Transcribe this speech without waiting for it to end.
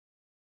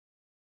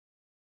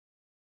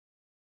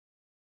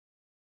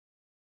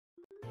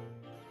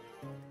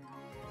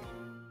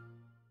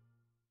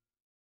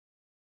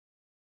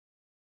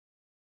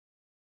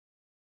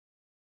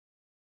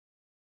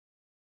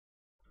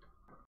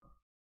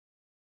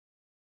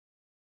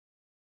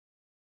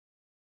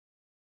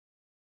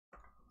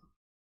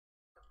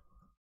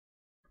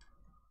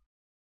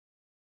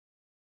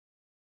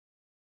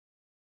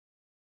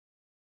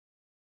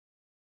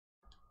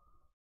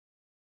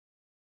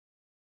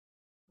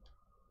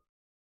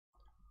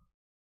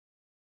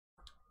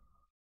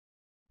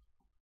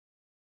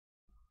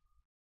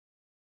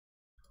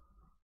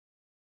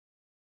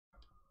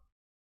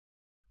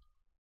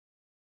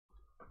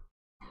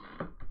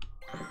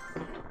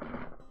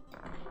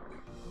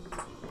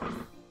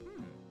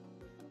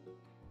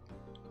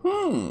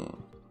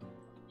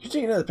You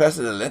take another pass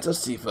at the lentil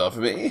sea floor for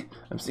me?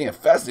 I'm seeing a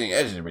fascinating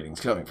energy readings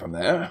coming from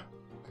there.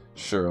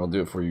 Sure, I'll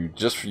do it for you.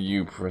 Just for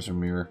you, Professor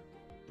Mirror.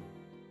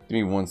 Give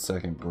me 1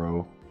 second,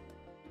 bro.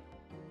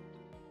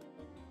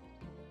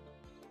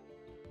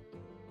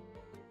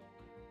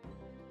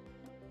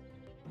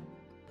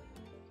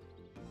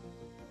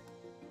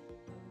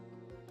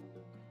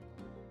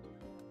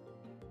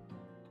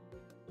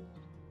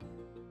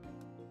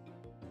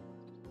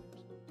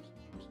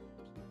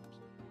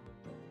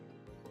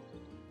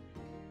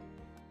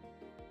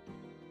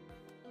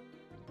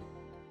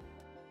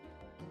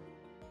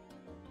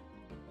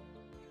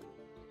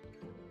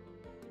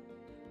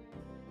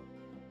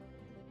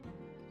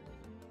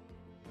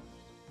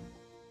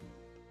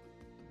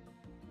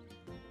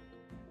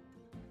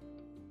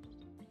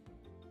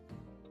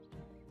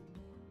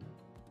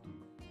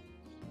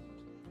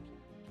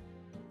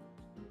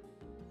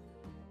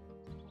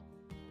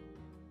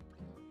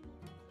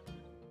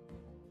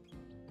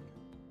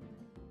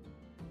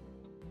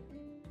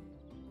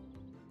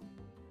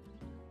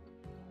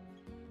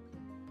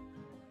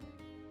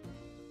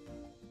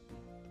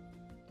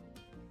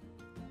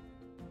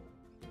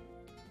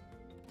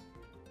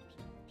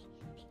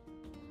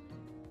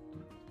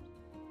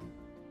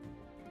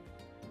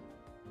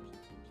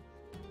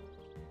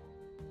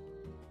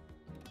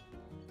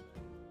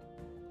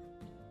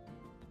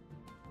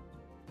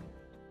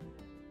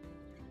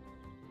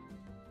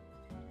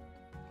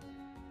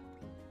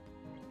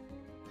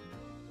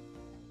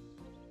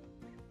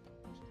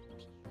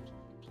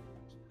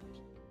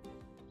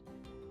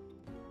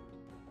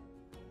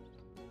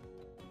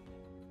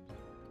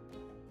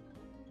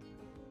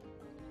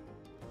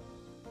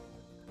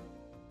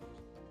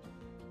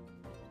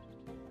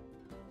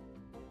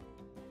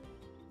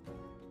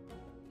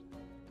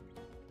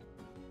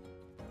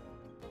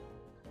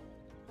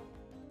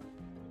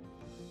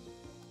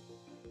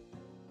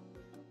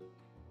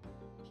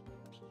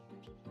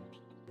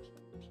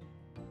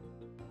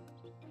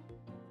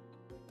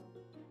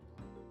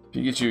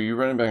 Pikachu, you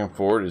running back and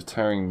forward is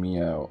tiring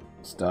me out.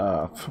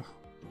 Stop.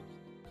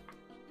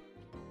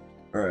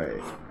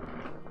 Alright.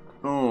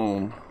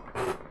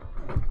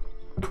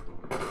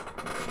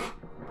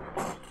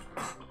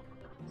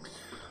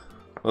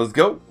 Let's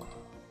go.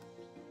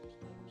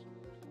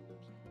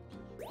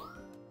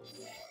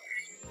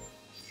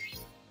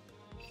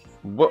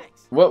 What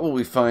will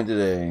we find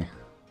today?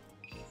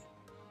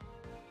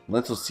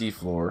 Lentil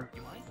seafloor.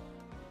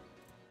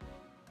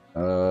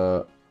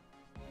 The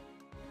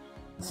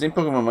same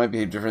Pokemon might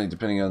behave differently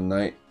depending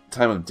on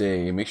time of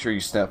day. Make sure you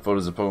snap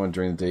photos of Pokemon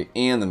during the day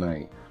and the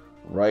night.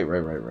 Right.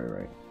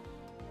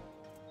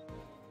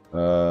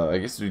 I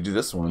guess we do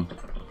this one.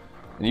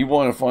 And you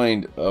want to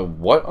find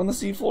what on the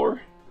seafloor?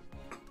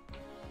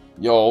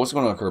 Yo, what's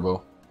going on,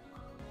 Kerbo?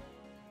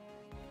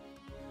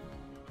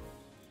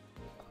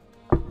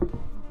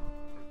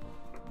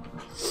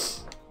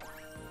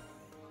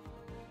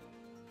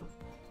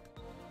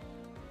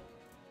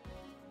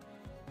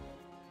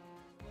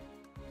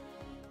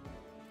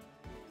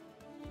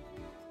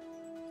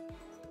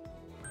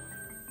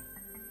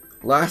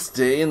 Last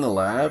day in the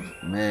lab?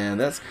 Man,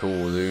 that's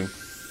cool, dude.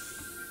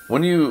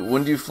 When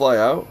do you fly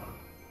out?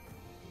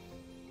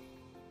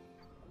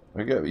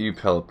 I got you,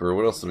 Pelipper.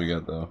 What else do we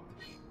got, though?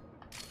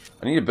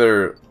 I need a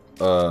better,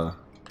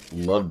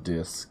 love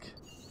disc.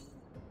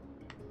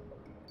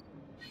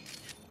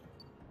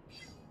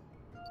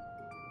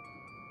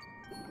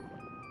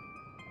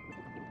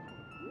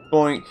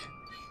 Boink!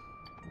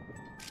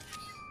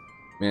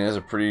 Man, that's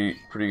a pretty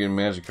good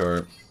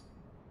Magikarp.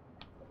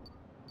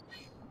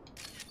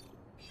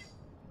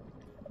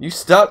 You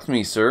stopped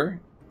me, sir.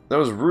 That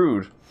was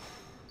rude.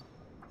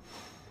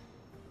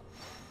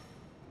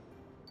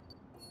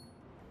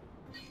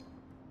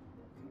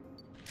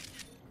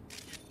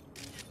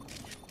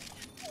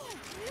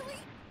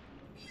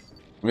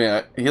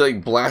 Man, he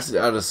like blasted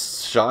out a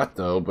shot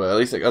though, but at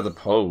least I got the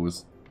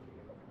pose.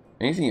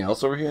 Anything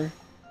else over here?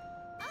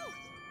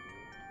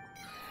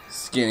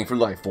 Scanning for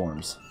life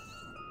forms.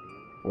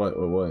 What?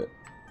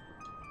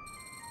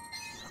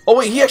 Oh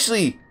wait, he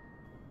actually...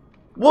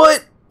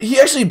 What? He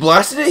actually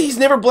blasted it? He's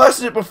never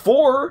blasted it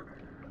before!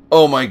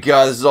 Oh my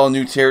god, this is all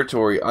new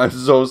territory. I'm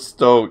so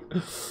stoked.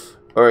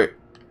 Alright.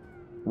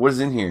 What is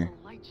in here?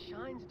 Light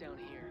shines down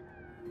here.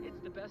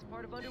 It's the best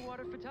part of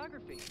underwater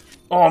photography.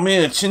 Oh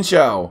man, a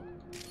Chinchou.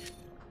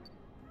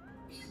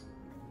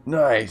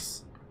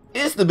 Nice.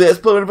 It's the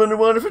best part of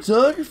underwater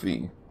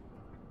photography.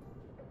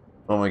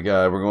 Oh my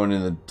god, we're going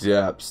in the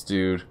depths,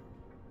 dude.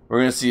 We're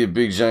gonna see a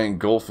big giant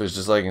goldfish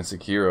just like in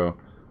Sekiro.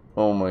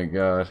 Oh my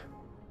god.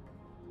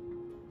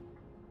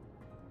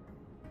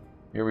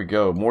 Here we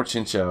go, more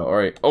Chinchou.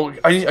 Alright. Oh,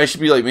 I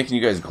should be like making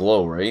you guys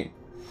glow, right?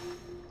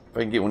 If I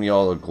can get one of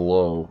y'all to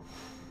glow.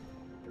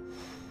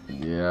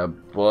 Yeah,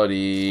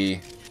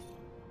 buddy.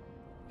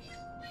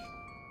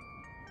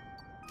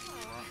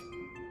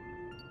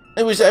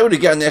 I wish I would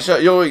have gotten that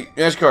shot. Yo, wait,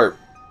 Magikarp.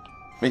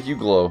 Make you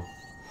glow.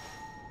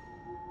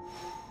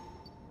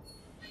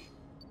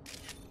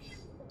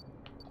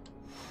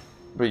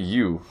 But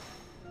you.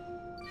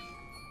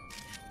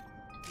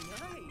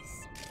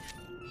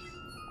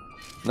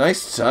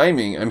 Nice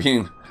timing. I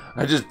mean,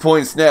 I just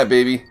point and snap,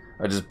 baby.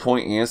 I just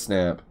point and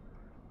snap.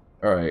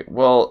 Alright,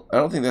 well, I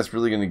don't think that's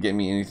really going to get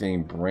me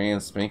anything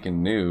brand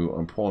spanking new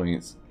on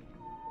points.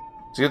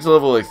 To get to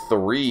level like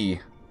 3,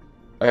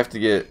 I have to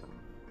get...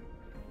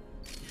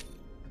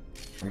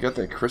 I got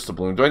that crystal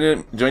bloom. Do I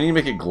need to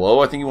make it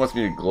glow? I think he wants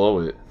me to glow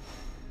it.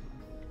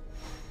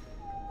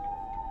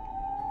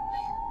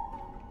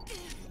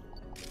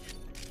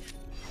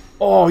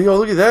 Oh, yo,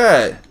 look at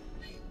that.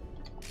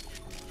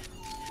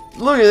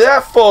 Look at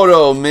that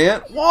photo,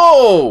 man.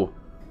 Whoa!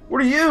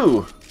 What are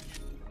you?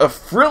 A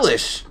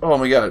frillish. Oh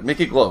my god, make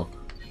it glow.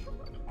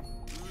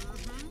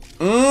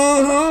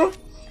 Mm-hmm.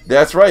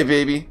 That's right,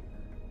 baby.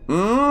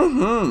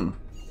 Mm-hmm.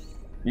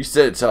 You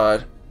said it,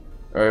 Todd.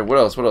 Alright, what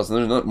else? What else?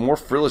 There's more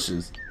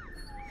frillishes.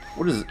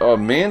 What is... Oh,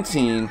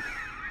 Mantine.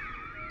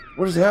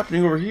 What is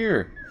happening over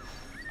here?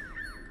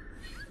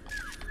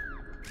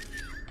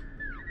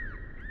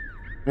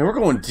 Man, we're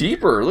going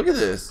deeper. Look at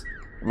this.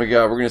 Oh my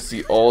god, we're going to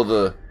see all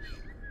the...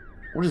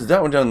 What is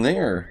that one down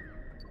there?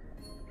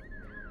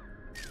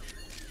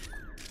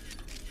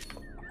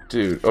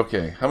 Dude,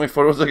 okay. How many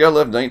photos I got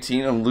left?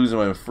 19? I'm losing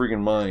my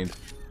freaking mind.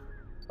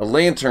 A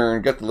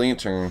lantern. Got the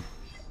lantern.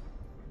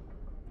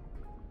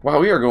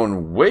 Wow, we are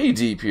going way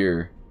deep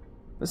here.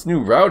 This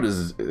new route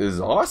is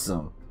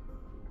awesome.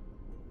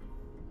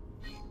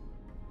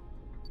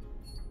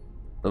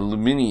 The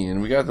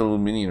Luminian. We got the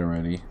Luminian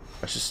already.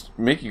 I should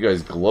make you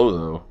guys glow,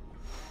 though.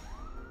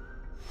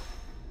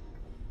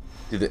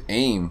 Dude, the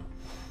aim.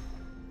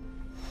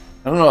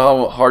 I don't know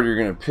how hard you're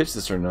going to pitch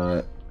this or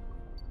not.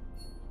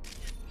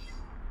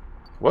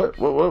 What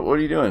are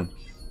you doing?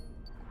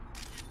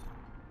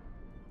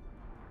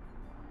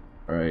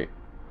 Alright.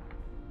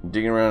 I'm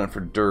digging around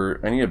for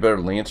dirt. I need a better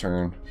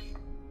lantern.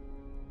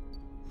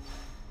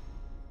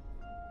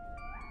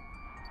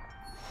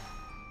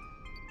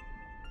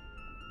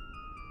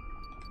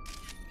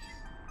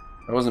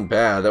 That wasn't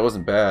bad. That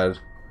wasn't bad.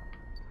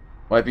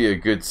 Might be a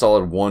good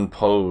solid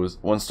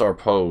one-star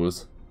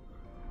pose.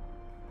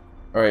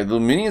 Alright, the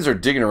minions are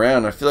digging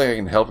around. I feel like I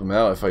can help them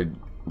out if I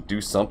do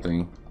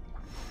something.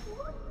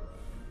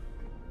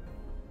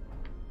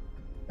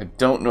 I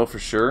don't know for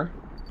sure.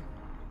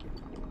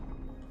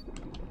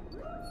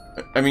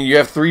 I mean, you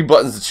have 3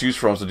 buttons to choose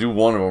from, so do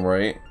one of them,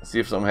 right? See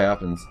if something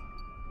happens.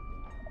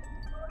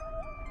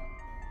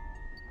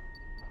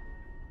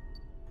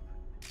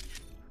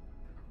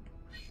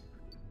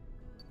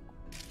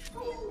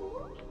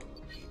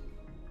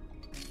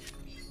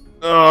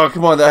 Oh,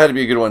 come on, that had to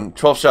be a good one.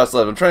 12 shots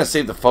left. I'm trying to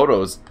save the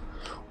photos.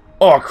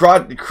 Oh,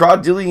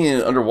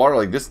 Crocodilian underwater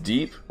like this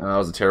deep? Oh, that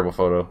was a terrible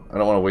photo. I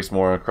don't want to waste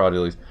more on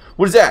Crocodilians.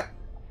 What is that?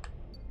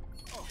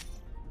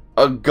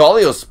 A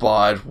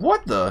Galiospod?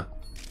 What the?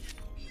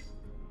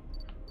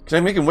 Can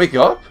I make him wake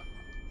up?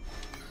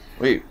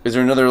 Wait, is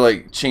there another,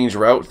 like, change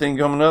route thing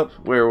coming up?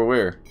 Where?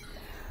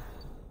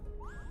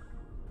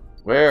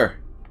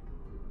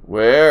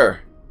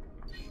 Where?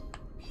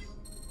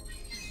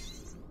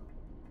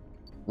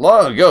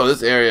 Long ago,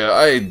 this area,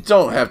 I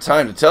don't have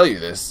time to tell you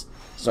this.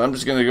 So I'm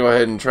just gonna go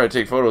ahead and try to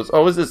take photos.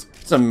 Oh, is this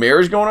some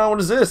marriage going on? What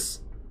is this?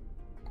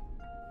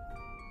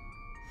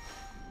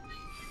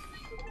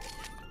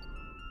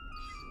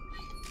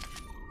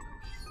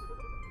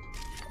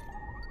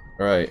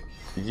 Alright,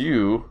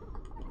 you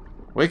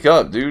wake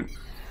up, dude.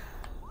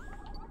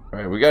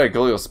 Alright, we got a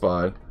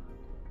Galiospod.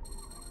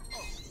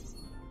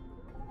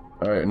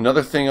 Alright,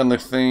 another thing on the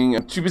thing.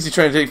 I'm too busy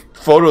trying to take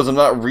photos. I'm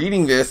not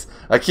reading this.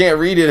 I can't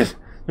read it.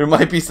 There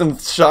might be some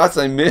shots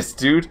I missed,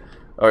 dude.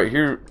 Alright,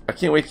 here. I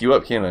can't wake you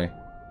up, can I?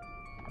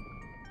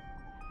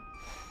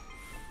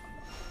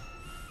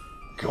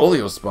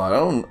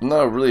 Galiospod. I'm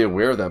not really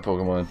aware of that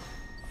Pokemon.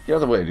 Get out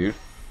of the way, dude.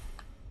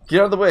 Get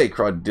out of the way,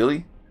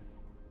 Crocodile.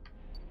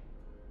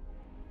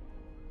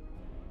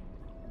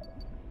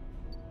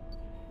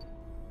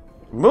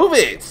 Move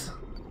it!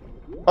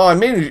 Oh, I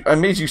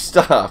made you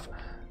stop.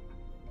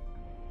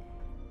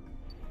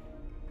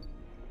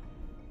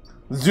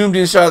 Zoomed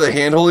in shot of the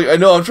hand holding. I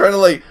know, I'm trying to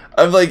like,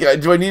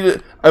 do I need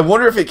it? I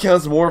wonder if it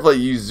counts more if like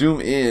you zoom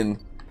in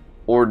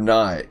or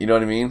not. You know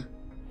what I mean?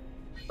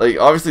 Like,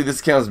 obviously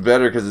this counts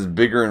better because it's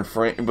bigger in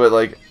frame, but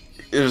like,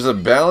 there's a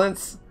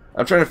balance.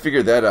 I'm trying to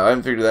figure that out. I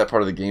haven't figured that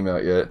part of the game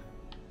out yet.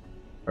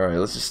 Alright,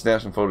 let's just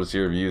snap some photos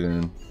here of you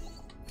then.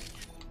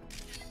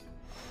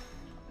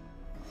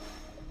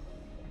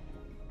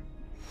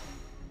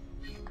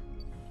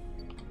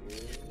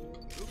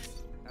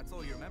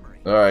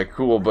 Alright,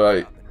 cool,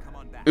 but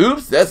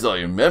oops, that's all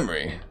your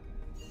memory.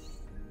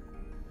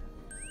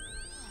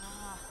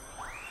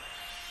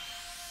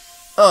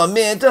 Oh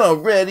man, done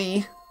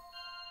already.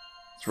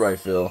 That's right,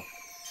 Phil.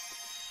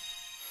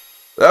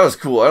 That was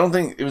cool. I don't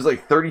think it was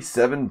like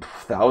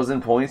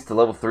 37,000 points to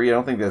level 3. I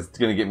don't think that's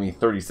gonna get me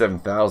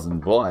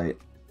 37,000, but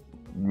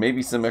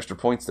maybe some extra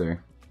points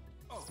there.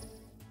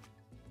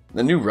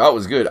 The new route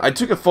was good. I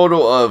took a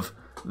photo of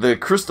the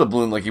crystal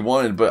bloom like you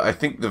wanted, but I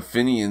think the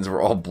Finians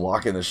were all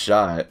blocking the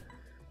shot.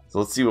 So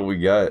let's see what we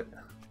got.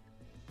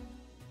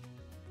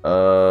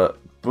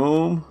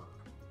 Boom.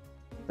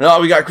 No,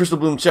 we got crystal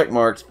bloom check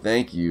marked.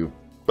 Thank you.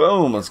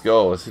 Boom, let's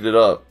go. Let's hit it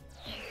up.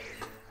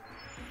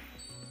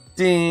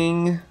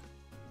 Ding.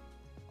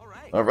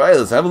 Alright,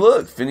 let's have a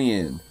look.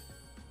 Finian.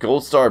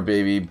 Gold star,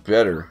 baby.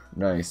 Better.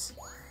 Nice.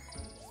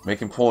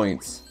 Making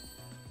points.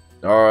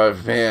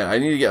 Alright, man. I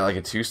need to get like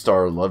a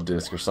 2-star love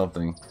disc or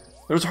something.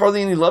 There was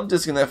hardly any love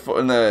disc in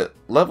that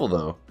level,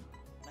 though.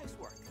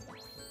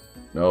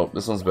 Nope,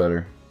 this one's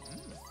better.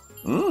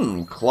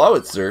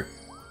 Clowitzer.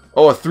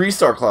 Oh, a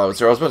 3-star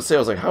Clowitzer. I was about to say, I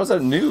was like, how is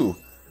that new?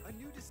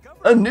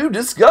 A new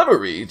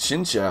discovery.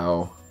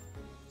 Chinchou.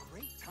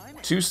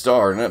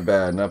 2-star. Not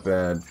bad, not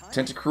bad.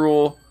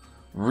 Tentacruel.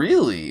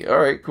 Really?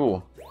 Alright,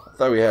 cool. I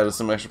thought we had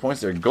some extra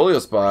points there.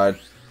 Goliaspod.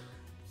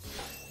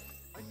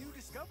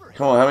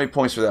 Come on, how many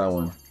points for that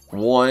one?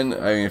 1.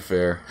 I mean,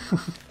 fair.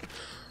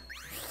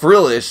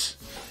 Frillish.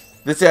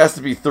 This has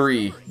to be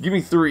 3. Give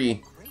me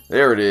 3.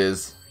 There it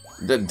is.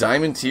 The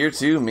Diamond Tier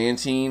 2,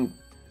 Mantine.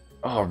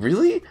 Oh,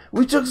 really?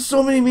 We took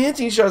so many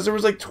Mantine shots. There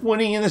was like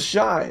 20 in a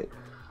shot.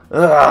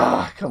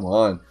 Ah, come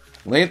on.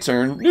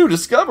 Lantern, new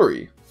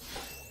discovery.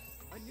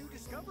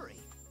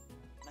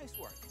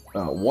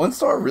 Oh,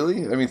 1-star,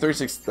 really? I mean,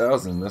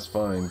 36,000. That's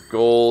fine.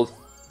 Gold.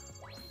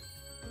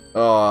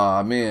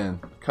 Aw, man.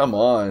 Come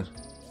on.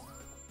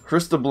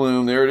 Crystal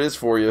Bloom, there it is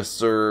for you,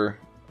 sir.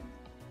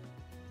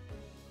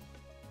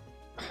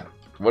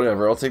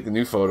 Whatever, I'll take the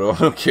new photo. I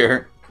don't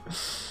care.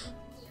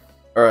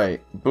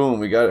 Alright, boom,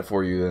 we got it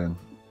for you then.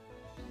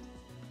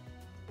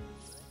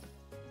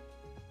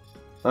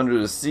 Under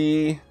the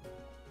Sea.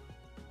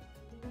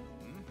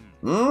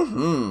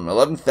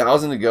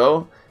 11,000 to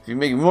go. If you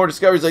make more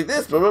discoveries like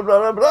this, blah blah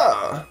blah blah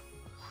blah.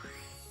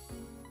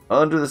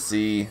 Under the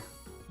Sea.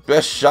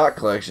 Best shot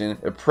collection.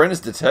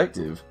 Apprentice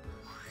Detective.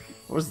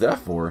 What was that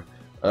for?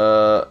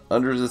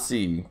 Under the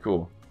Sea.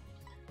 Cool.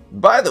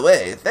 By the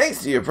way,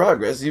 thanks to your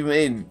progress you've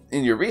made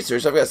in your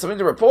research, I've got something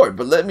to report,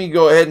 but let me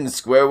go ahead and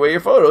square away your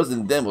photos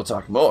and then we'll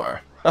talk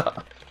more.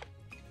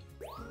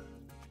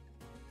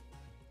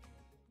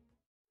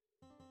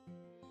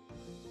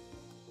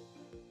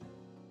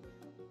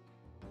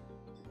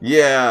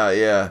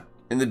 Yeah.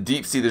 In the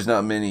deep sea, there's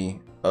not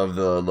many of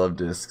the love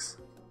discs.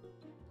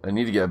 I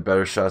need to get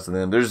better shots of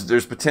them.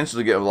 There's potential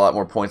to get a lot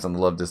more points on the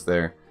love disc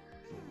there.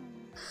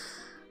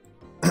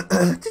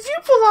 Did you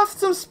pull off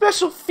some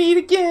special feat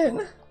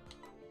again?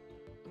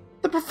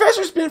 The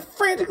professor's been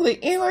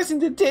frantically analyzing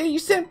the data you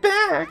sent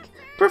back.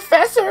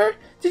 Professor,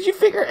 did you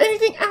figure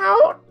anything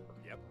out?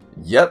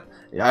 Yep.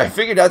 I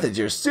figured out that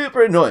you're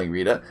super annoying,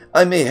 Rita.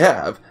 I may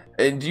have.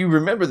 And do you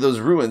remember those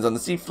ruins on the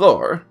sea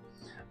floor?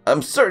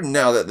 I'm certain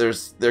now that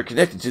they're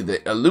connected to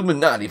the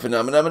Illuminati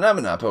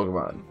phenomena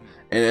Pokemon.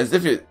 And as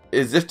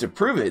if to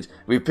prove it,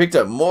 we picked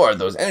up more of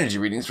those energy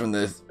readings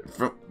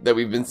that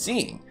we've been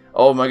seeing.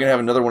 Oh, am I gonna have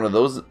another one of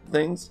those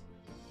things?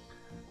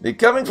 They're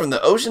coming from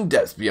the ocean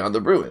depths beyond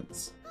the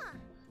ruins.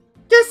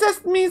 Guess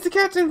that means the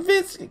Captain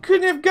Vince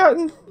couldn't have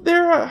gotten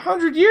there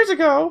 100 years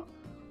ago.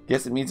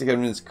 Guess it means the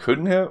Captain Vince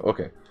couldn't have?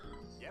 Okay.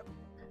 Yep.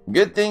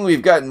 Good thing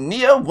we've got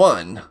Neo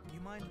 1.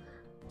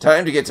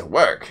 Time to get to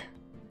work.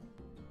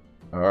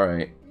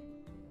 Alright.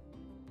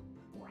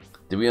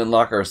 Did we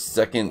unlock our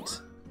second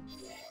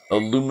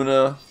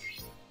Illumina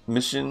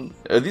mission?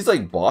 Are these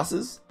like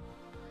bosses?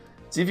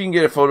 See if you can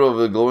get a photo of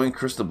the glowing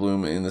crystal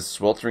bloom in the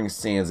sweltering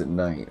sands at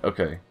night.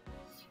 Okay.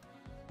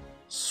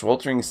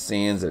 Sweltering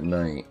sands at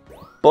night.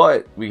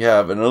 But we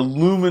have an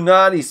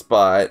Illuminati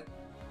spot.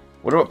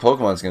 Wonder what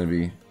Pokemon's gonna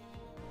be. I'm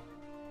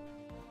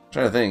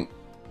trying to think.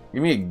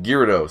 Give me a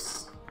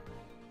Gyarados.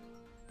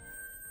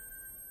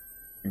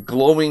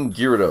 Glowing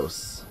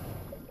Gyarados.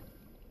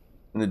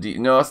 In the deep,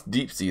 no, it's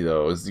deep sea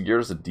though. Is the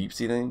Gyarados a deep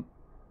sea thing?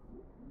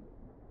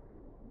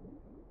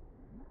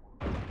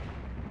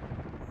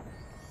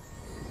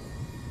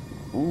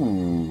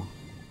 Ooh.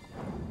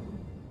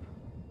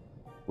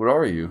 What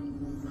are you?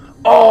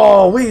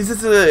 Oh, wait, is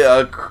this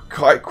a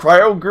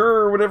Cryogur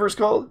or whatever it's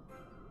called?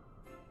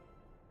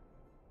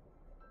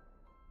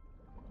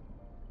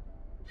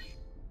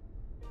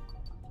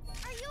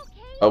 Are you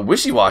okay? A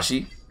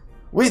Wishy-Washy?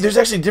 Wait, there's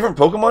actually different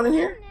Pokemon in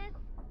here?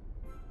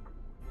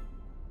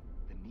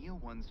 The Neo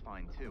one's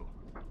fine too.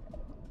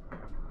 I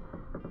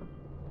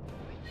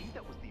think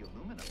that was the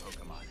Illumina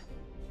Pokemon.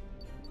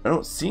 I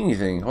don't see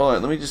anything. Hold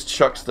on, let me just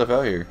chuck stuff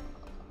out here.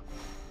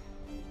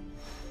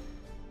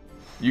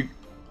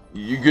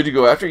 You good to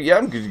go after it? Yeah,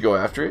 I'm good to go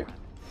after it.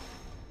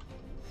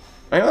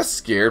 I'm not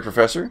scared,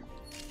 Professor.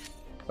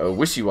 A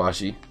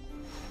Wishy-Washy.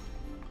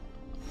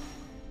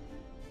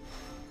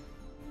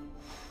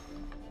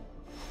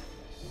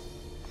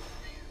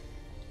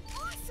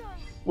 Awesome.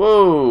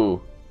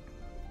 Whoa!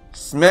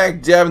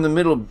 Smack dab in the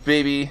middle,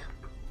 baby.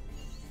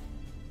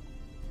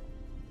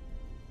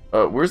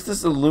 Where's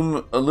this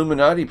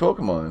Illuminati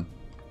Pokemon?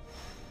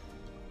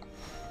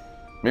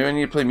 Maybe I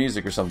need to play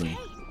music or something. Hey,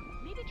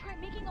 maybe try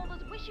making all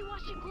those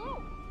wishy-washy glow.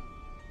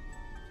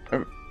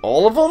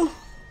 All of them?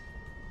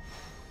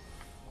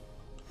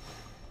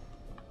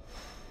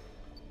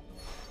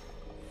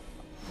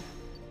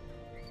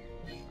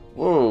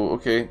 Whoa,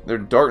 okay. They're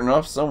darting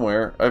off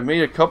somewhere. I've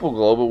made a couple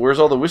glow, but where's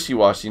all the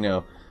wishy-washy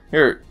now?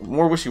 Here,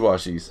 more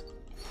wishy-washies.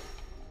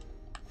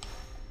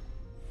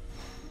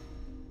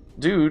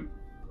 Dude,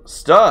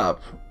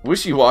 stop.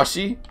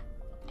 Wishy-washy.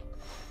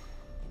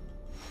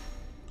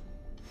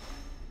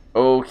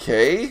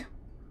 Okay.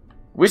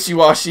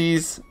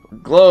 Wishy-washies,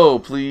 glow,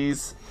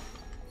 please.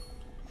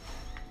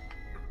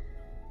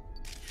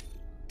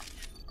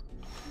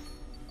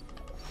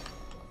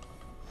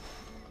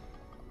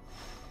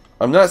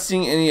 I'm not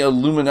seeing any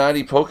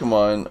Illuminati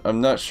Pokemon.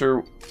 I'm not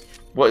sure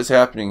what is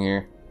happening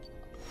here.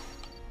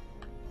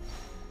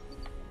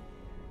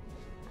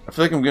 I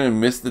feel like I'm gonna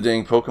miss the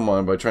dang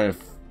Pokemon by trying to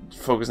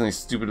focus on these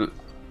stupid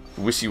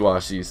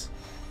wishy-washies.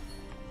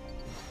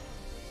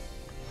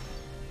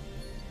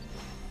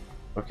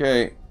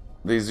 Okay,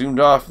 they zoomed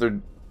off.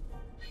 They're...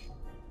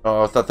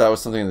 Oh, I thought that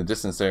was something in the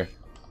distance there.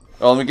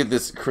 Oh, let me get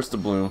this Crystal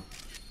Bloom.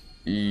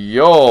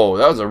 Yo,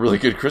 that was a really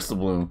good Crystal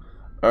Bloom.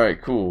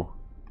 Alright, cool.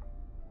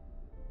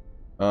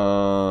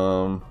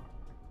 I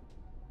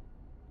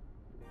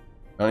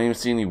don't even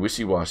see any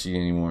wishy-washy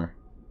anymore.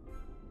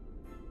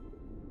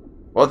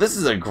 Well, this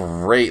is a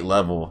great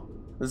level.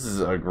 This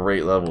is a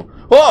great level.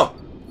 Whoa!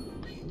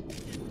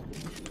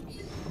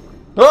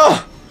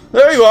 Oh!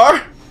 There you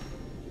are!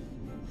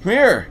 Come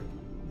here!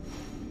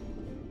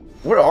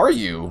 What are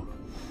you?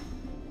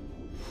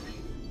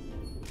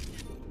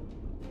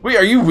 Wait,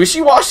 are you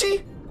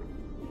wishy-washy?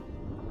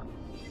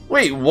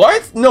 Wait,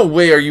 what? No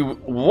way, are you...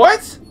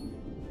 What?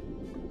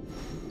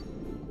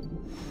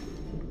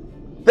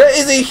 That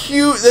is a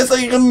huge... That's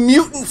like a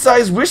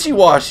mutant-sized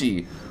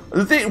wishy-washy.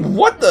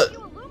 What the...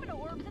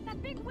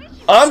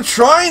 I'm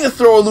trying to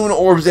throw Illumina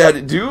Orbs at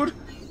it, dude.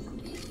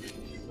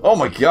 Oh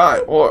my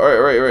god. Oh,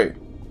 alright.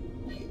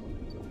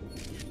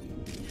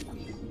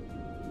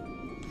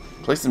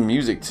 Play some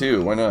music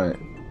too, why not?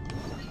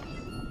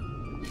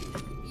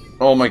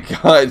 Oh my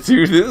god,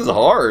 dude, this is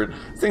hard.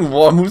 This thing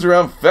moves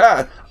around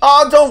fast.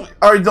 Oh,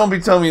 don't be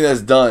telling me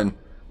that's done.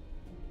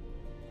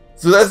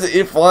 So that's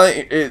it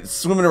flying, it's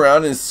swimming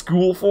around in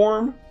school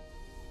form?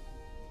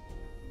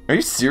 Are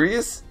you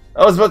serious?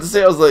 I was about to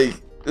say, I was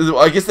like,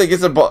 I guess that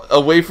gets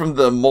away from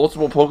the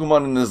multiple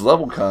Pokemon in this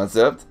level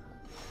concept.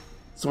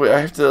 So wait, I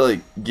have to like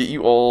get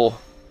you all...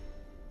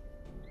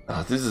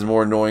 Oh, this is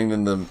more annoying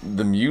than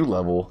the Mew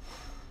level.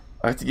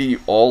 I have to get you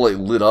all like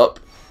lit up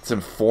to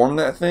form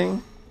that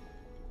thing.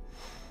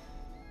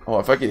 Oh,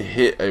 if I could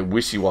hit a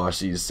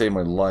wishy-washy to save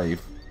my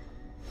life.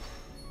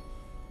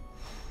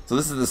 So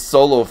this is the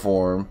solo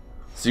form.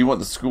 So you want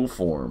the school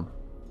form.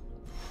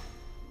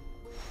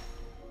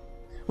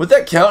 Would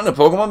that count in a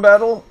Pokemon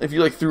battle? If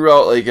you like threw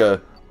out like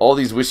all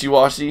these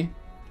wishy-washy?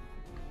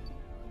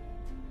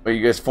 Are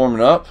you guys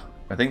forming up?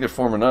 I think they're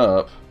forming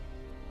up.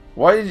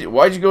 Why'd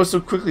you go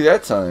so quickly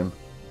that time?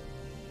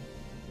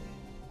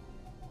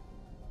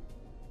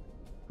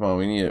 Come on,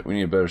 we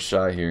need a better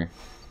shot here.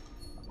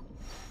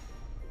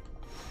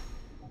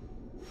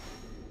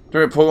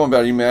 During a Pokemon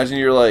battle, you imagine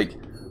you're like,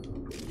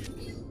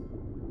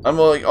 I'm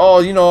like, oh,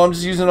 you know, I'm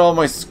just using all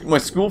my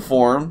school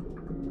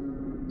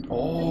form.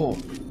 Oh.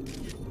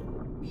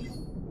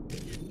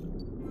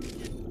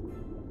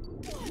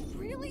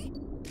 Really?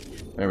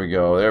 There we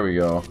go. There we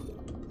go.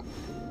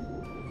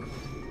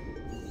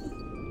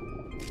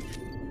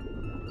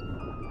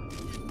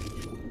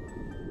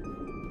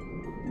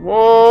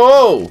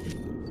 Whoa!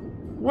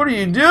 What are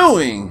you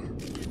doing?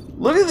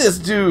 Look at this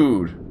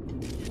dude.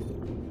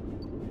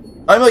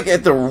 I'm like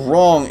at the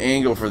wrong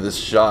angle for this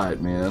shot,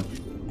 man.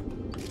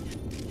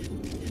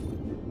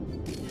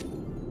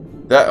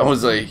 That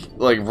was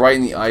like right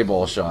in the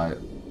eyeball shot.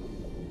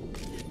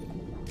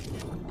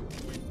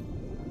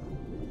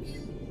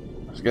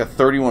 He's got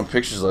 31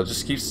 pictures left.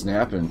 Just keep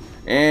snapping.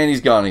 And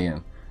he's gone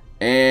again.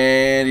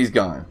 And he's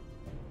gone.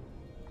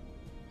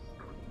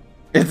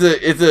 It's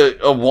a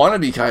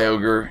wannabe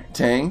Kyogre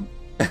Tang.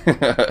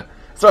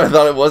 That's what I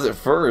thought it was at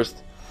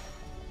first.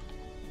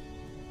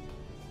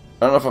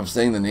 I don't know if I'm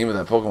saying the name of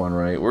that Pokemon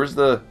right. Where's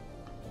the...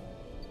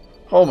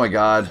 Oh my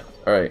god.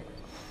 Alright.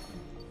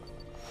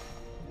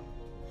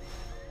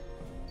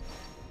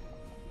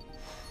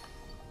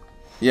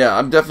 Yeah,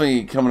 I'm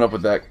definitely coming up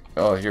with that.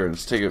 Oh, here,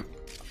 let's take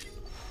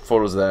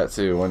photos of that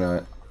too. Why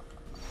not?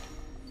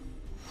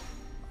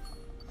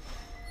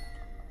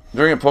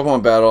 During a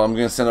Pokemon battle, I'm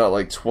going to send out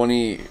like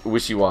 20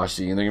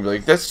 Wishy-Washy, and they're going to be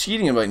like, that's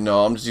cheating. I'm like,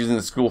 no, I'm just using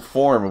the school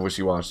form of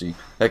Wishy-Washy.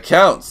 That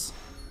counts.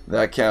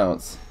 That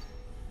counts.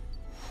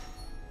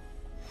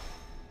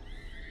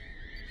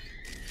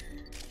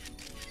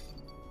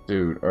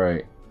 Dude,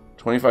 alright.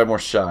 25 more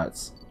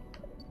shots.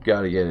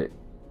 Gotta get it.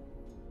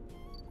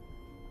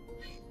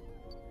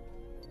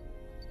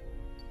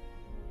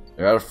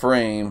 They're out of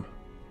frame.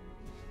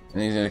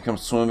 And he's going to come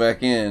swim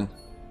back in.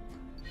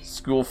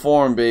 School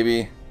form,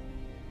 baby.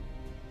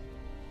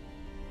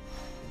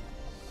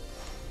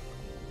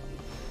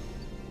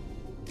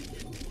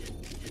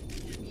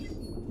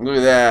 Look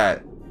at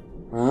that.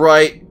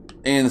 Right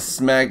in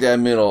smack dab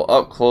middle.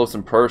 Up close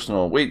and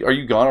personal. Wait, are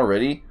you gone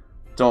already?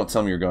 Don't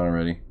tell me you're gone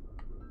already.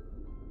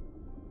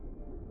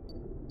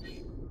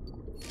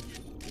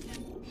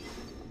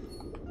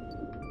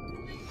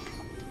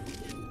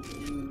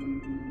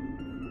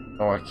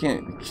 Oh, I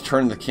can't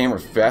turn the camera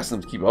fast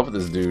enough to keep up with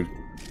this dude.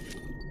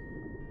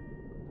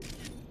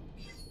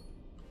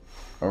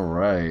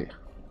 Alright.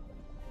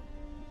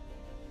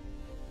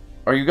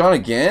 Are you gone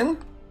again?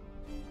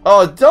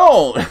 Oh,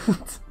 don't!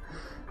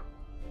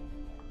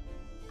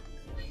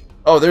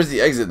 Oh, there's the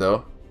exit,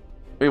 though.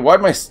 Wait, why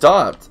am I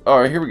stopped?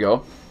 Alright, here we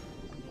go.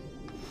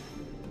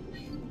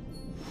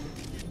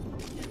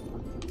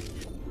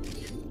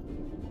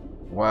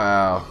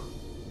 Wow.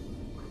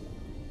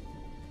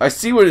 I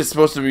see what it's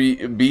supposed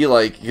to be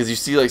like, because you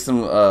see like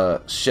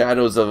some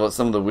shadows of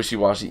some of the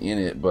wishy-washy in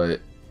it,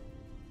 but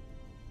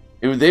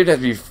they'd have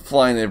to be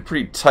flying in a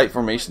pretty tight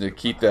formation to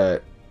keep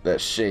that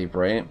shape,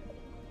 right?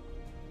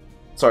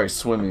 Sorry,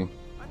 swimming.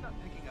 I'm not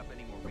picking up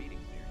any more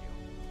readings near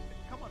you.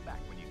 Come on back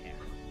when you can.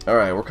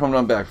 Alright, we're coming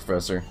on back,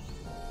 Professor.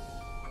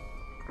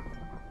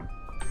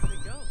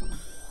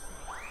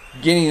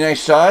 Getting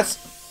nice shots?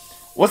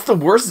 What's the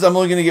worst is I'm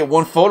only going to get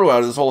one photo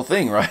out of this whole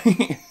thing, right?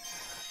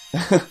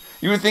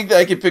 You would think that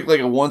I could pick like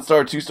a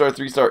 1-star, 2-star,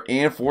 3-star,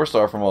 and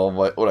 4-star from all of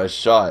what I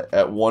shot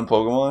at one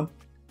Pokemon.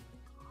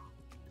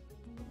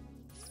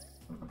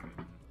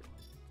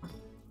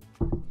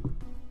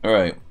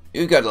 Alright,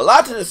 you've got a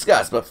lot to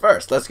discuss, but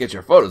first, let's get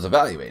your photos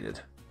evaluated.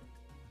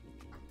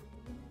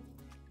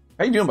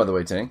 How you doing, by the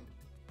way, Tang?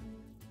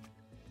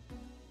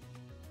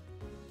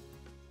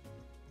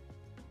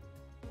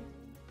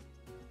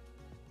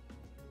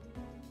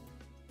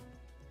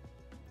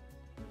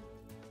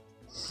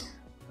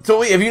 So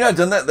wait, have you not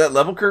done that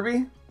level,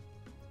 Kirby?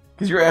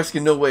 Because you're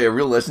asking, no way, a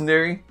real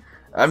legendary?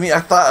 I mean, I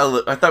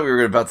thought we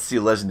were about to see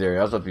a legendary.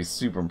 I was about to be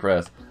super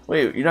impressed.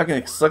 Wait, you're not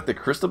going to select the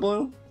Crystal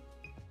Bloom?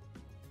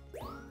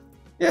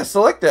 Yeah,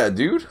 select that,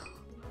 dude.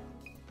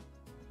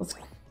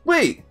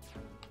 Wait.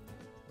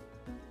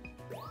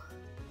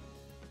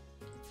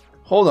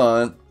 Hold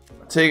on.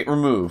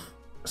 Remove.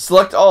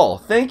 Select all.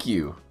 Thank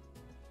you.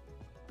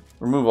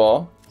 Remove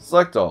all.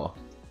 Select all.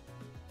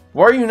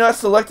 Why are you not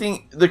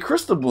selecting the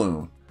Crystal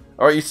Bloom?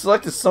 Alright, you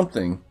selected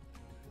something.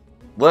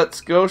 Let's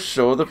go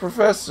show the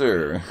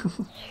professor.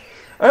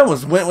 I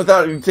almost went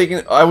without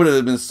taking... I would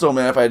have been so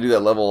mad if I had to do that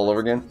level all over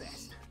again.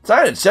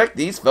 Time to check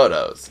these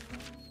photos.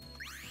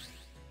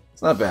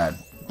 It's not bad.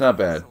 It's not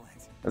bad.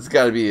 That's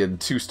got to be a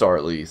 2-star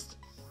at least.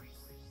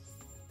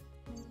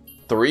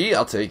 3?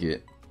 I'll take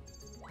it.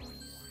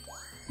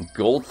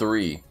 Gold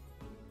 3.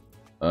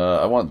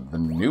 I want the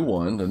new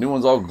one. The new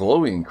one's all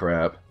glowy and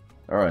crap.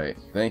 Alright,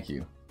 thank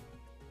you.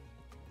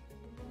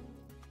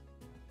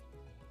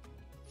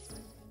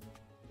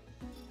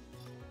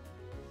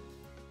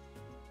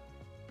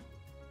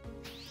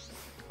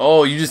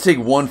 Oh, you just take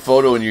one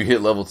photo and you hit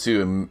level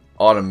 2 and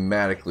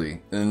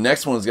automatically. And the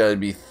next one's got to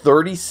be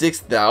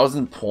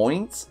 36,000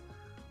 points?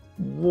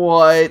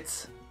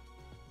 What?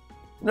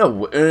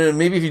 No,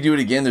 maybe if you do it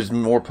again, there's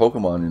more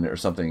Pokemon in it or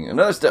something.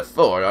 Another step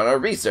forward on our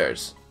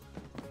research.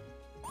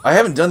 I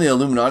haven't done the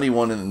Illuminati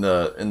one in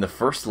the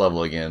first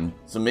level again.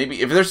 So maybe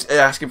if they're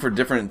asking for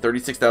different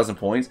 36,000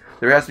 points,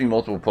 there has to be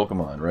multiple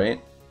Pokemon,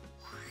 right?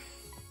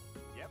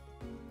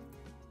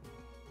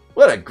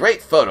 What a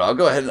great photo. I'll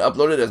go ahead and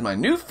upload it as my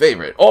new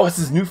favorite. Oh, it's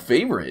his new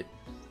favorite.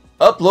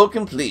 Upload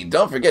complete.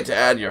 Don't forget to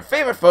add your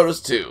favorite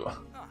photos too.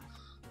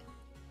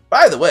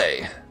 By the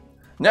way,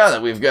 now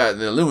that we've got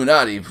the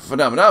Illuminati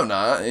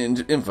phenomena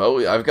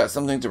info, I've got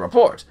something to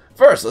report.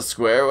 First, let's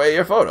square away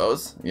your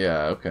photos.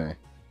 Yeah, okay.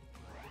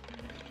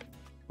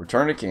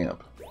 Return to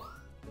camp.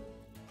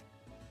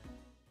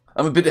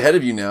 I'm a bit ahead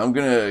of you now. I'm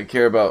gonna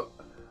care about...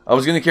 I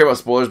was gonna care about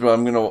spoilers, but I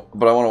want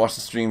to watch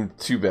the stream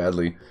too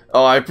badly.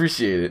 Oh, I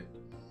appreciate it.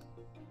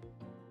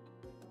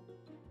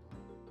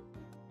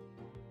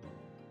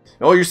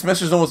 Oh, your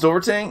semester's almost over,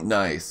 Tang?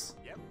 Nice.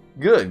 Yep.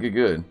 Good, good,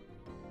 good.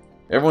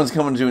 Everyone's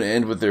coming to an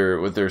end with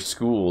their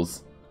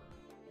schools.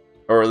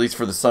 Or at least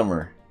for the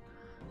summer.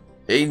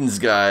 Aiden's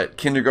got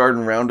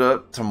kindergarten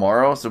roundup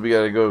tomorrow, so we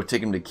gotta go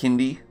take him to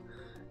kindy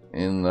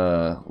and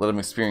let him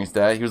experience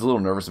that. He was a little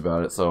nervous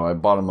about it, so I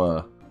bought him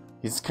a...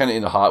 He's kind of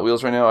into Hot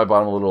Wheels right now. I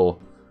bought him a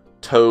little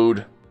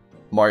Toad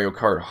Mario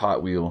Kart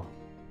Hot Wheel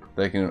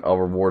that I'll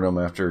reward him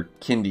after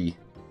kindy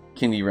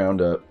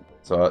roundup.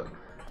 So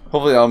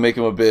hopefully I'll make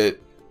him a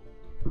bit...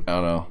 I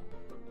don't know,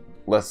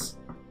 less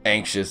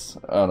anxious.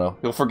 I don't know.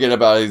 He'll forget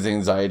about his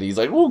anxiety. He's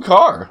like, ooh,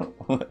 car.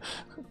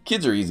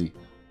 Kids are easy.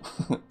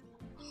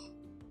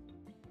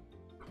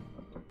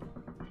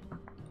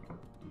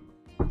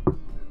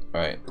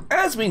 Alright.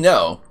 As we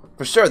know,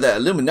 for sure that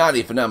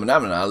Illuminati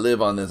phenomena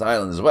live on this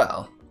island as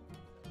well.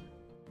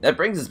 That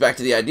brings us back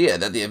to the idea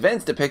that the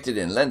events depicted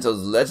in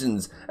Lento's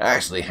legends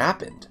actually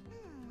happened.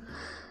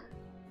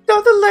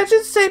 Don't the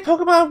legends say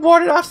Pokemon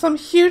warded off some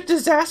huge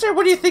disaster?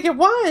 What do you think it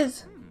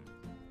was?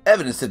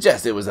 Evidence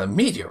suggests it was a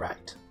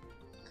meteorite.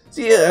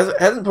 See,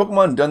 hasn't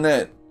Pokemon done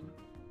that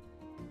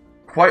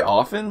quite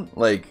often?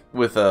 Like,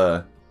 with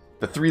the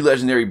 3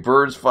 legendary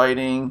birds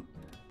fighting,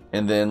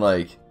 and then,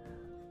 like...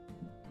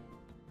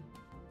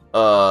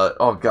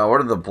 oh god,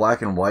 what are the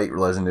black and white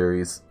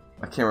legendaries?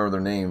 I can't remember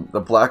their name. The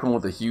black one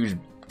with the huge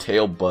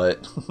tail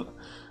butt,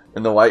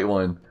 and the white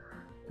one.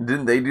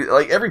 Didn't they do...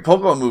 Like, every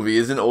Pokemon movie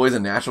isn't always a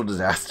natural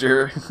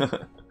disaster.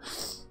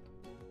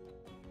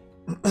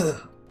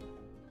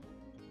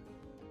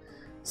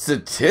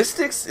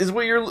 Statistics is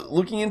what you're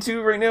looking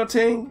into right now,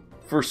 Tang?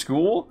 For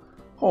school?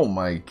 Oh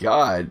my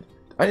god.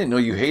 I didn't know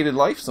you hated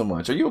life so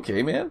much. Are you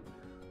okay, man?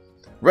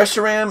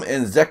 Reshiram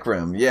and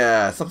Zekram.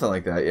 Yeah, something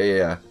like that.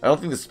 Yeah. I don't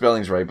think the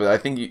spelling's right, but I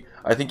think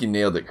you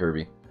nailed it,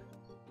 Kirby.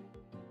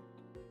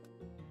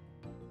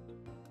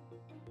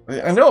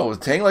 I know,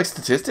 Tang likes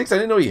statistics? I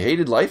didn't know he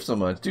hated life so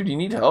much. Dude, you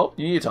need help?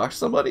 You need to talk to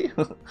somebody?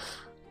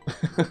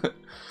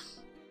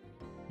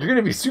 You're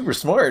gonna be super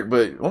smart,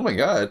 but oh my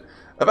god.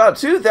 About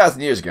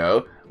 2,000 years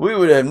ago, we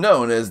would have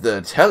known as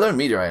the Teller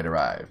meteorite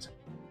arrived.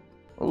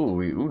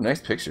 Ooh, nice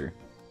picture.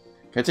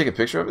 Can I take a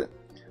picture of it?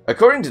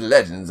 According to the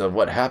legends of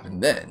what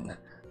happened then,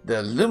 the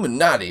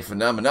Illuminati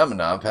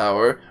phenomena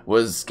power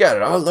was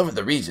scattered all over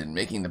the region,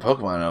 making the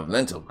Pokemon of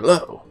Lentil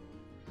glow.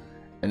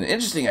 An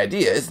interesting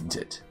idea, isn't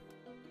it?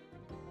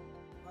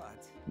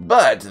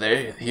 But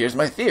here's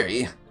my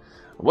theory.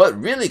 What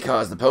really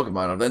caused the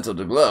Pokemon of Lentil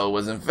to glow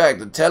was in fact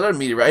the Teller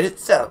meteorite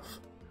itself.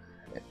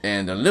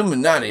 And the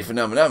Illuminati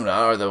phenomena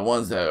are the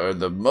ones that are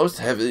the most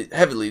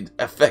heavily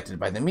affected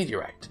by the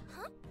meteorite.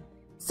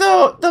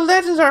 So, the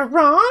legends are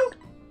wrong?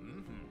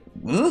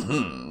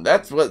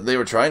 That's what they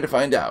were trying to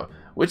find out,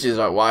 which is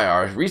why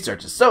our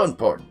research is so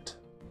important.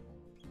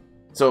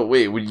 So,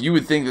 wait, you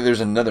would think that there's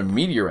another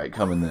meteorite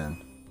coming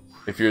then,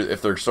 if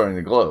they're starting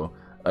to glow.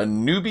 A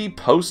newbie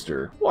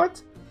poster.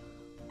 What?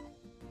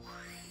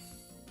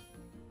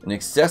 An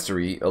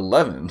accessory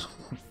 11.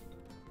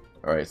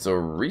 Alright, so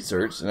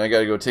research, and I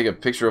gotta go take a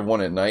picture of one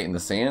at night in the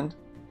sand?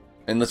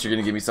 Unless you're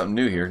gonna give me something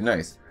new here.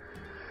 Nice.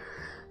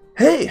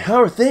 Hey,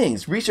 how are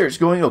things? Research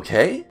going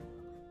okay?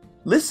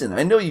 Listen,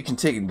 I know you can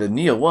take the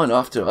Neo 1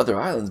 off to other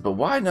islands, but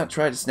why not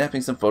try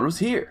snapping some photos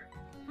here?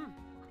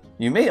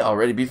 You may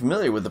already be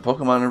familiar with the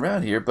Pokemon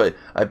around here, but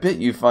I bet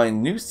you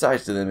find new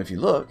sides to them if you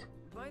look.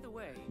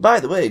 By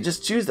the way,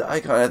 just choose the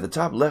icon at the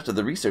top left of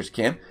the research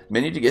camp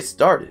menu to get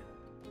started.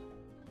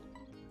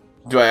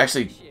 Do I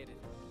actually...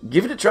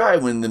 Give it a try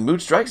when the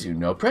mood strikes you,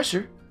 no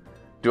pressure.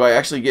 Do I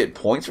actually get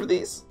points for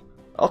these?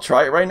 I'll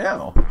try it right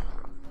now.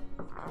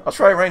 I'll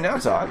try it right now,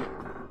 Todd.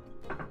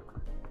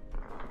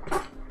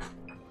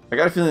 I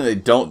got a feeling they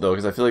don't, though,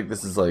 because I feel like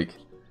this is like...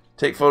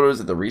 Take photos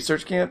at the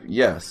research camp?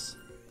 Yes.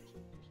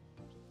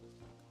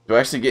 Do I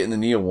actually get in the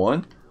Neo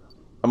 1?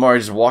 I'm already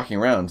just walking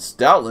around.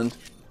 Stoutland?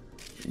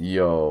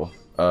 Yo.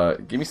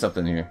 Give me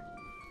something here.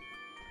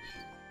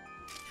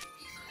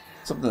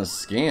 Something to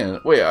scan.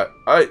 Wait,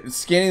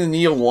 scanning the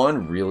Neo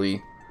 1?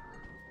 Really?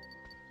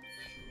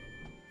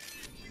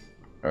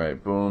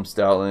 Alright, boom,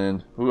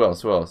 Stoutland. Who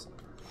else?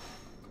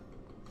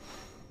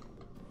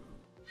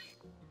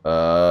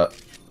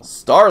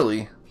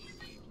 Starly.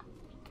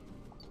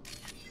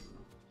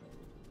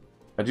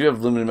 I do have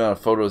a limited amount of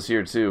photos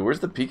here, too.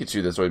 Where's the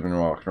Pikachu that's always been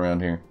walking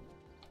around here?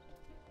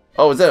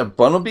 Oh, is that a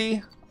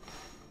Bunnelby?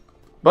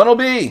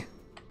 Bunnelby!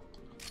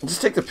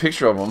 Just take the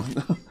picture of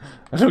him.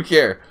 I don't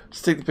care.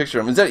 Just take the picture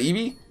of him. Is that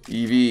Eevee?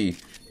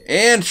 Eevee.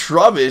 And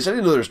Trubbish. I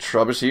didn't know there was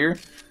Trubbish here.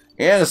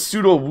 And a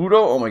Pseudo-Wudo.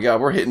 Oh my god,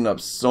 we're hitting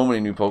up so many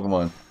new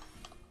Pokemon.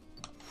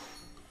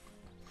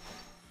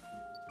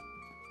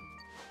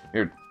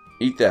 Here,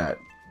 eat that.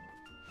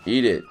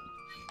 Eat it.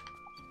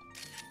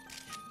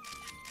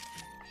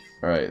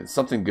 Alright,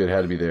 something good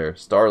had to be there.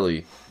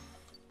 Starly.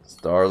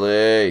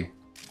 Starly.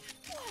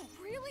 Oh,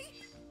 really?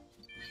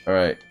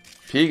 Alright,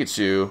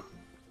 Pikachu.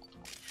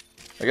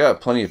 I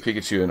got plenty of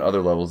Pikachu in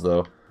other levels,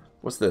 though.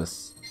 What's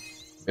this?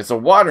 It's a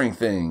watering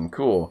thing.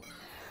 Cool.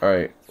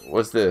 Alright,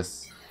 what's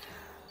this?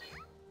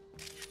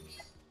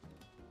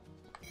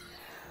 Is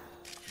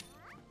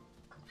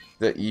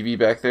that Eevee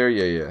back there?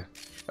 Yeah.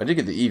 I did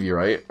get the Eevee,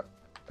 right?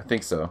 I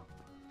think so.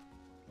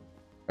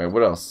 Alright,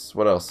 what else?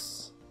 What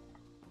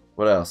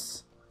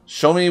else?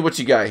 Show me what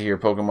you got here,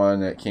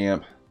 Pokemon at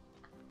camp.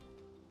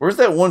 Where's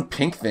that one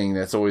pink thing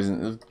that's always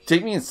in...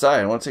 Take me inside.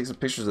 I want to take some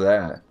pictures of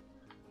that.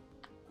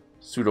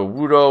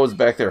 Pseudo-Wudo is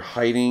back there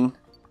hiding.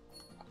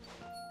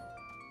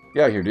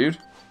 Get out here, dude.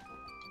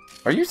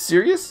 Are you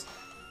serious?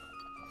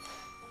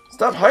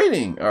 Stop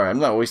hiding. Alright, I'm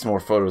not wasting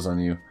more photos on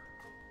you.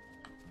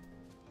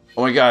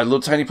 Oh my god,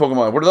 little tiny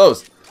Pokemon. What are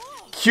those?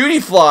 Cutie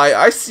Fly,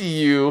 I see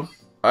you.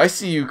 I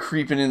see you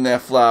creeping in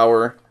that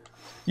flower.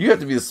 You have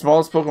to be the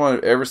smallest Pokemon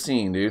I've ever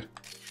seen, dude.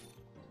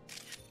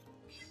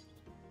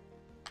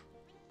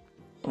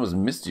 I almost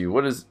missed you.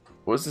 What is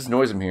this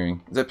noise I'm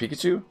hearing? Is that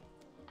Pikachu?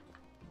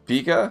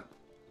 Pika?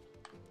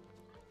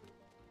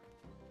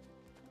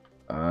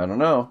 I don't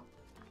know.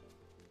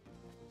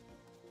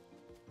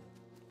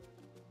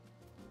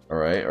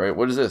 Alright,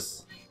 what is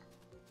this?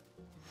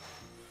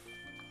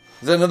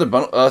 Is that another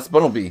bundle? It's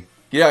Bunnelby.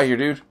 Get out of here,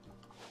 dude.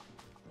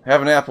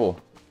 Have an apple.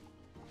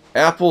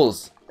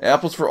 Apples!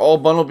 Apples for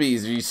all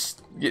Bunnelbees.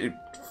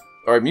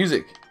 Alright,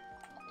 music.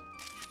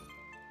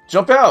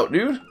 Jump out,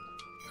 dude!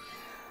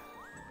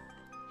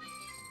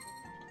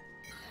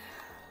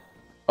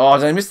 Oh,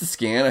 did I miss the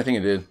scan? I think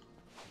I did.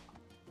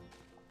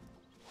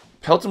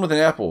 Pelt him with an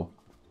apple.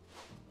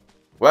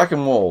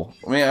 Whack-a-mole.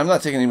 Man, I'm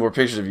not taking any more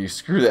pictures of you.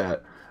 Screw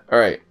that.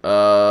 Alright,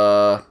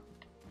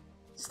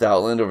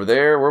 Stoutland over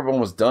there. We're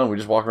almost done. We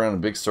just walk around in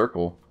a big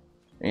circle.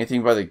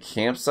 Anything by the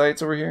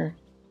campsites over here?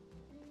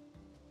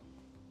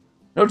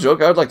 No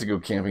joke, I would like to go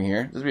camping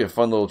here. This would be a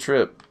fun little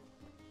trip.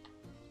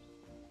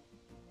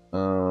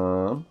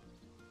 How'd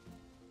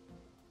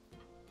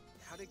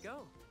it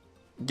go?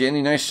 Get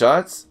any nice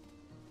shots?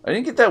 I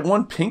didn't get that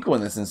one pink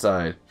one that's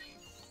inside.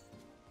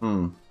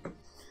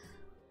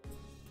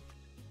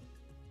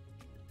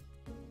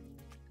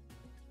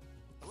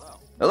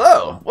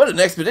 Hello! What an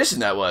expedition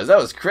that was! That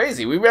was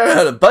crazy! We ran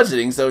out of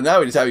budgeting, so now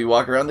we just have you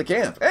walk around the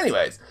camp.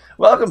 Anyways,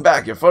 welcome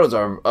back. Your photos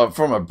are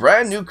from a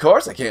brand new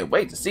course. I can't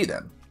wait to see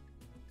them.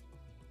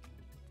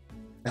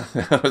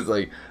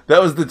 That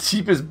was the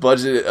cheapest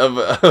budget of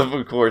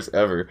a course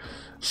ever.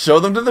 Show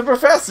them to the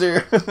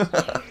professor!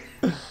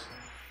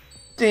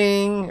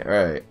 Ding!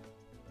 Alright.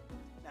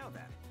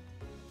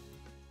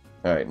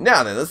 Alright,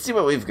 now then, let's see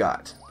what we've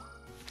got.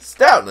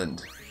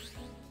 Stoutland!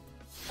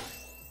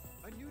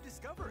 A new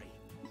discovery.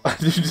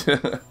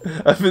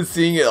 I've been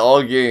seeing it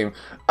all game.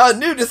 A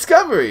new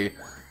discovery!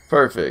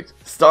 Perfect.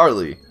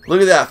 Starly.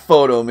 Look at that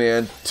photo,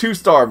 man.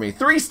 2-star me.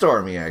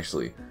 3-star me,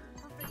 actually.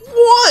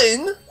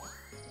 1?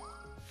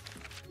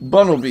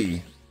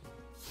 Bunnelby.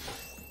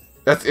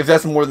 If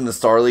that's more than the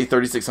Starly,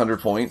 3,600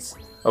 points.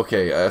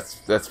 Okay,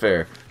 that's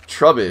fair.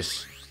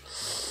 Trubbish.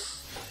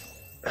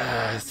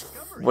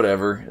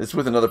 Whatever. It's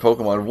with another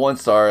Pokemon. 1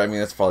 star. I mean,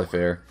 that's probably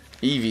fair.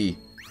 Eevee.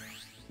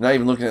 Not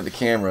even looking at the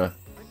camera.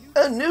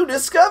 A new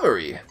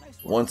discovery.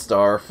 1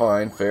 star.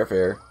 Fine.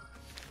 Fair.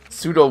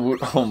 Pseudo.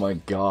 Oh my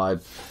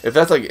god. If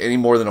that's like any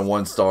more than a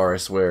 1 star, I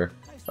swear.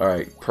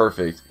 Alright.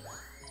 Perfect.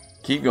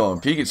 Keep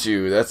going.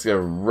 Pikachu. That's a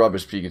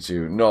rubbish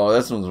Pikachu. No,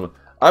 that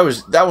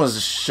one's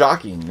just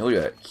shocking. Look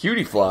at that.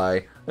 Cutie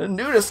Fly. A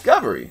new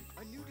discovery.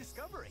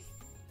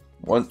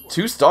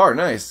 2 star.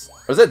 Nice.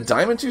 Was that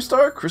Diamond 2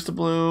 star? Crystal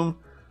Bloom.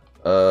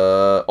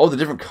 Oh, the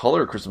different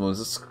color crystal blooms.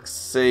 Let's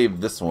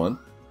save this one.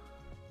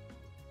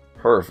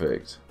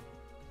 Perfect.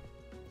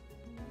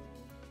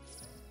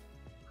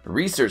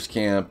 Research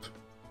camp.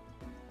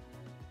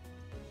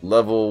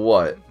 Level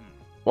what?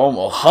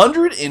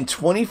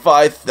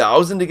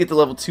 125,000 to get to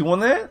level 2 on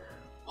that?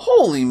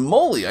 Holy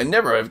moly, I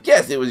never have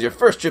guessed it was your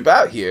first trip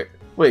out here.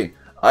 Wait,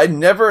 I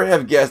never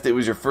have guessed it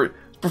was your first...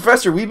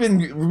 Professor, we've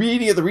been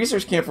reading at the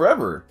research camp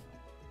forever.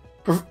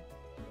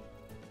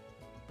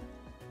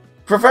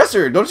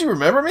 Professor, don't you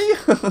remember me?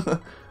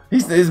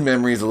 His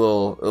memory's a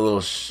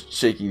little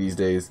shaky these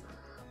days.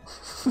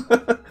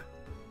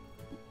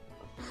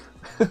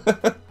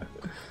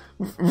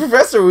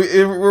 Professor,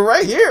 we're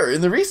right here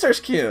in the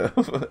research camp.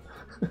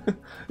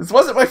 This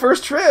wasn't my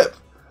first trip.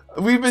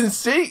 How long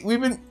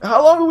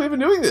have we been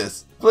doing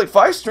this? For like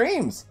 5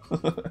 streams.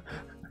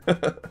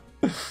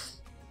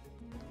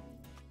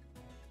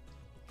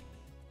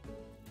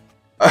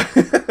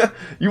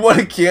 You want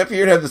to camp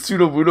here and have the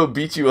Sudowoodo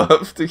beat you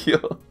up to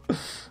kill?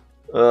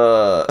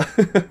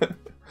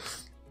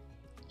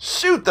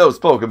 Shoot those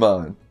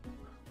Pokemon!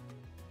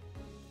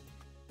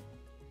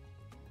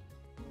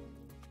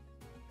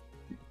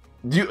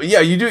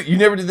 You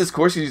never did this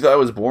course because you thought it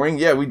was boring?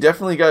 Yeah, we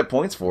definitely got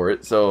points for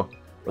it, so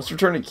let's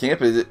return to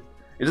camp. It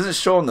doesn't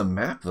show on the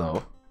map,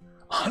 though.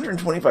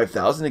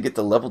 125,000 to get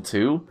to level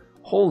 2?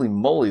 Holy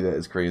moly, that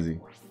is crazy.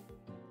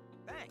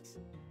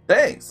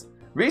 Thanks!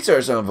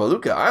 Research on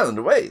Voluka Island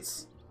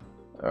awaits.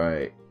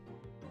 Alright.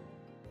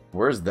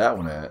 Where's that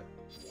one at?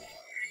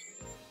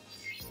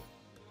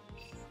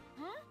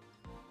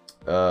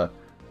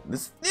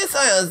 This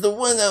island's the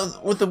one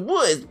with the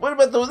woods. What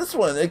about this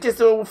one? I guess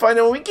we'll find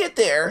out when we get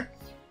there.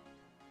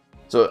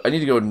 So I need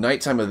to go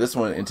nighttime of this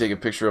one and take a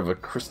picture of a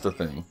Krista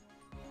thing.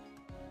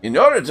 In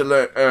order to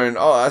learn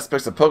all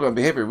aspects of Pokemon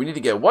behavior, we need to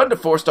get 1 to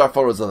 4 star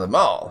photos of them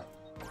all.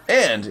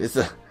 And it's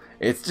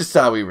just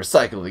how we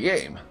recycle the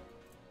game.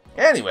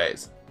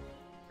 Anyways,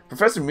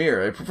 Professor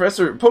Mirror, a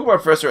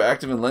Pokemon professor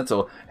active in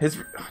Lentil,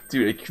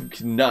 dude, I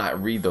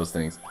cannot read those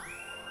things.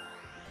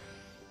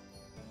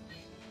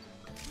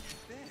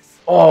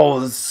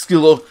 Oh,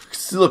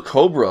 the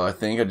Cobra, I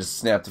think I just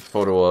snapped a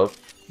photo of.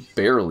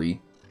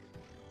 Barely.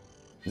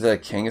 Is that a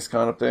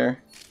Kangaskhan up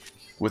there?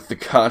 With the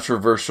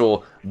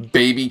controversial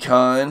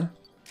Babycon.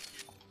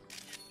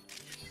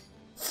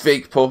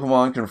 Fake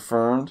Pokemon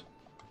confirmed.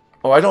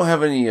 Oh, I don't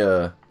have any,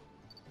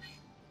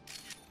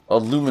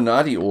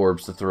 Illuminati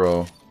orbs to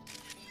throw.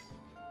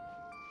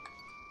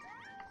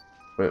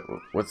 Wait,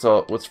 what's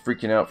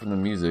freaking out from the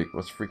music?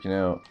 What's freaking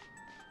out?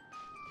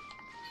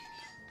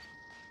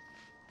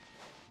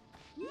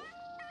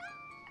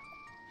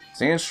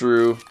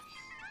 Sandshrew.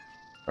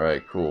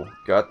 Alright, cool.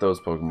 Got those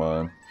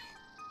Pokemon.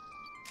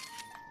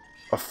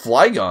 A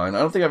Flygon? I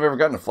don't think I've ever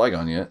gotten a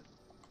Flygon yet.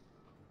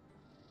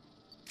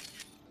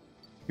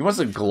 He wants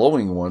a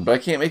glowing one, but I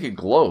can't make it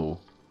glow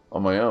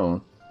on my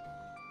own.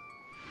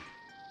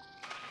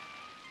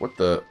 What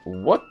the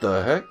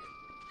heck?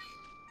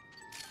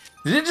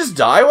 Did it just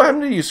die? What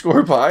happened to you,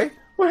 Scorpie?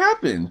 What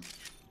happened?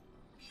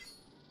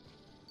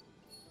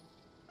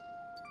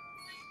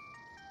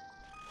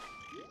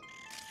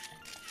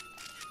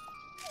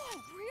 Whoa,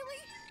 really?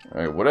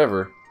 Alright,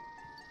 whatever.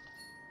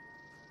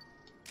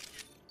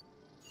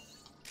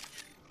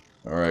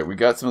 Alright, we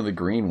got some of the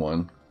green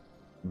one.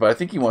 But I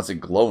think he wants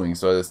it glowing,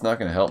 so it's not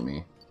going to help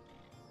me.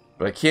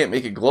 But I can't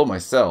make it glow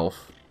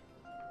myself.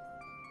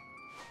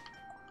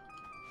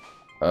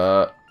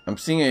 I'm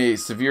seeing a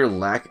severe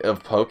lack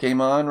of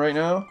Pokemon right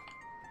now.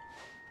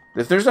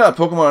 If there's not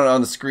a Pokemon on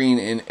the screen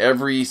in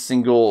every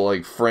single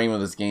like frame of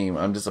this game,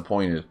 I'm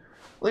disappointed.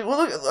 Like,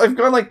 well, look, I've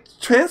gone like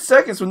 10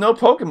 seconds with no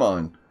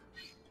Pokemon.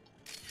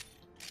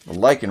 A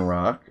Lichen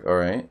Rock.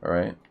 Alright,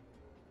 alright.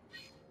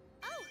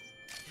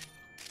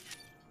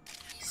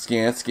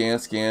 Scan, scan,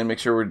 scan. Make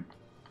sure we're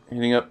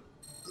hitting up.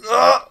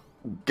 Ah!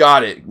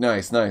 Got it.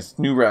 Nice, nice.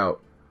 New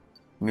route.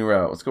 New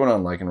route. What's going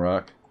on, Lichen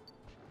Rock?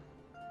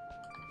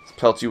 Let's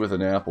pelt you with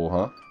an apple,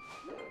 huh?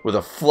 With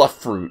a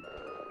fluff fruit.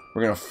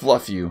 We're gonna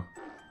fluff you.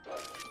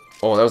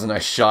 Oh, that was a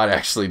nice shot,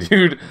 actually,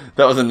 dude.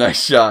 That was a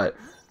nice shot.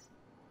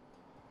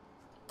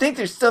 Think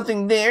there's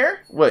something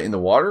there? What, in the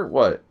water?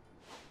 What?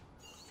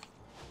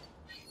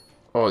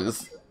 Oh,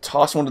 let's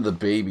toss one to the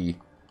baby.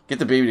 Get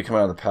the baby to come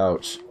out of the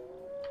pouch.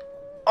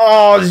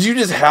 Oh, did you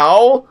just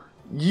howl?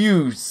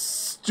 You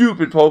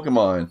stupid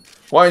Pokemon.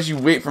 Why did you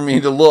wait for me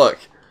to look?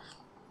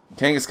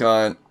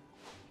 Kangaskhan.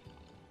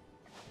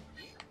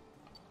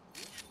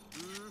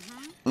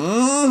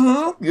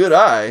 Mm-hmm. Good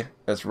eye.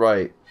 That's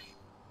right.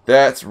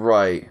 That's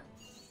right.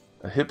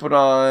 A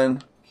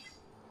Hippodon.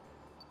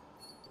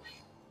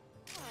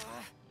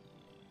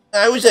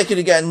 I wish I could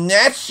have gotten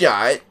that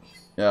shot.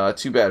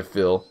 Too bad,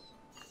 Phil.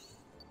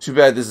 Too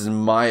bad this is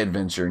my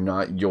adventure,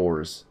 not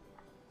yours.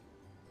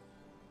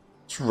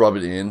 Just rub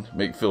it in.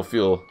 Make Phil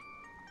feel...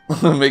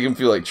 make him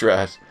feel like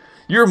trash.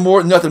 You're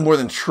nothing more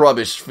than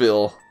trubbish,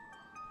 Phil.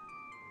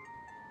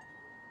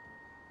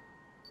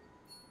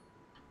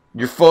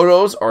 Your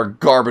photos are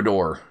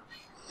Garbodor.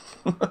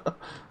 I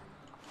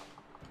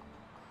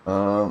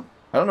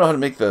don't know how to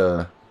make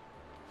the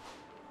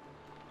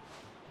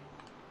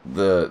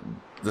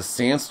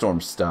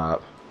sandstorm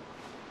stop.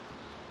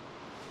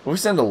 What if we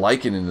send a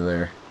lichen into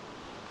there?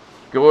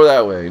 Go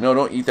that way. No,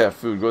 don't eat that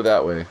food. Go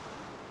that way.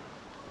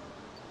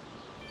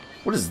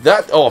 What is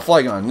that? Oh, a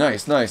Flygon.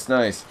 Nice, nice,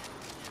 nice.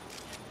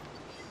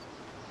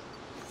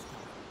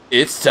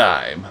 It's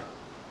time.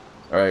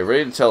 Alright,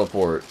 ready to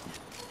teleport.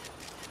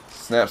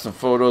 Snap some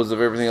photos of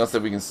everything else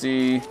that we can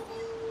see.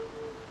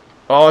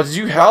 Oh, did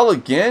you howl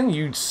again?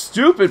 You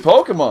stupid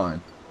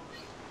Pokemon.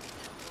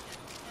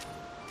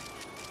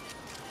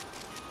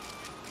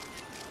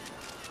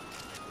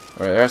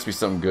 Alright, there has to be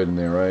something good in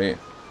there, right?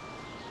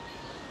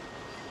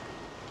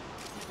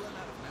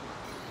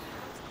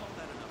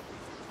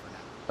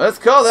 Let's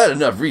call that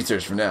enough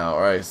research for now.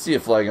 Alright, see you,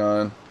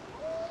 Flygon.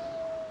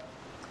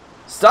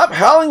 Stop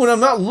howling when I'm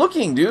not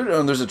looking, dude.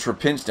 Oh, there's a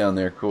Trapinch down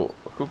there. Cool.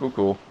 Cool, cool,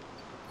 cool.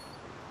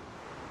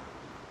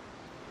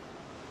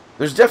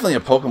 There's definitely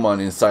a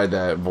Pokemon inside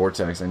that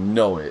vortex. I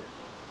know it.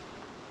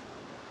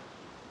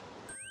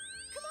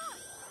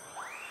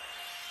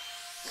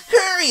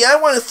 Hurry! I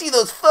want to see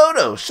those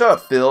photos! Shut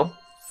up, Phil.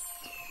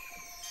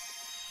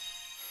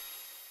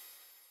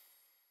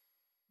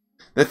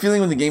 That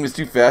feeling when the game is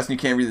too fast and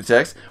you can't read the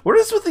text? What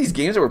is with these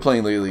games that we're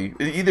playing lately?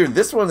 Either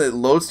this one that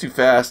loads too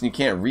fast and you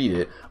can't read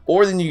it,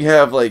 or then you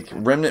have like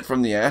Remnant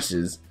from the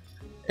Ashes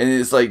and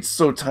it's like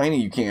so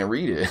tiny you can't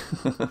read it.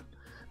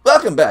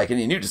 Welcome back.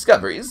 Any new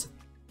discoveries?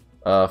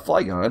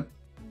 Flygon.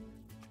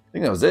 I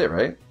think that was it,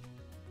 right?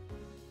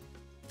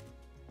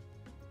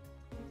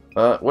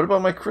 What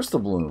about my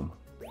Crystal Bloom?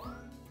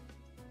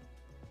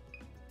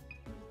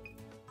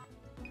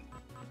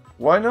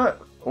 Why not?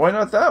 Why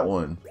not that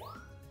one?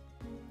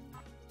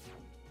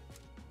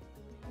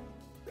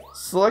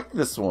 Select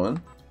this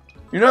one.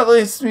 You're not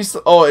letting me.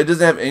 Oh, it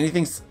doesn't have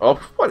anything. Oh,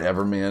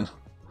 whatever, man.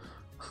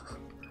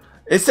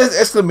 It says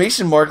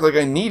exclamation mark like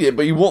I need it,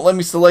 but you won't let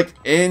me select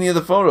any of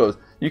the photos.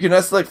 You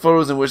cannot select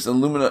photos in which the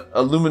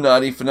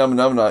Illuminati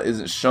phenomena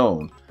isn't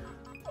shown.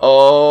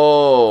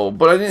 Oh,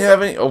 but I didn't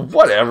have any. Oh,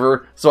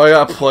 whatever. So I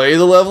gotta play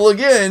the level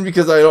again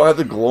because I don't have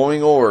the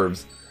glowing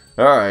orbs.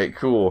 Alright,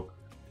 cool.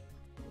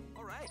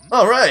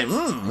 Alright,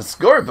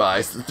 score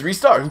by 3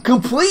 stars.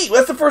 Complete!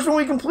 That's the first one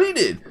we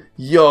completed!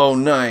 Yo,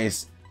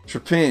 nice.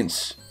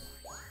 Trapinch.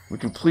 We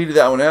completed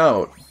that one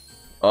out.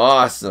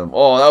 Awesome.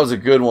 Oh, that was a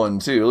good one,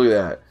 too. Look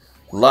at that.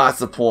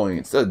 Lots of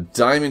points. A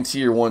diamond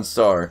tier 1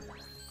 star.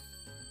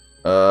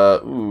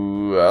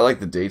 Ooh, I like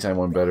the daytime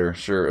one better.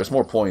 Sure, it's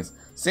more points.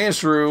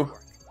 Sandshrew.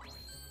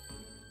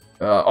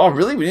 Oh,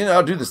 really? We didn't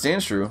outdo the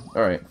Sandshrew.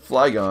 Alright,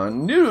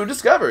 Flygon. New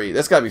discovery.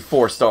 That's gotta be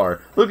 4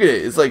 star. Look at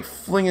it. It's like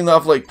flinging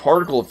off like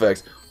particle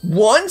effects.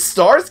 1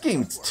 star? This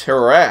game's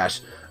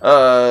trash.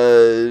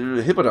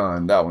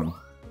 Hippodon. That one.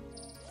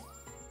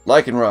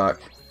 Lichen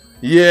Rock.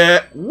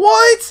 Yeah.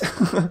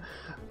 What?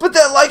 But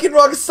that Lichen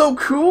Rock is so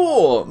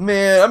cool.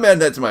 Man, I'm adding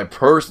that to my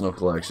personal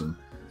collection.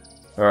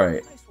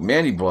 Alright.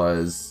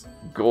 Mandibuzz.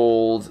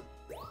 Gold.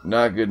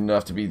 Not good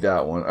enough to beat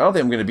that one. I don't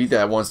think I'm going to beat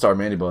that 1 star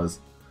Mandibuzz.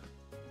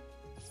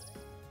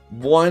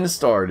 1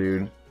 star,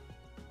 dude.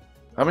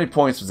 How many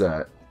points was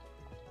that?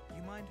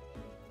 You mind?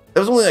 That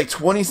was only like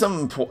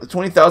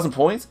 20,000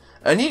 points?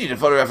 I need you to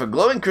photograph a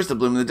glowing crystal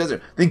bloom in the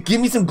desert. Then give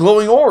me some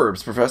glowing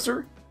orbs,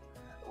 Professor.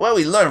 What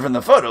we learn from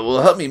the photo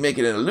will help me make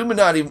it an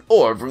Illuminati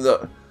orb from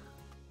the...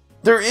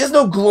 There is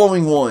no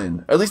glowing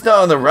one. At least not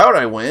on the route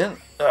I went.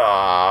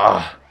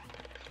 Ah.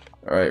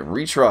 Alright,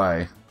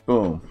 retry.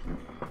 Boom.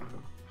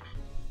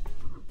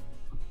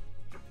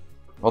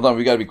 Hold on,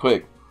 we gotta be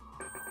quick.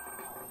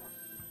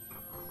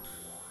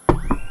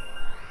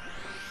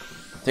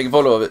 Take a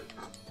photo of it.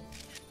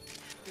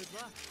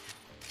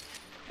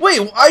 Wait,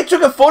 I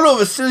took a photo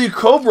of a silly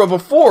cobra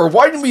before.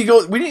 Why didn't we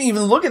go? We didn't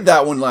even look at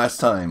that one last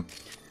time.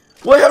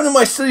 What happened to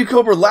my silly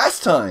cobra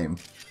last time?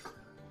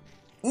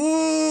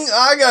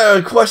 I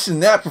gotta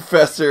question that,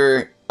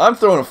 Professor. I'm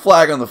throwing a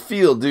flag on the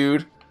field,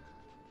 dude.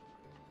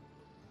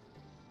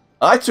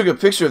 I took a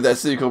picture of that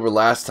silly cobra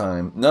last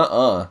time.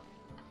 Nuh-uh.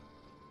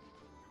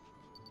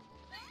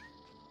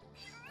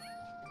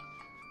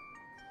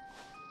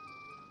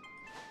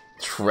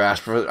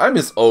 Trash, Professor. I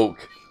miss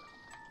Oak.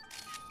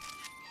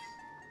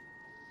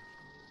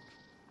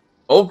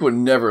 Oak would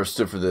never have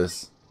stood for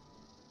this.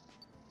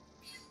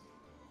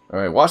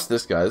 Alright, watch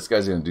this guy. This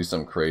guy's gonna do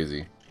something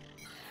crazy.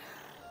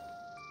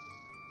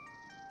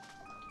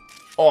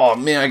 Oh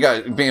man, I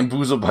got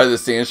bamboozled by the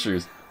sand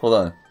shrews. Hold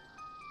on.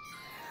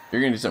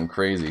 You're gonna do something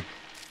crazy.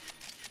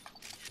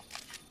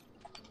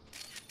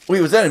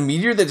 Wait, was that a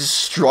meteor that just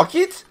struck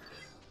it?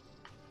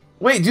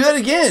 Wait, do that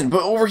again,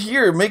 but over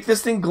here. Make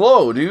this thing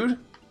glow, dude.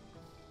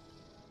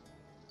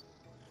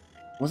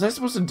 Was I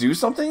supposed to do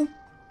something?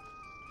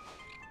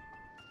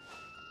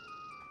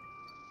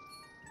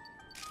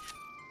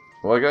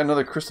 Well, I got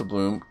another crystal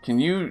bloom. Can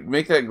you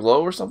make that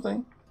glow or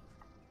something?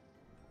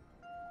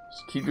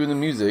 Just keep doing the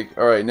music.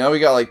 Alright, now we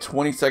got like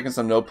 20 seconds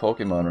on no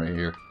Pokemon right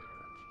here.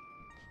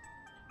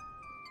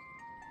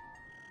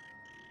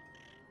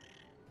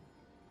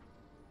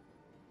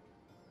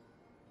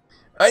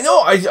 I know,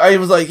 I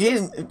was like,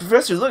 hey,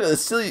 Professor, look at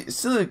this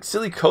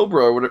silly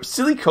cobra or whatever.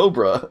 Silly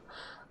cobra.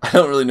 I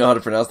don't really know how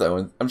to pronounce that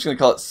one. I'm just going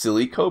to call it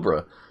silly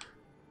cobra.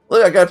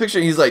 Look, I got a picture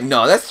and he's like,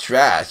 no, that's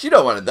trash. You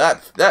don't want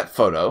that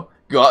photo.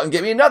 Go out and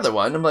get me another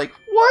one. I'm like,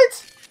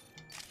 what?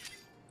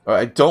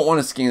 Alright, I don't want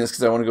to scan this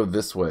because I want to go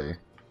this way.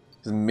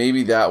 Because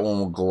maybe that one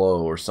will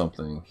glow or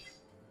something.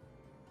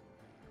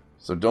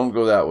 So don't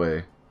go that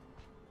way.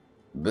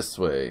 This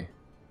way.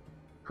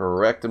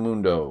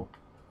 Correctamundo.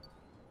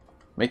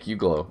 Make you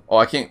glow. Oh,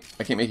 I can't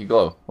make you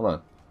glow. Hold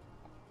on.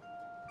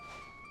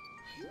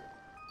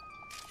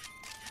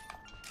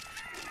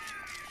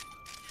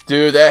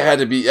 Dude, that had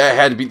to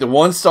beat the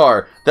 1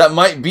 star. That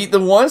might beat the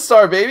 1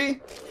 star,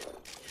 baby.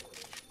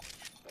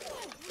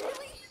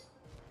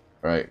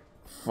 Alright,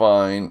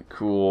 fine,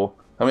 cool.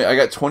 I mean, I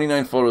got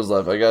 29 photos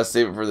left. I gotta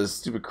save it for this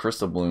stupid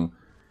crystal bloom.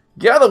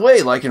 Get out of the way,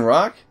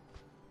 Lycanroc.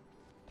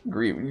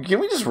 Agree. Can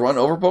we just run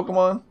over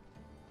Pokemon?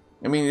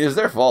 I mean, it's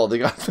their fault. They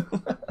got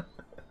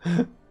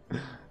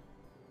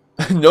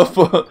no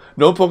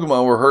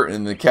Pokemon were hurt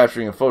in the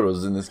capturing of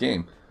photos in this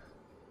game.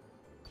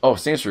 Oh,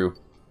 Sandshrew.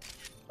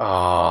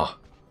 Ah,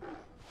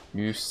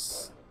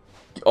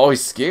 oh,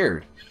 he's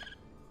scared.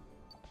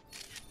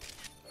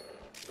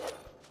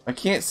 I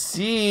can't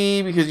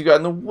see because you got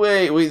in the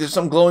way. Wait, there's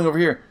something glowing over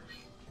here.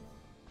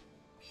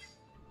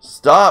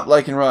 Stop,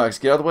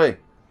 Lycanrocs. Get out of the way.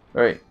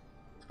 Alright.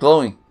 It's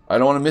glowing. I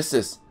don't want to miss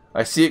this.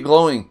 I see it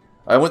glowing.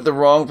 I went the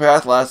wrong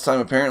path last time,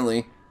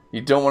 apparently.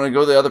 You don't want to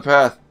go the other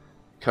path.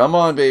 Come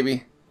on,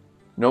 baby.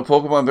 No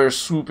Pokemon better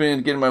swoop in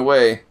and get in my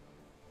way.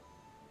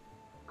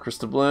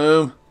 Crystal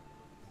Bloom.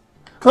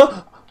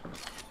 Huh?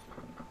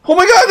 Oh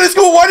my god, let's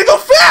go. Why'd it go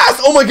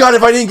fast? Oh my god,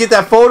 if I didn't get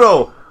that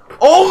photo.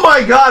 Oh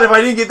my god, if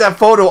I didn't get that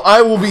photo,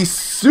 I will be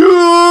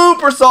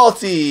super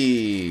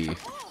salty.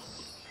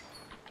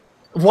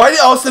 Why did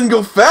it all of a sudden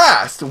go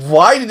fast?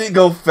 Why did it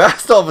go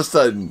fast all of a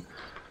sudden?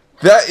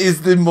 That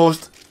is the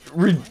most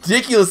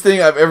ridiculous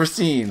thing I've ever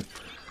seen.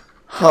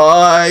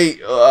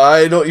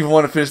 I don't even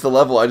want to finish the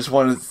level. I just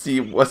want to see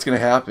what's going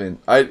to happen.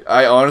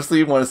 I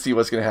honestly want to see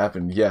what's going to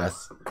happen.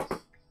 Yes.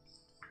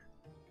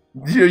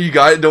 You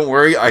got it. Don't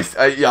worry.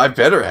 I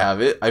better have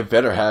it. I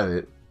better have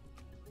it.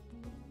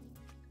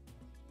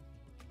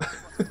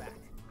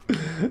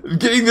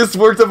 Getting this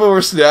worked up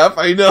over Snap.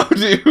 I know,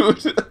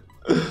 dude.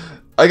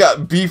 I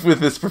got beef with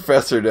this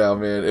professor now,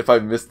 man. If I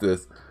missed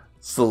this.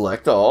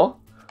 Select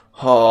all.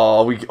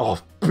 Oh,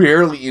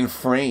 barely in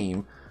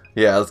frame.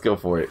 Yeah, let's go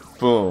for it.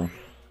 Boom.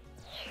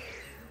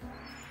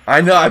 I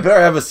know, I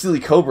better have a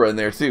silly cobra in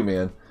there too,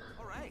 man.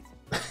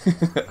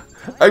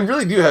 I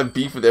really do have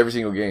beef with every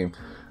single game.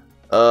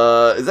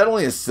 Is that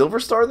only a silver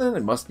star then?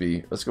 It must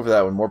be. Let's go for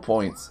that one. More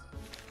points.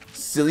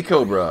 Silly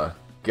cobra.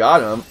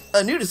 Got him.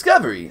 A new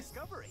discovery.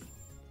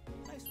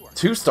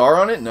 2 star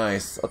on it?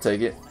 Nice. I'll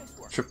take it.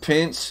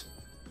 Trapinch.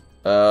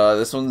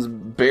 This one's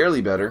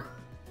barely better.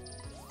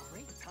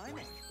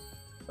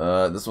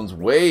 This one's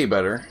way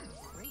better.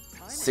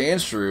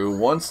 Sandshrew,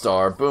 1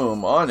 star.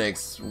 Boom.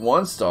 Onyx,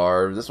 1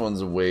 star. This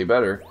one's way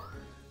better.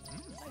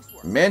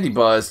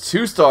 Mandibuzz,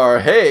 2 star.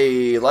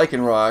 Hey,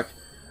 Lycanroc.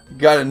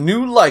 Got a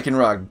new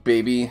Lycanroc,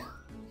 baby.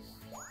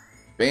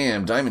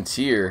 Bam, Diamond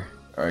Tier.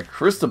 Alright,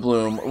 Crystal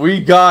Bloom.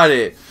 We got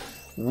it.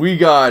 We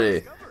got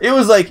it. It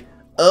was like,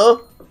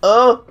 oh,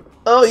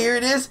 here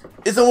it is.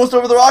 It's almost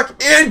over the rock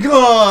and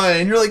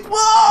gone. You're like,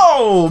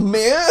 whoa,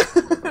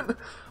 man.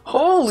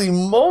 Holy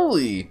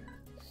moly!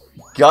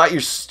 Got your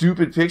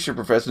stupid picture,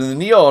 Professor. The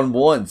neon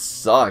one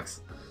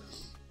sucks.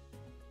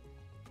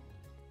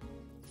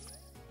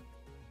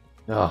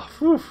 Oh,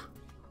 whew.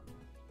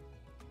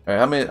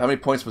 Alright, how many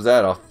points was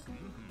that off?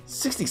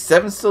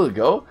 67 still to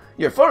go?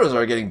 Your photos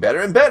are getting better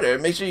and better.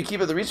 Make sure you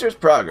keep up the research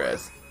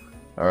progress.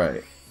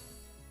 Alright.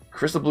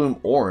 Crystal Bloom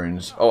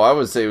orange. Oh, I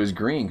would say it was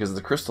green because of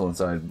the crystal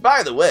inside.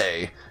 By the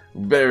way,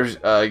 better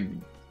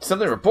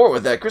something to report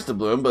with that Crystal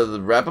Bloom, but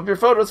wrap up your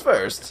photos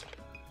first.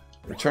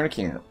 Return to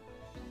camp.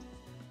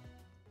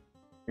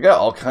 We got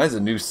all kinds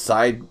of new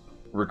side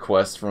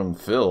requests from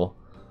Phil.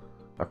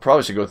 I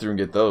probably should go through and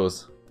get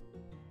those.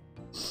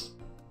 It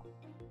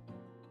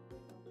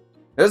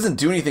doesn't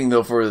do anything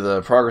though for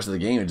the progress of the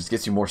game. It just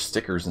gets you more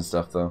stickers and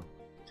stuff though.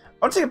 I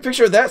want to take a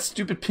picture of that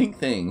stupid pink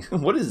thing.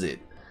 What is it?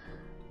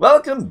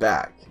 Welcome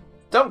back.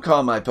 Don't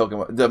call my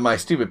my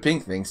stupid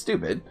pink thing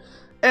stupid.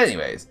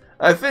 Anyways,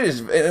 I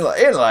finished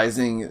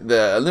analyzing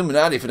the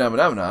Illuminati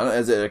phenomenon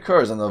as it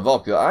occurs on the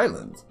Volca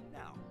Island.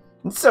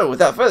 And so,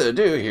 without further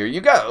ado, here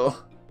you go.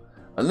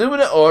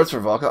 Illumina orbs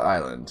for Volca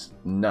Island.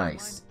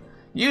 Nice.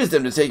 Use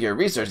them to take your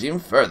research even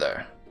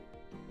further.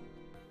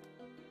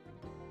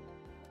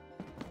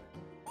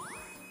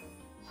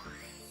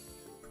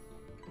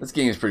 This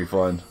game is pretty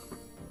fun.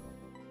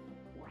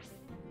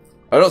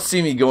 I don't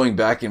see me going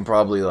back and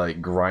probably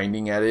like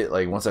grinding at it.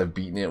 Like once I've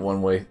beaten it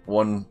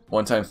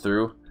one time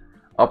through,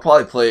 I'll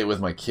probably play it with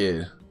my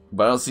kid.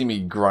 But I don't see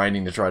me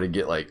grinding to try to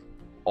get like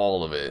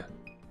all of it.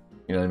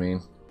 You know what I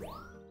mean?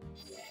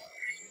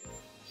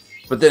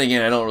 But then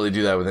again, I don't really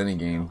do that with any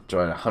game.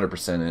 Try to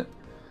 100% it.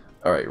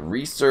 All right,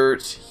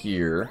 research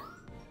here.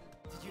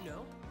 Did you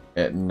know?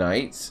 At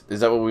night.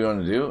 Is that what we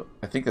want to do?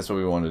 I think that's what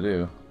we want to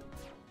do.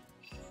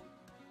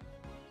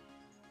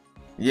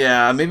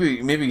 Yeah,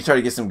 maybe try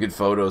to get some good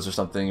photos or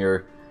something,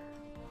 or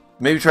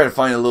maybe try to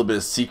find a little bit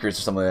of secrets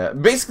or something like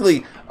that.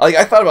 Basically, like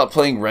I thought about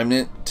playing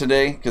Remnant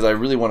today because I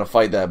really want to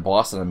fight that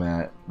boss that I'm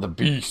at, the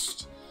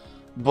Beast.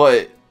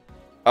 But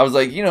I was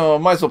like, you know, I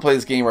might as well play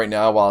this game right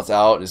now while it's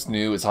out. It's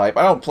new, it's hype.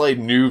 I don't play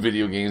new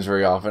video games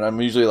very often. I'm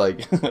usually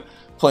like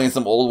playing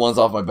some old ones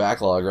off my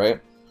backlog,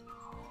 right?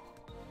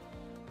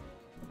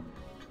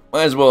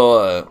 Might as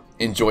well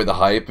enjoy the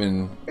hype,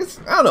 and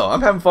I don't know,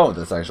 I'm having fun with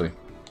this actually.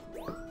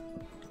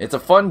 It's a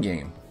fun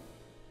game.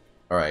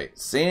 Alright,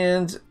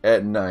 sand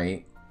at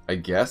night, I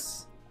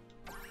guess.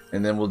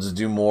 And then we'll just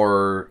do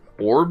more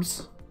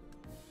orbs.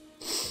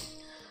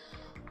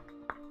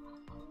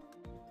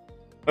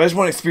 I just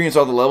want to experience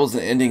all the levels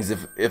and endings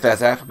if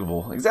that's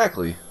applicable.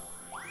 Exactly.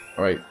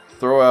 Alright,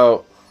 throw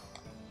out...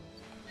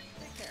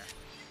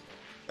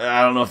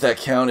 I don't know if that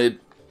counted.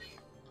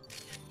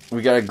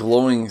 We got a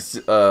glowing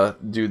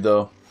dude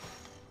though.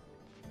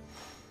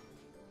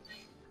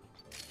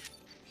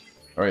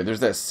 Alright, there's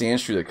that sand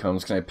shrew that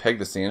comes. Can I peg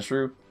the sand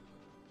shrew?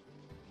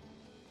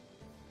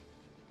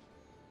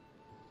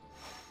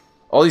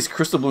 All these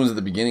crystal blooms at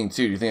the beginning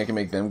too. Do you think I can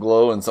make them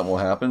glow and something will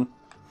happen?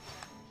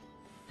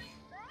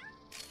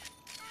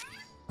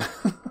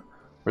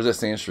 Where's that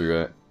sand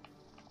shrew at?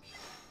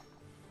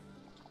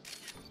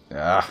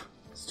 Ah,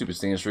 stupid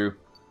sand shrew.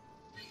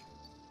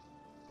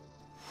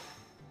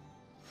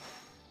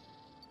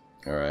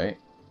 Alright.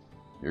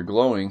 You're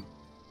glowing.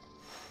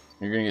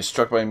 You're gonna get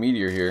struck by a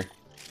meteor here.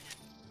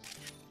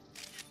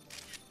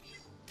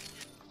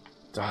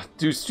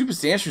 Dude, stupid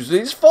sand shrews, they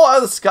just fall out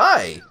of the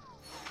sky!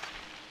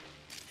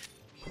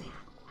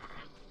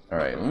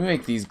 Alright, let me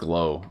make these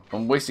glow.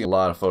 I'm wasting a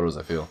lot of photos,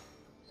 I feel.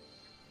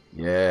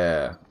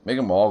 Yeah, make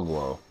them all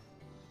glow.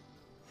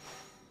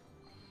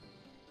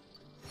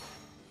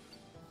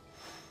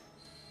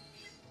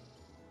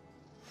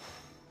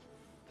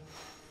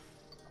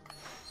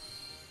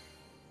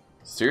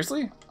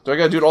 Seriously? Do I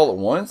gotta do it all at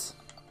once?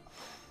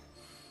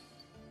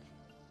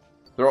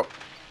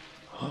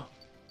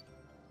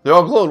 They're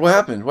all glowed. What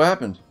happened? What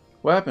happened?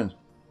 What happened?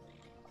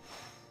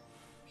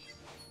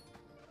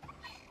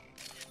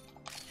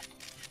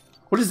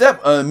 What is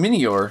that?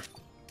 Minior.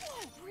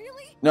 Oh,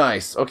 really?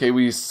 Nice. Okay,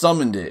 we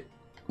summoned it.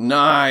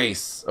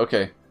 Nice.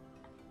 Okay.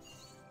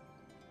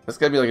 That's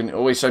gotta be like an...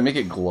 Oh wait, should I make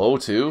it glow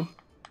too?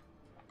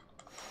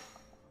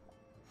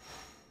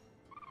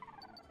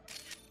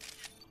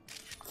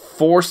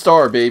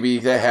 Four-star, baby.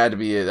 That had to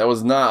be it. That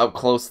was not up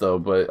close though,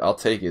 but I'll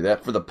take it.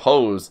 That for the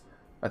pose,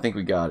 I think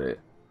we got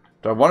it.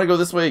 Do I want to go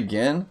this way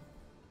again?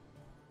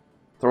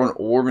 Throw an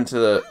orb into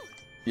the...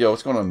 Yo,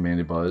 what's going on,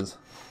 Mandy Buzz?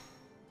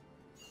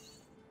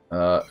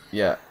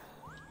 Yeah.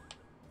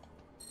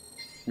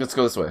 Let's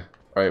go this way.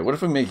 Alright, what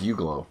if we make you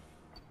glow?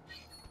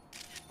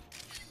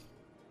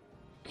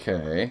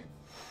 Okay.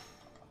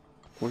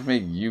 What if we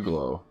make you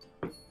glow?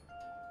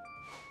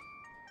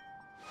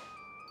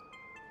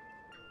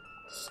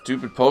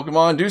 Stupid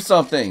Pokemon, do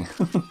something!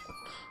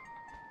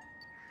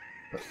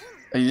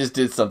 You just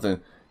did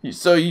something.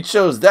 So you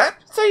chose that?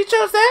 So you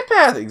chose that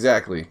path!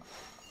 Exactly.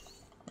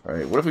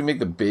 Alright, what if we make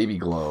the baby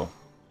glow?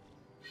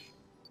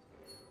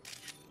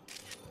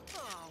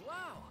 Oh,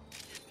 wow.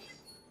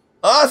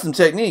 Awesome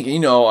technique! You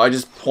know, I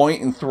just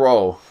point and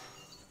throw.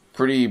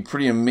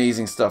 Pretty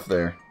amazing stuff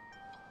there.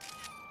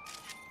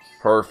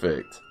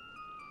 Perfect.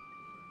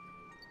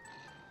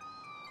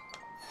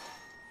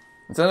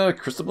 Is that another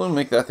crystal bloom?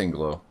 Make that thing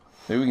glow.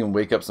 Maybe we can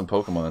wake up some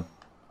Pokemon.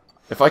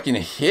 If I can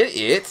hit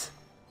it.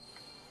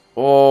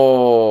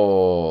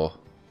 Oh,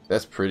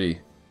 that's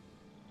pretty.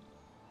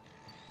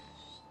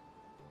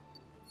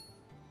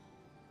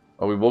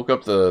 Oh, we woke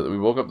up the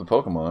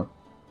Pokemon.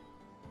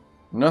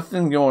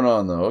 Nothing going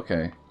on though.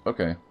 Okay,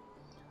 okay.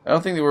 I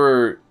don't think that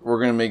we're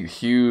gonna make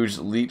huge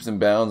leaps and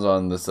bounds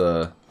on this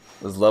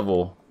this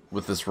level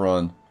with this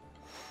run.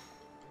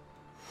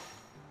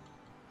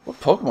 What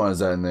Pokemon is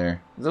that in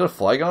there? Is that a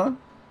Flygon?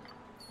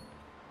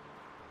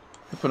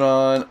 Put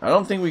on. I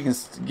don't think we can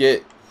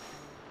get.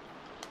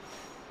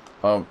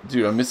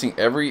 Dude, I'm missing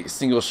every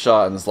single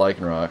shot in this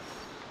Lycanroc.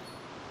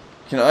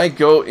 Can I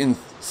go and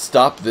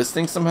stop this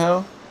thing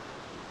somehow?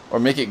 Or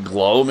make it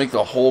glow? Make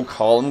the whole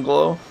column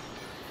glow?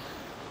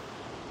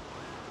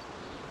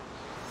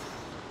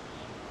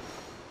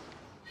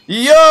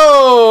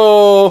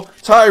 Yo!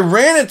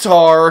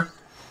 Tyranitar!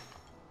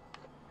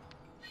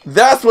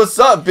 That's what's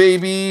up,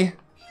 baby!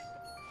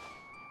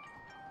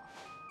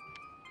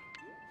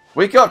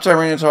 Wake up,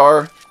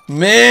 Tyranitar!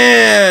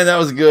 Man, that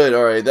was good.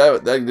 All right,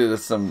 that did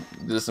us some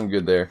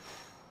good there.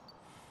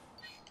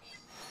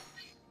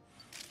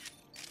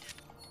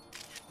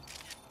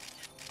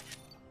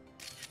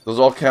 Those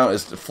all count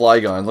as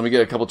Flygons. Let me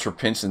get a couple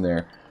Trapinch in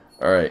there.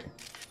 All right,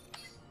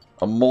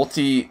 a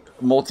multi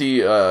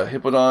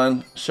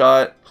Hippodon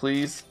shot,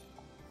 please.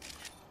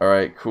 All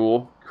right,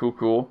 cool.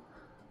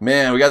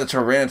 Man, we got the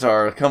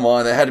Tyranitar. Come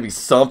on, that had to be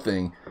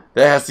something.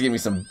 That has to get me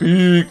some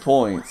big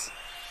points.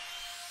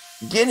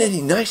 Getting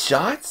any nice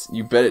shots?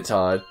 You bet it,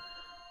 Todd.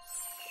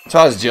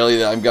 Todd's jelly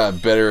that I've got a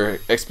better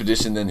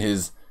expedition than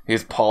his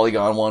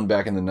Polygon one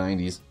back in the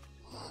 90s.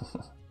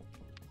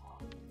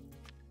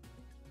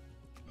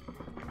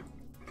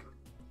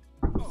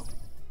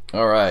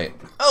 Alright.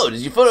 Oh,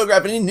 did you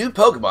photograph any new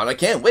Pokemon? I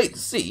can't wait to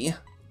see.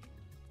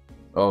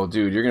 Oh,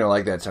 dude, you're gonna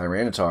like that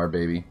Tyranitar,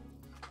 baby.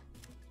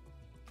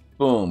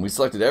 Boom, we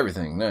selected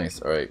everything.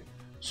 Nice. Alright.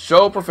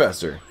 Show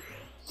Professor.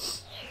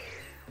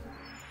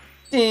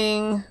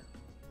 Ding!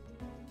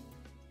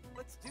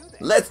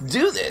 Let's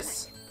do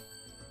this!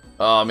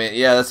 Oh man,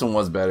 yeah, this one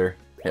was better.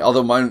 Hey,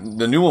 although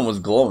the new one was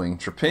glowing.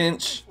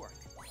 Trapinch.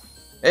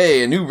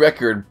 Hey, a new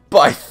record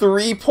by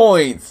 3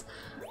 points!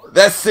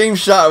 That same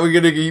shot we're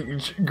gonna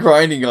keep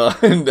grinding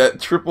on.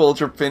 That triple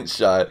Trapinch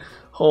shot.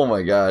 Oh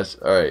my gosh.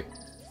 Alright.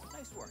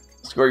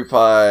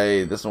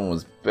 Scorpie, this one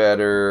was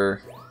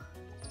better.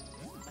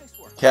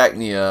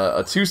 Cacnea,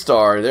 a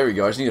 2-star. There we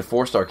go. I just need a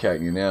 4-star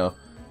Cacnea now.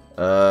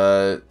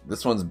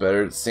 This one's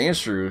better.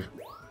 Sandshrew.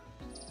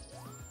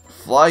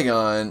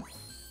 Flygon.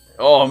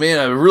 Oh man,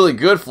 a really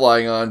good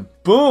Flygon.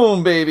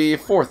 Boom, baby.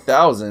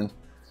 4,000.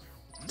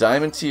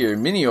 Diamond tier.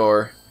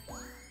 Minior.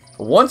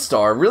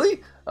 1-star.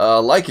 Really?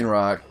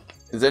 Lycanroc.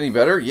 Is that any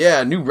better?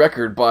 Yeah, new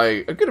record by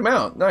a good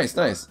amount. Nice,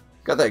 nice.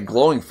 Got that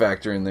glowing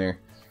factor in there.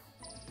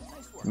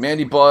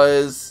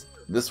 Mandibuzz.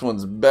 This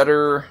one's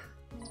better.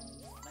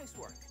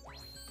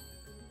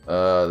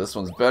 This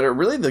one's better.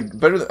 Really,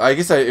 I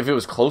guess if it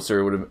was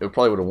closer, it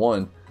probably would have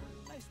won.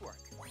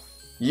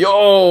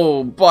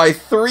 Yo, by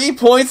 3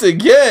 points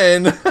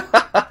again.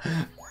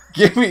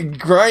 Give me,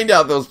 grind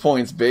out those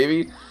points,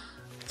 baby.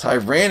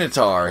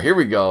 Tyranitar, here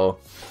we go.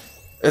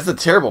 It's a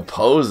terrible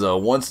pose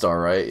though.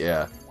 1-star, right?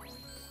 Yeah.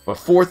 But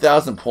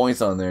 4,000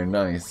 points on there.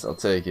 Nice. I'll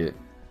take it.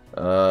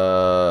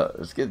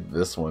 Let's get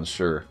this one,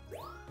 sure.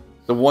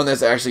 The one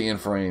that's actually in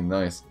frame.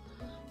 Nice.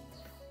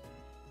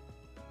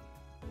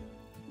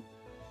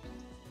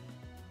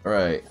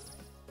 Alright.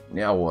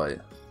 Now what?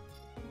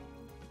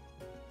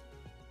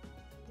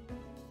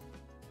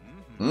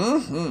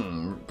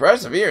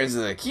 Perseverance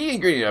is a key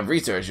ingredient of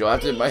research. You'll have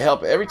to get my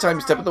help every time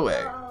you step of the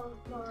way.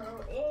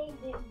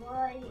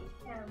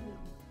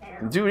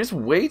 Dude, it's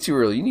way too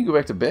early. You need to go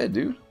back to bed,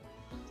 dude.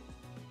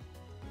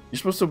 You're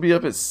supposed to be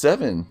up at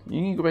 7.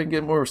 You need to go back and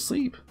get more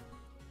sleep.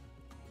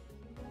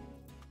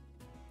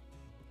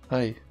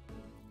 Hi.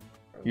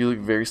 You look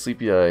very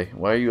sleepy-eyed.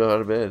 Why are you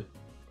out of bed?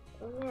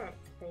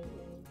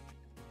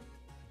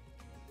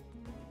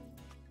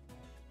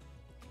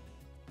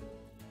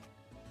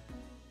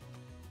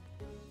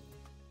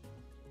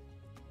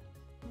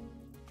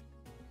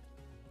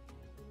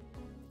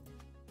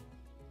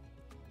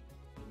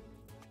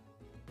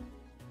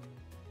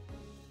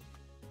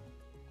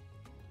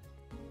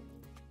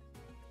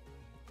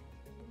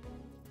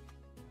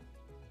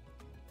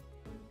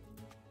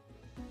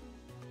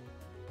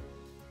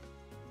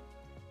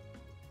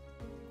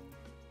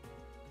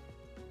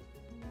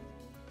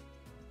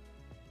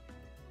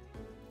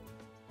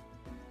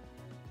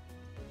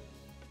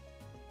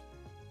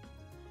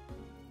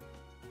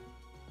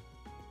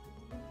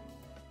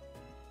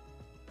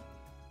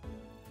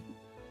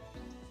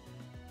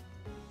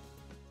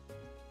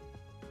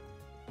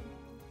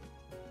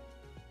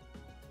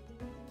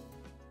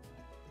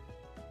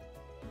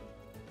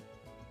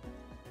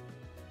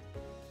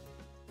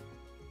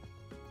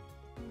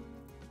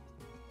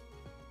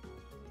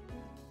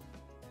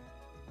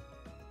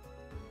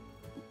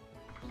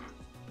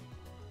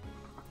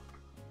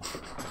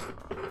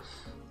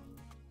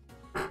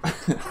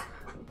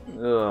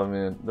 Oh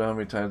man, know how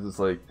many times it's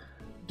like,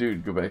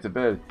 dude, go back to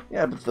bed.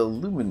 Yeah, but the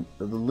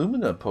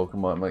Lumina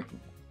Pokemon, like,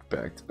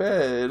 back to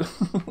bed.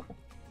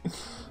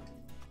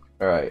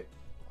 Alright,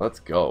 let's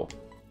go.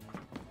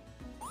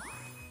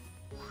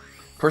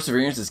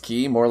 Perseverance is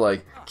key, more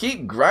like,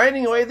 keep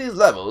grinding away these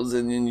levels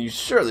and then you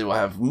surely will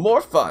have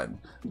more fun.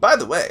 By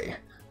the way,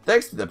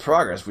 thanks to the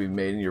progress we've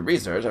made in your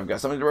research, I've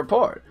got something to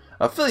report.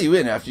 I'll fill you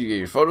in after you get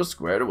your photos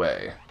squared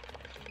away.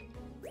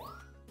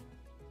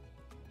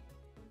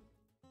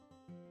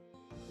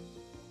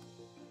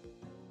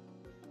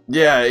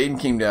 Yeah, Aiden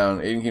came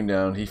down. Aiden came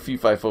down. He fee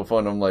fi fo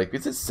fun. I'm like,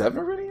 is it 7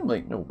 already? I'm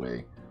like, no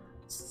way.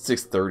 It's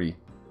 6:30.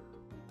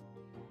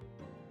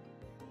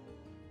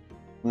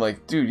 I'm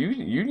like, dude,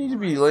 you need to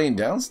be laying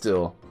down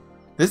still.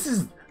 This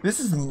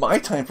is my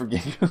time for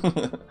game.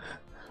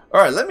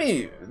 All right, let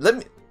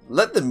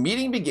the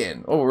meeting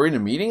begin. Oh, we're in a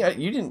meeting?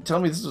 You didn't tell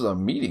me this was a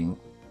meeting.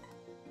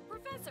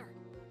 Professor!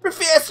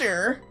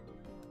 Professor!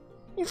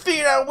 You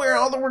figured out where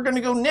we're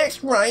gonna go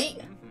next, right?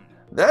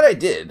 That I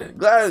did.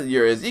 Glad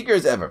you're as eager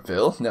as ever,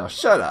 Phil. Now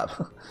shut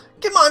up.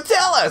 Come on,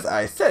 tell us!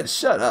 I said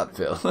shut up,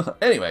 Phil.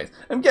 Anyways,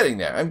 I'm getting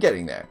there. I'm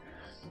getting there.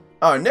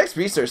 Our next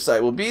research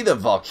site will be the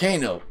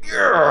volcano.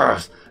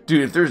 Yes!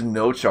 Dude, if there's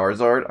no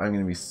Charizard, I'm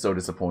gonna be so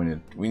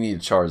disappointed. We need a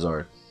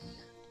Charizard.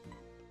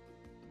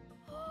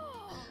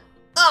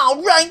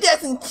 Oh, right,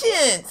 that's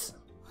intense!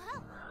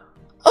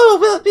 Oh,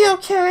 will it be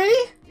okay?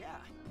 Yeah.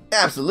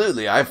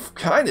 Absolutely. I've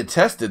kind of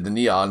tested the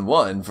Neon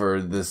 1 for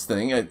this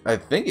thing. I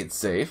think it's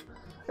safe.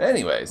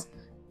 Anyways,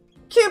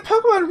 can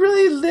Pokemon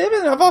really live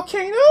in a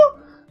volcano?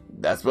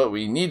 That's what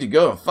we need to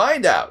go and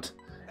find out.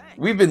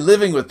 We've been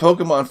living with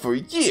Pokemon for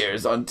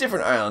years on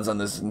different islands on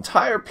this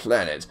entire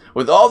planet,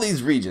 with all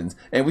these regions,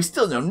 and we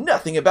still know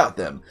nothing about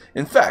them.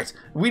 In fact,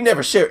 we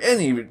never share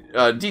any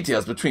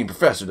details between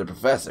professor to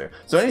professor,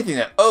 so anything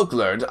that Oak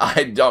learned,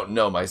 I don't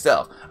know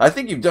myself. I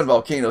think you've done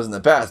volcanoes in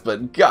the past,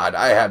 but God,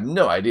 I have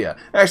no idea.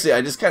 Actually,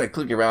 I just kind of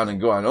click around and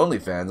go on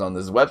OnlyFans on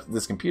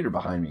this computer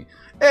behind me.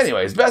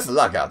 Anyways, best of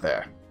luck out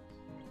there.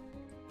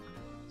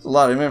 It's a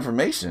lot of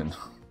information.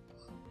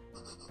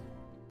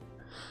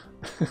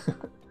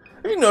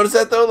 Have you noticed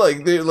that though?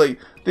 Like they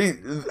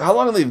how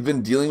long have they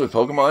been dealing with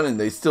Pokemon and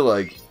they still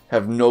like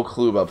have no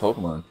clue about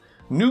Pokemon?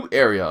 New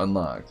area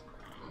unlocked.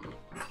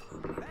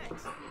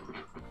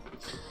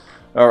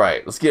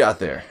 Alright, let's get out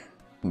there.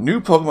 New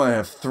Pokemon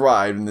have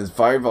thrived in this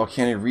very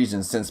volcanic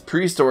region since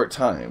prehistoric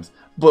times,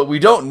 but we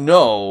don't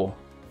know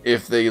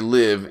if they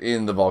live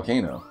in the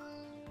volcano.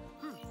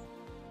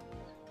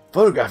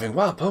 Photographing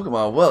wild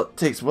Pokemon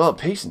takes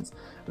patience.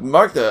 The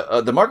mark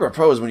of a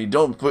pro is when you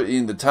don't put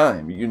in the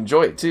time. You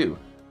enjoy it too.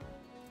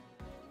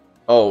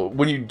 Oh,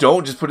 when you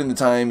don't just put in the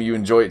time, you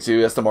enjoy it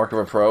too. That's the mark of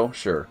a pro?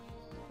 Sure.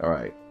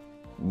 Alright.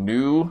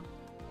 New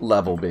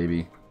level,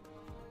 baby.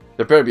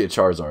 There better be a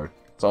Charizard.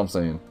 That's all I'm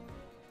saying.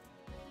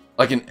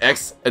 Like an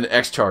X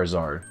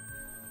Charizard.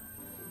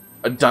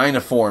 A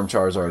Dynaform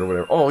Charizard or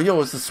whatever. Oh,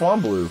 yo, it's the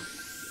Swamblue.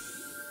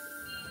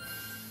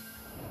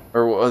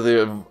 Or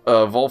the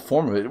evolved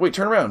form of it. Wait,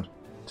 turn around.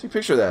 Take a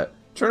picture of that.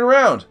 Turn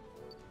around.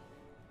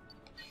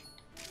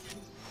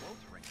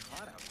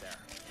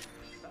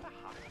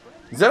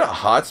 Is that a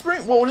hot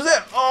spring? Whoa, what is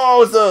that?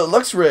 Oh, it's a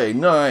Luxray.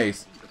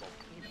 Nice.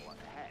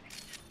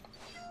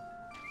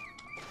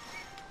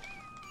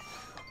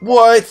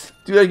 What?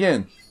 Do that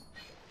again.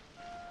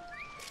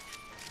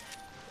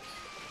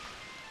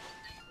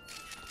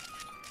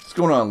 What's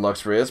going on,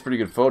 Luxray? That's a pretty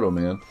good photo,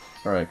 man.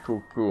 Alright,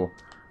 cool, cool.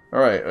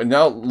 Alright,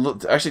 now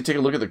look, actually take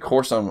a look at the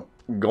course I'm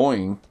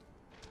going.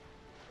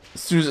 As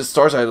soon as it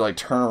starts, I had to like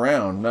turn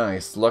around.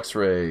 Nice.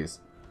 Luxrays.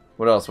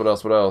 What else? What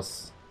else? What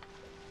else?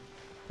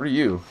 What are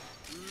you?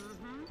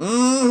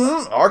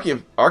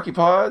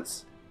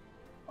 Archepods?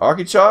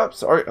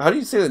 Archechops? How do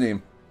you say the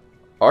name?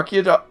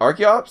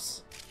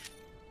 Archeops?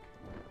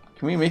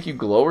 Can we make you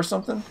glow or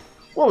something?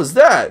 What was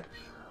that?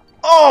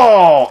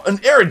 Oh! An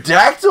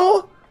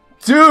Aerodactyl?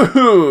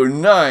 Dude!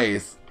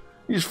 Nice!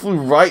 He just flew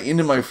right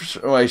into my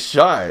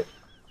shot.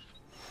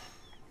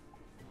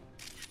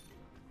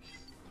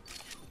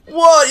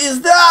 What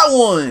is that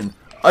one?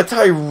 A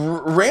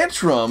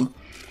Tyrantrum?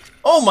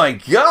 Oh my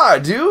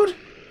god, dude!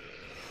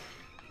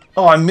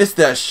 Oh, I missed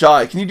that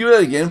shot. Can you do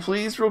that again,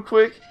 please, real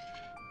quick?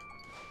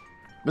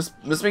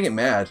 Let's make it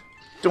mad.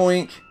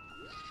 Doink.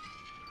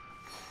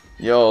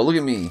 Yo, look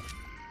at me.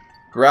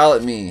 Growl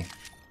at me.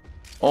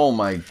 Oh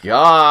my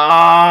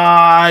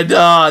god.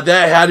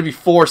 That had to be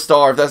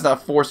 4-star. If that's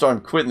not 4-star, I'm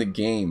quitting the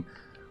game.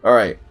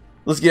 Alright.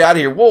 Let's get out of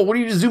here. Whoa, what are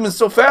you zooming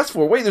so fast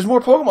for? Wait, there's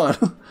more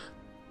Pokemon.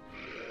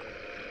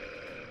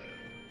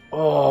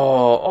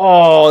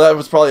 Oh, that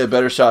was probably a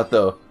better shot,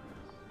 though.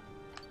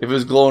 If it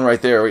was glowing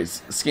right there. Wait,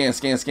 scan.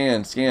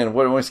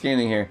 What am I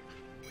scanning here?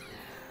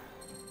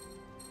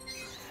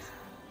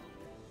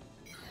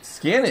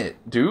 Scan it,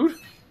 dude.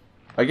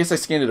 I guess I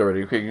scanned it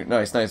already. Okay,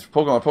 nice.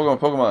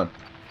 Pokemon.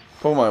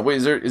 Wait,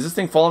 is this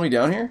thing following me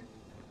down here?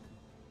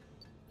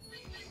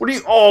 What are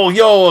you? Oh,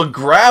 yo, a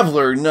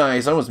Graveler.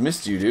 Nice. I almost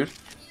missed you, dude.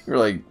 You were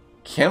like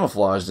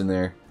camouflaged in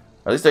there.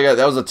 At least I got,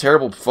 that was a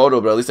terrible photo,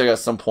 but at least I got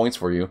some points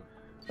for you.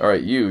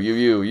 Alright,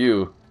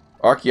 you.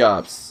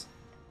 Archeops.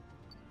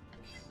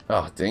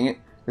 Oh, dang it.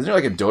 Isn't there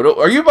like a dodo?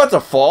 Are you about to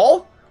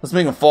fall? Let's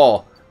make him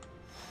fall.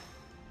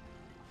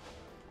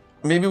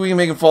 Maybe we can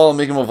make him fall and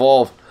make him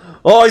evolve.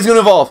 Oh, he's gonna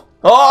evolve.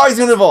 Oh, he's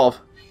gonna evolve.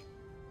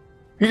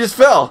 He just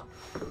fell.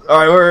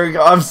 Alright,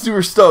 I'm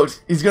super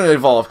stoked. He's gonna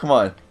evolve. Come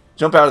on.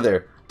 Jump out of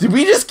there. Did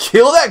we just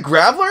kill that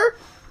Graveler?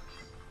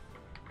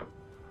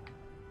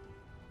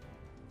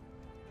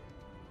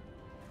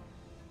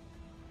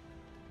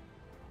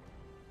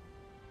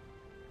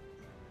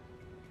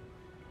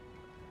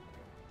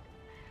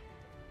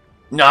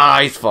 Nah,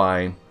 he's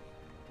fine.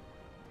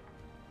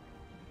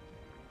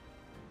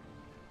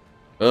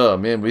 Oh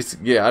man, we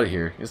get out of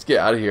here. Let's get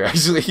out of here.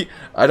 Actually,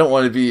 I don't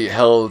want to be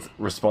held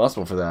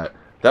responsible for that.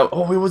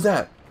 Oh, wait, what was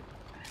that?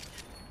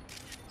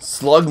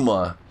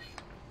 Slugma.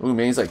 Ooh,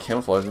 man, he's like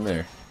camouflaged in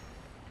there.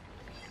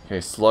 Okay,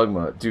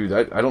 Slugma. Dude,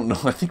 I don't know.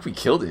 I think we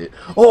killed it.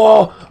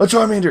 Oh, a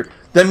Charmander.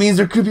 That means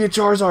there could be a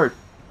Charizard.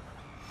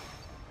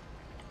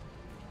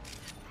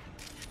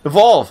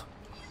 Evolve.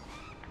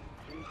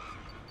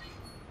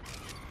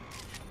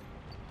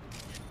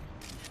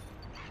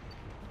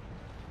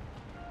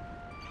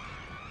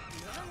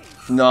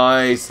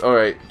 Nice.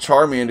 Alright,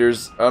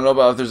 Charmanders. I don't know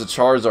about if there's a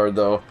Charizard,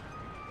 though.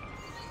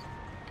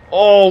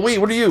 Oh, wait,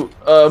 what are you?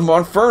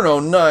 Monferno.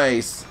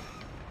 Nice.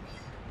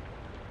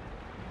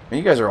 Man,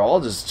 you guys are all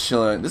just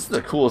chilling. This is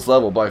the coolest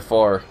level by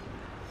far.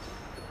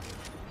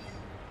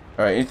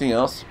 Alright, anything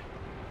else?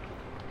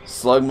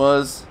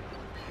 Slugmas.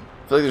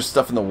 I feel like there's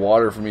stuff in the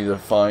water for me to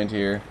find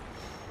here.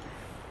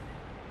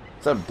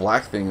 What's that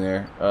black thing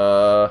there?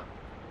 Is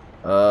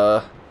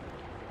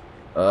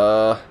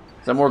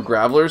that more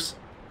Gravelers?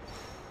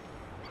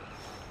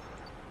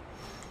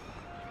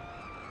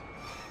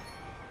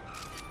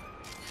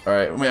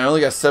 Alright, man, I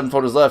only got 7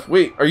 photos left.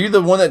 Wait, are you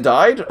the one that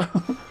died?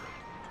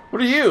 What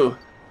are you?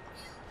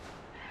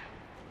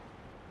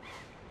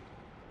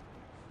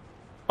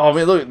 Oh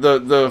man, look,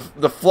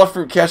 the fluff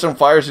fruit catch on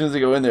fire as soon as they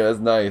go in there. That's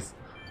nice.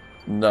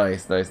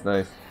 Nice.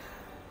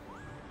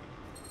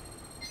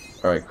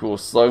 Alright, cool.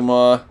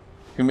 Slugma.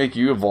 Can make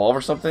you evolve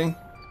or something?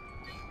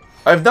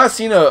 I've not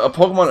seen a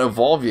Pokemon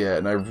evolve yet,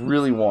 and I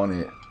really want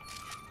it.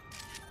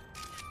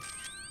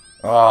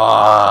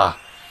 Ah.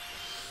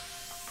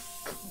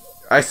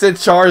 I said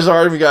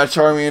Charizard, we got a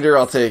Charmander,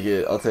 I'll take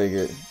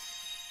it.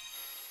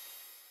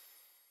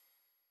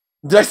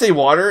 Did I say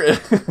water?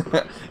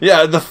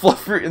 Yeah, the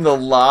fluff fruit in the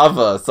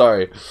lava,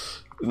 sorry.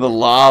 The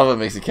lava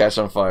makes it catch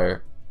on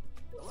fire.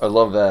 I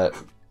love that.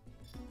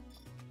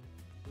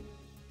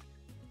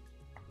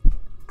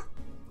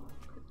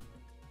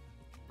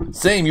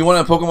 Same, you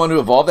want a Pokemon to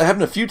evolve? That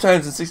happened a few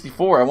times in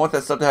 64. I want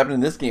that stuff to happen in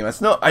this game.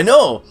 I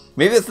know!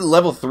 Maybe that's the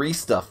level 3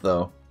 stuff,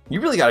 though. You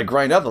really gotta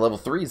grind out the level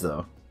 3s,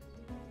 though.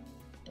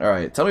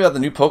 Alright, tell me about the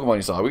new Pokemon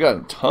you saw. We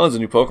got tons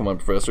of new Pokemon,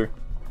 Professor.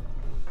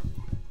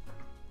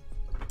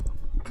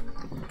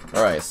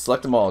 Alright,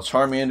 select them all.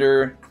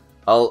 Charmander,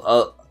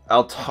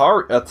 Altaria?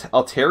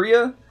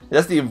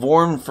 That's the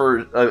evolved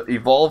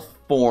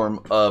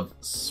form of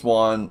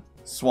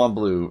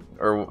Swablu.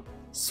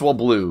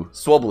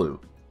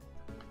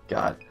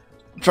 God.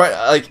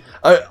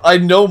 I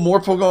know more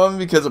Pokemon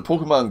because of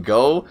Pokemon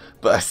Go,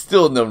 but I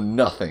still know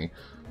nothing.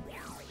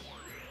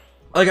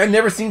 Like, I've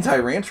never seen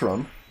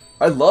Tyrantrum.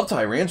 I love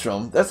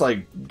Tyrantrum. That's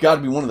like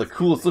gotta be one of the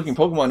coolest looking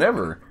Pokemon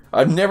ever.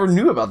 I never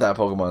knew about that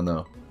Pokemon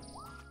though.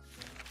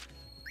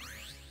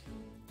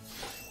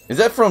 Is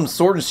that from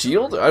Sword and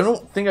Shield? I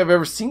don't think I've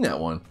ever seen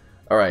that one.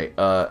 Alright,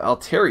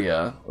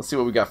 Altaria. Let's see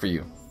what we got for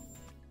you.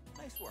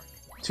 Nice work.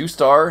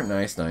 2-star.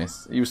 Nice.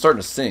 He was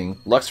starting to sing.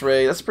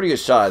 Luxray. That's a pretty good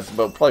shot. It's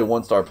about probably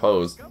 1-star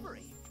pose.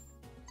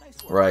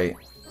 Nice work. Right.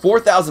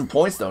 4,000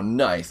 points though.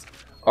 Nice.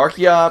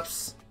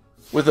 Archeops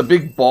with a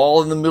big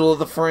ball in the middle of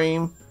the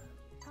frame.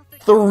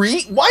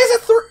 3? Why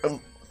is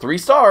that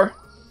 3-star?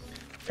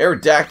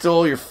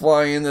 Aerodactyl, you're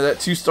flying into that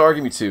 2-star.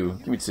 Give me 2.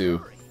 Give me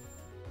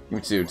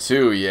 2.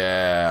 2,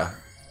 yeah.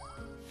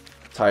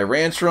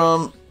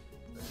 Tyrantrum.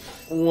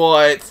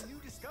 What?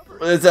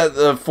 Is that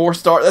the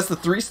 4-star? That's the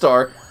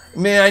 3-star.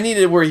 Man, I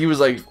needed where he was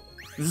like...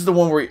 This is the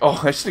one where he... Oh,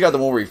 I should have got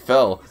the one where he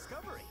fell.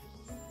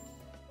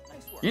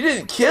 You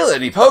didn't kill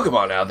any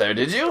Pokemon out there,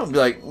 did you? Be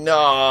like,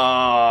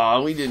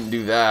 no, we didn't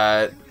do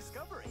that.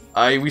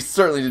 We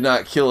certainly did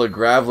not kill a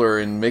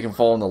Graveler and make him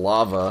fall in the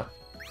lava.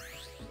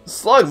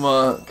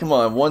 Slugma, come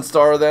on,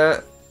 1-star of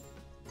that.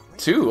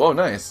 2, oh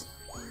nice.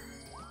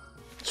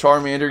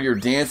 Charmander, you're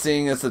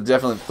dancing. That's a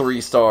definite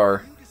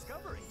 3-star.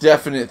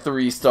 Definite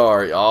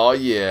 3-star. Oh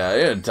yeah,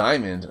 and a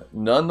diamond,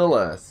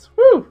 nonetheless.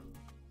 Woo!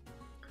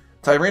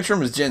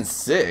 Tyrantrum is Gen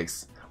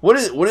 6. What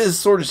is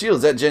Sword and Shield?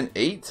 Is that Gen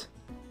 8?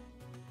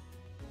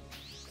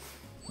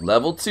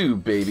 Level 2,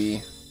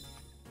 baby.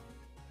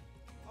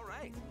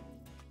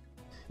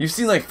 You've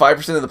seen like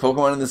 5% of the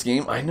Pokemon in this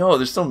game? I know,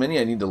 there's so many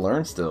I need to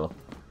learn still.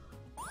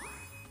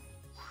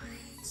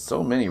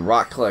 So many.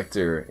 Rock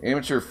Collector,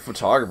 Amateur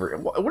Photographer.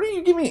 What are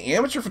you giving me an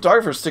Amateur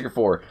Photographer sticker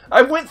for?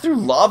 I went through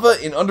lava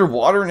and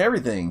underwater and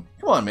everything.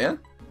 Come on, man.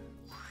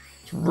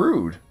 It's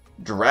rude.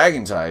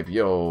 Dragon type,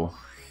 yo.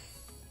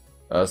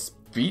 A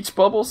speech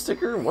bubble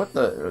sticker? What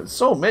the?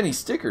 So many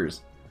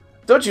stickers.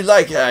 Don't you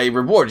like how I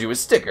reward you with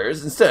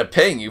stickers instead of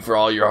paying you for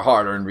all your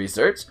hard-earned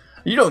research?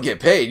 You don't get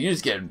paid, you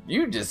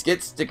just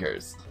get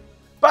stickers.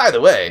 By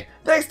the way,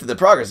 thanks to the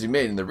progress you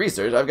made in the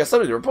research, I've got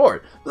something to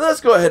report. But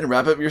let's go ahead and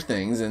wrap up your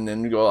things and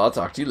then I'll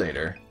talk to you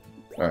later.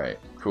 Alright,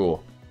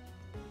 cool.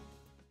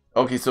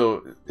 Okay,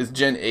 so it's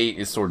Gen 8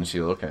 is Sword and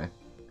Shield, okay.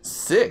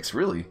 6,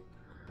 really?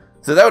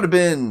 So that would have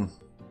been...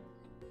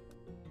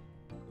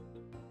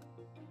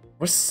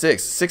 What's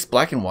 6? 6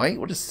 black and white?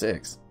 What is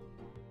 6?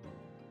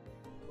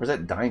 Where's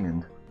that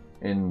diamond?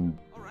 In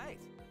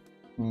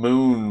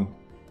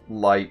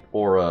Moonlight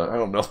Aura. I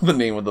don't know the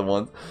name of the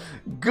one.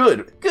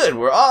 Good,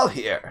 we're all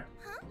here.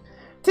 Huh?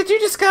 Did you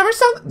discover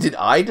something? Did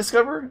I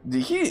discover?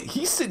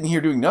 He's sitting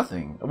here doing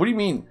nothing. What do you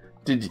mean,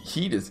 did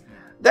he just...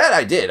 That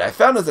I did. I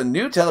found us a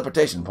new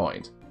teleportation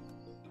point.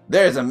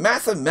 There's a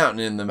massive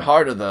mountain in the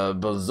heart of the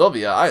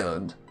Bozovia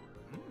Island.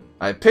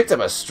 I picked up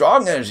a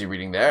strong energy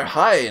reading there,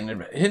 high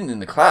and hidden in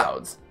the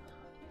clouds.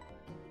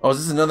 Oh, is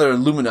this another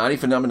Illuminati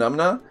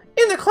phenomena?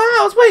 In the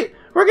clouds? Wait,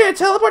 we're gonna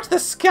teleport to the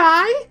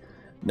sky?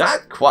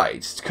 Not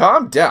quite.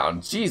 Calm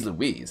down. Jeez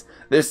Louise.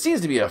 There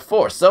seems to be a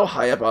force so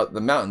high up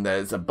the mountain that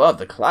it's above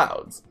the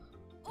clouds.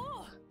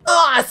 Oh.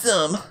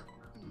 Awesome!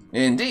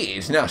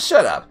 Indeed. Now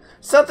shut up.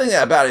 Something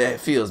about it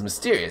feels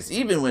mysterious,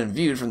 even when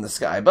viewed from the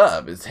sky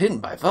above. It's hidden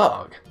by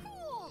fog.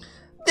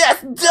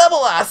 That's double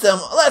awesome!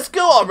 Let's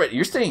go already!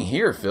 You're staying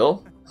here,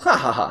 Phil. Ha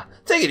ha ha.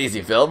 Take it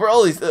easy, Phil. We're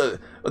only... the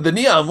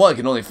Neon One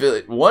can only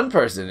fit one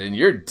person, and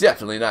you're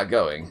definitely not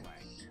going.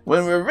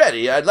 When we're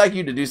ready, I'd like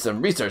you to do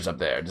some research up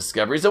there.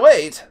 Discoveries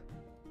await.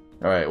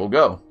 Alright, we'll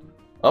go.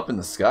 Up in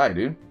the sky,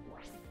 dude.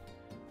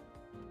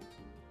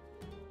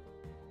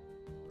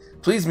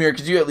 Please, Mirror,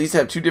 could you at least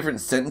have 2 different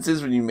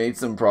sentences when you made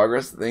some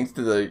progress thanks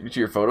to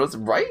your photos?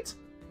 Right?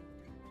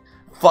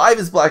 5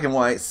 is black and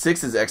white,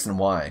 6 is X and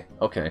Y.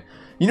 Okay.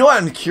 You know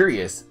what? I'm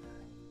curious.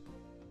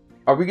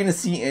 Are we gonna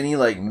see any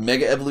like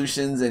mega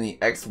evolutions, any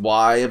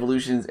XY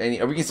evolutions,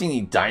 are we gonna see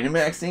any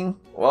Dynamaxing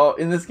while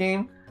in this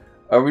game?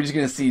 Or are we just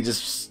gonna see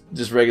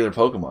just regular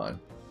Pokemon?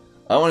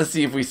 I wanna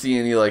see if we see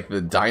any like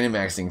the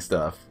Dynamaxing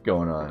stuff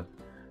going on.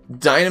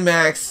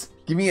 Dynamax,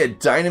 give me a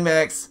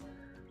Dynamax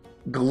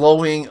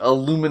glowing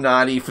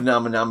Illuminati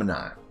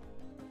phenomena.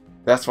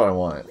 That's what I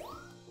want.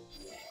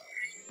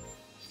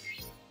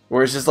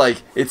 Where it's just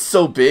like, it's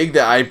so big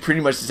that I pretty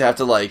much just have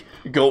to like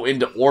go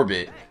into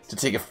orbit to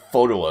take a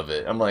photo of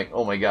it. I'm like,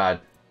 oh my god,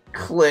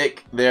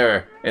 click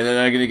there. And then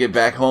I'm gonna get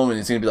back home and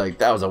it's gonna be like,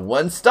 that was a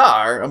 1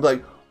 star. I'm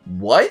like,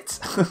 what?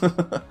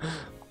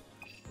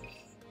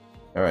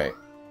 Alright.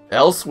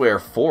 Elsewhere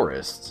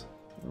Forest.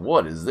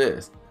 What is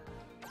this?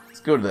 Let's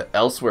go to the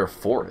Elsewhere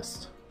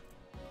Forest.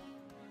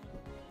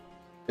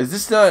 Is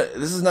this not,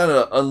 this is not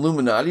an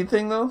Illuminati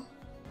thing though?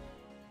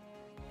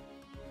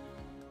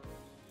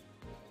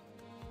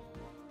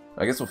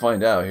 I guess we'll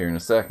find out here in a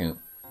second.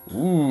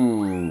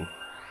 Ooh,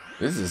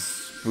 this is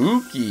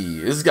spooky.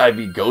 This has got to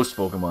be ghost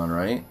Pokemon,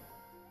 right?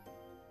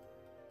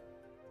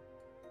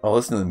 Oh,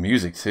 listen to the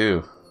music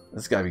too.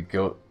 This has got to be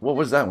ghost. What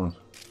was that one?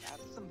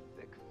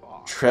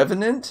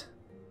 Trevenant?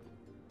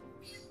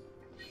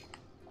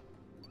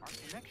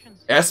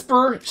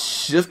 Esper?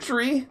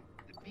 Shiftry?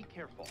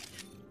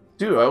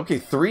 Dude, okay,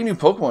 3 new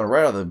Pokemon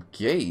right out of the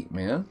gate,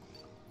 man.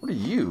 What are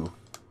you?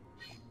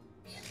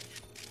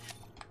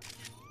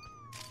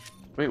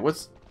 Wait,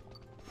 what's...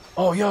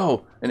 Oh,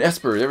 yo! An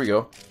Esper, there we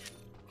go.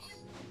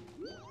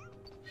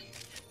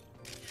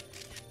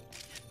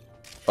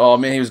 Oh,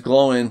 man, he was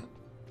glowing.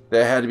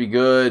 That had to be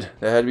good.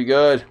 That had to be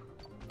good.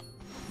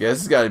 Yeah, this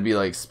has got to be,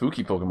 like,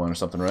 spooky Pokemon or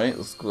something, right?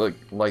 Let's, like,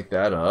 light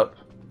that up.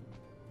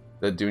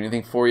 Did that do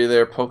anything for you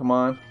there,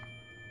 Pokemon?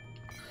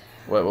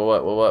 What?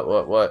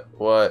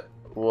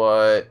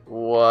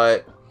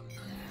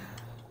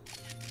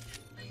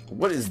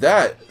 What is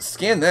that?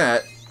 Scan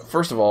that.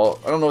 First of all,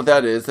 I don't know what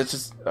that is. That's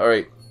just...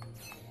 Alright.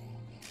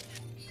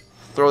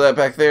 Throw that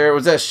back there.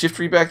 Was that a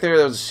Shiftry back there?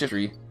 That was a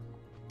Shiftry.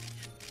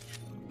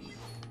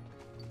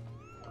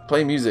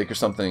 Play music or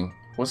something.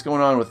 What's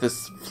going on with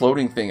this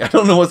floating thing? I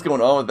don't know what's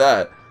going on with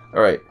that.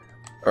 Alright.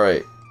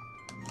 Alright.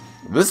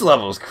 This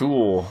level is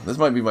cool. This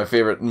might be my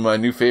favorite, my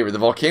new favorite. The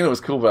volcano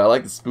is cool, but I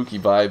like the spooky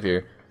vibe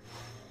here.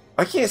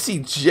 I can't see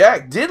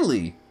Jack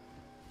Diddley.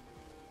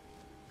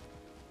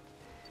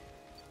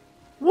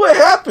 What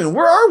happened?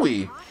 Where are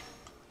we?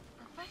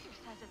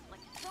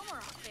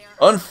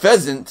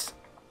 Unpheasant.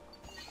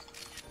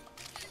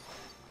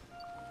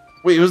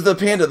 Wait, it was the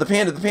panda.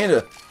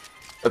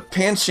 A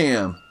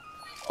Pancham.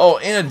 Oh,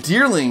 and a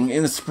Deerling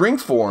in a spring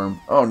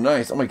form. Oh,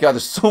 nice. Oh my god,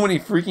 there's so many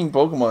freaking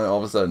Pokemon all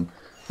of a sudden.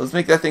 Let's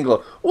make that thing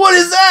glow. What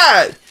is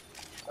that?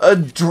 A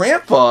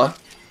Drampa?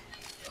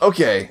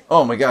 Okay.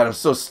 Oh my god, I'm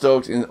so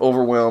stoked and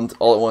overwhelmed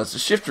all at once. A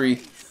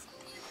Shiftry.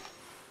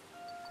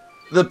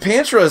 The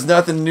Pantra is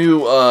not the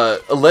new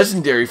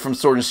legendary from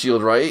Sword and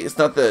Shield, right? It's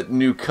not the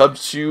new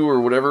Cubchoo or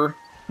whatever.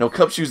 No,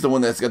 Cubchoo's the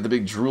one that's got the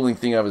big drooling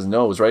thing out of his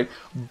nose, right?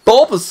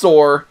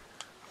 Bulbasaur!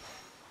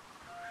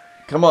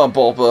 Come on,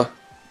 Bulba.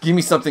 Give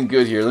me something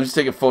good here. Let me just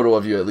take a photo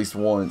of you at least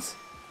once.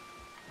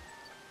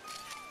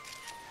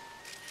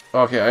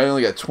 Okay, I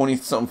only got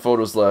 20-something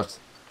photos left.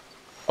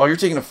 Oh, you're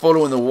taking a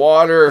photo in the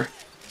water.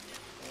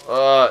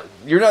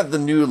 You're not the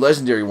new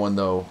legendary one,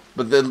 though.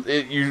 But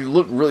you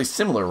look really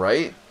similar,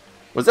 right?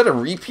 Was that a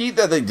repeat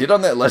that they did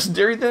on that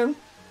legendary, then?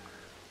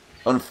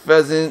 On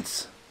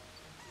pheasant.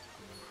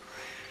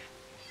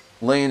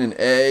 Laying an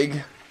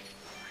egg.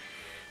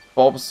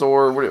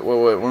 Bulbasaur.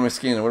 What am I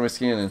scanning? What am I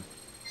scanning?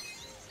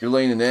 You're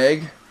laying an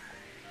egg.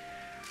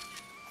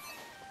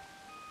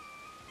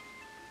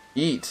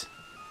 Eat.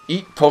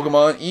 Eat,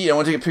 Pokemon. Eat. I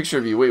want to take a picture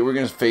of you. Wait, we're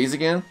going to phase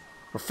again?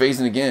 We're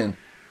phasing again.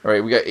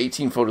 Alright, we got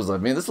 18 photos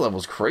left. Man, this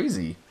level's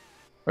crazy.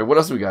 Alright, what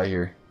else do we got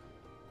here?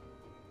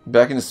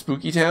 Back into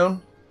Spooky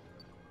Town.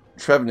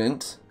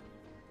 Trevenant.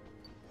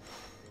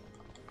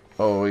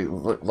 Oh, wait,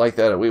 light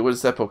that up. Wait, what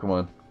is that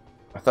Pokemon?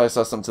 I thought I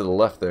saw something to the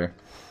left there.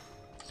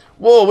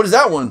 Whoa, what is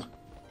that one?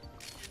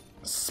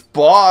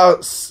 Sawsbuck?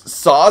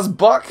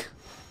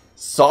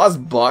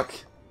 Sawsbuck.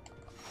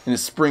 In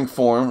its spring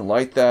form.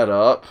 Light that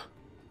up.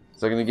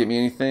 Is that going to get me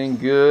anything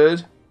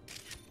good?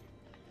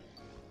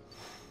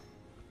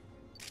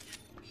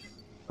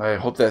 I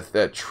hope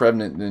that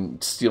Trevenant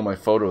didn't steal my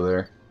photo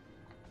there.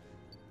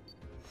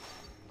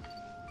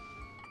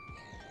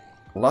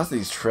 Lots of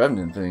these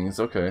Trevenant things.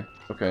 Okay,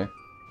 okay.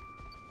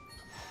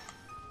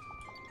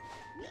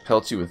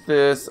 Pelt you with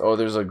this. Oh,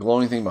 there's a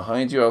glowing thing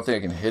behind you. I don't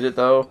think I can hit it,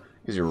 though.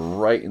 Because you're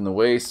right in the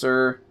way,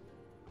 sir.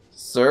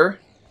 Sir?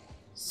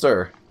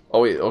 Sir.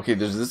 Oh, wait. Okay,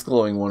 there's this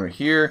glowing one over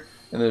here.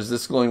 And there's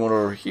this glowing one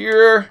over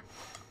here.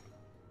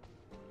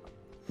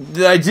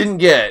 That I didn't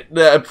get.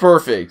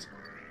 Perfect.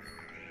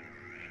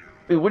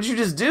 Wait, what'd you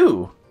just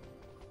do?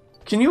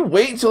 Can you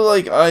wait until,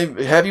 like, I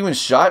have you in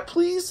shot,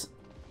 please?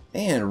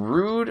 Man,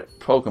 rude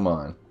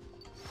Pokemon.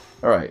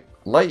 Alright,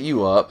 light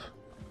you up.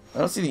 I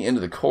don't see the end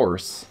of the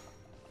course.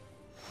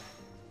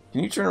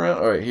 Can you turn around?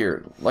 Alright,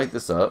 here. Light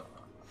this up.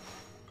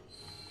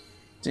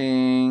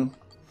 Ding.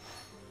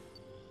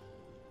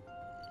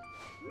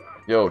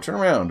 Yo, turn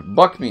around.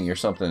 Buck me or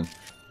something.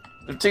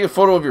 Take a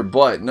photo of your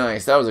butt.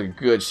 Nice. That was a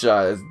good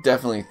shot. That's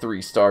definitely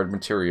 3-starred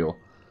material.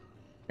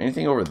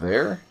 Anything over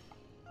there?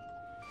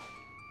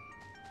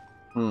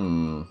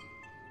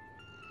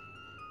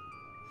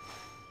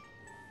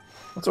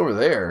 What's over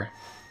there?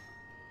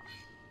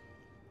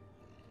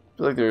 I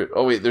feel like there.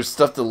 Oh wait, there's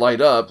stuff to light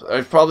up.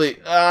 I probably.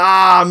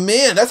 Ah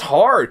man, that's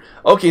hard.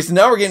 Okay, so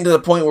now we're getting to the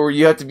point where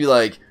you have to be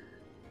like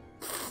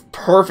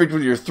perfect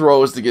with your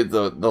throws to get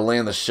the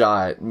land the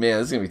shot. Man,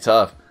 this is gonna be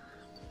tough.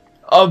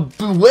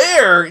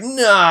 Where?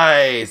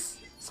 Nice.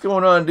 What's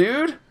going on,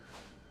 dude?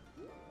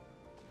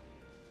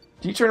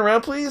 Can you turn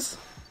around, please?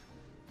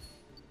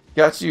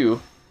 Got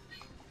you.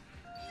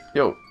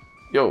 Yo,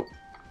 yo,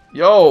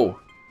 yo.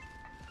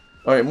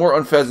 Alright, more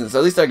unpheasants.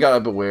 At least I got a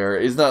Beware.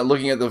 He's not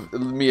looking at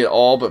me at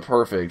all, but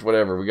perfect.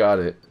 Whatever, we got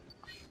it.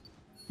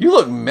 You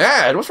look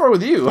mad. What's wrong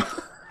with you?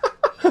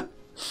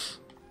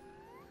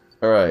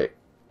 Alright.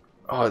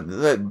 Oh,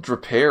 that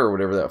Drapair or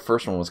whatever that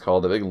first one was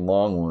called. That big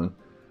long one.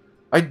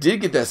 I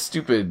did get that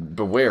stupid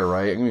Beware,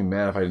 right? I'm gonna be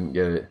mad if I didn't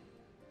get it.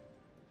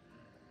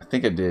 I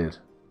think I did.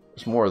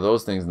 There's more of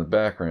those things in the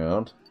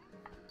background.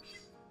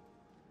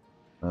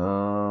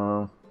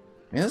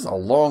 Man, this is a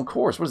long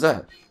course. What is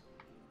that?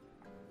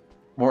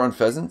 More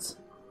unpheasants?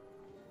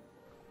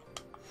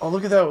 Oh,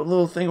 look at that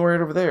little thing right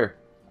over there.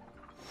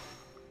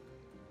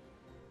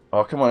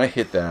 Oh, come on. I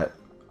hit that.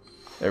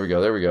 There we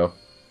go. There we go.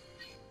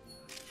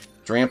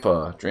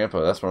 Drampa.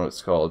 Drampa. That's what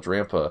it's called.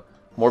 Drampa.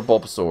 More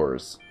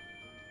Bulbasaurs.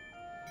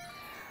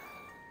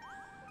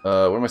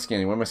 What am I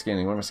scanning? What am I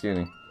scanning? What am I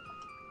scanning?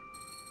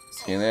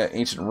 Scan that.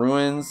 Ancient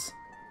Ruins. Is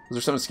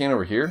there something to scan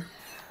over here?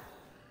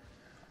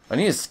 I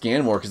need to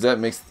scan more because that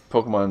makes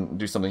Pokemon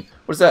do something.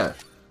 What is that?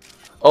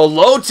 Oh,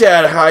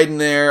 Lotad hiding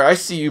there. I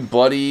see you,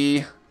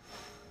 buddy.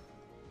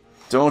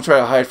 Don't try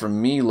to hide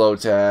from me,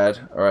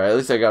 Lotad. Alright, at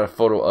least I got a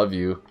photo of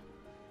you.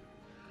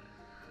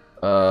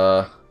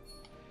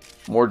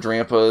 More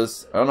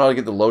Drampas. I don't know how to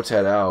get the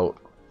Lotad out.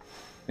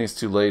 I think it's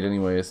too late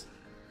anyways.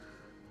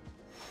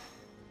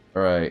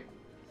 Alright.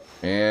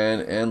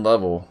 And end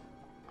level.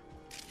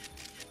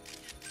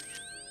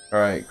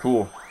 Alright,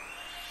 cool.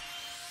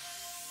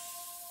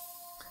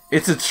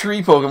 It's a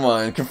tree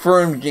Pokemon.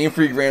 Confirmed. Game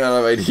Freak ran out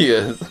of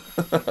ideas.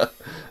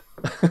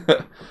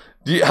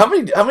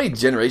 How many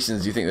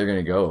generations do you think they're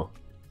gonna go?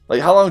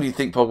 Like, how long do you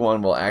think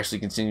Pokemon will actually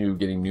continue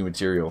getting new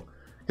material?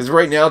 Because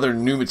right now their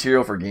new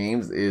material for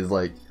games is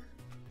like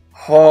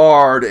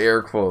hard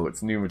air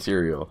quotes new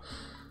material.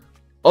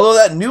 Although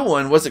that new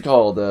one, what's it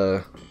called?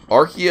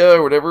 Arceus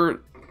or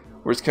whatever,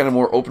 where it's kind of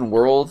more open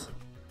world.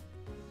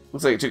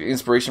 Looks like it took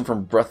inspiration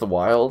from Breath of the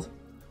Wild.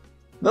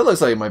 That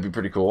looks like it might be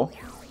pretty cool.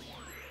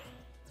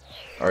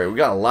 Alright, we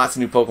got lots of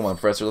new Pokemon,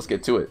 Professor. Let's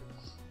get to it.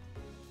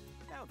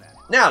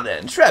 Now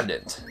then,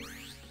 Trevenant.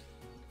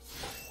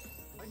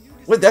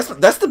 Wait, that's the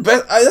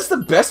best. That's the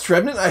best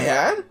Trevenant I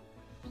had.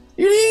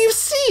 You didn't even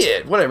see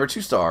it. Whatever,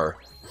 2-star,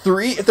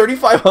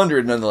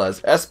 3,500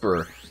 nonetheless.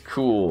 Esper,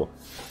 cool.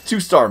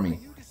 2-star me.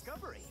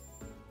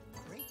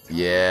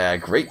 Yeah,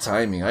 great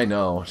timing. I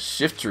know.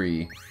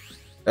 Shiftry,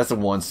 that's a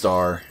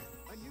 1-star.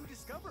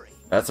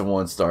 That's a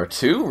 1-star.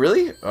 2?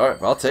 Really?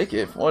 Alright, I'll take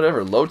it.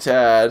 Whatever.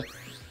 Lotad.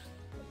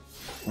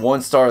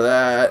 1-star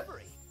that.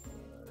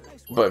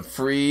 But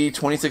free.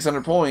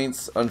 2,600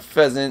 points on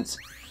Pheasant.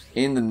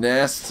 In the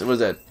nest. What was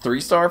that?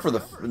 3-star for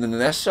the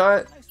nest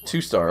shot?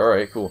 2-star.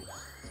 Alright, cool.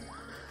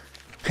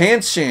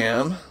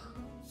 Pancham.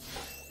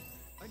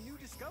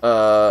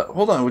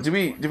 Hold on.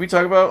 Did we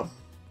talk about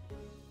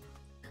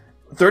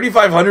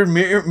 3,500?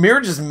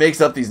 Mirror just makes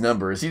up these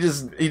numbers. He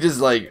just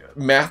like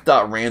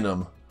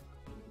math.random.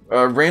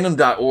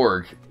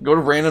 Random.org. Go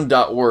to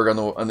random.org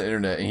on the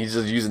internet, and he's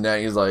just using that.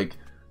 And he's like,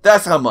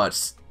 that's how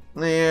much.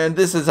 And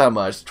this is how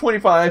much.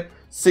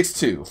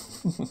 2562.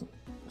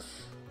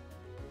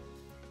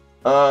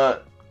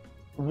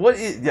 What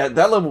is, yeah,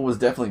 that level was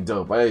definitely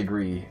dope. I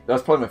agree. That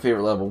was probably my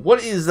favorite level.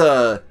 What is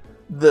the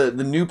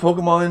new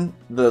Pokemon,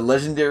 the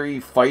legendary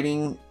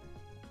fighting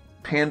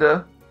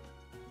panda?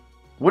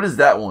 What is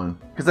that one?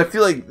 Because I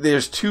feel like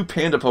there's 2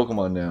 panda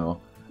Pokemon now,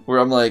 where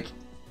I'm like,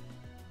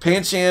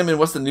 Pancham and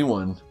what's the new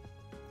one?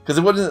 Because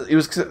it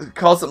was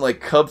called something like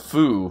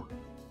Cubfu,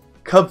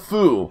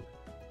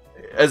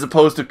 as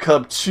opposed to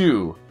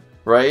Cubchoo,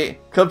 right?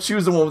 Cubchoo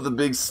is the one with the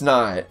big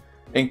snot,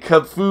 and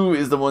Cubfu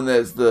is the one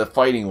that's the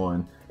fighting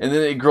one, and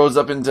then it grows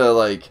up into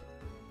like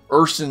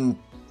Urshin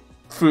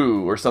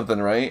Fu or something,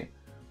 right?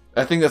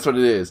 I think that's what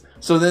it is.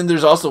 So then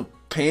there's also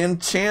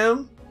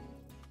Pancham.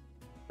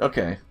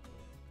 Okay,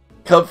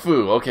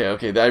 Cubfu.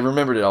 Okay, I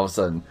remembered it all of a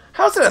sudden.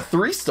 How's it a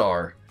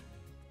 3-star?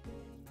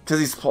 Because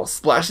he's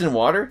splashing in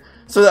water?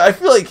 So I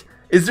feel like,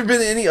 has there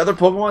been any other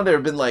Pokemon that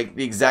have been like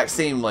the exact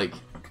same like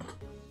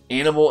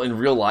animal in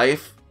real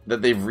life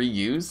that they've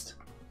reused?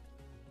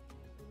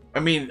 I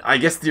mean, I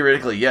guess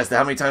theoretically, yes.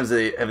 How many times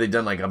have they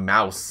done like a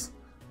mouse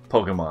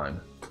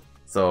Pokemon?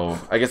 So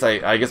I guess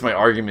my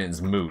argument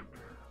is moot.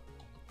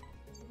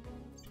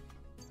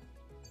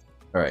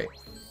 All right,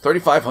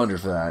 3,500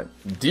 for that.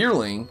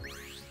 Deerling.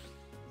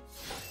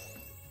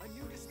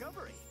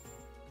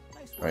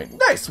 Right,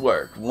 nice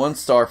work.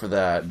 1-star for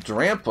that.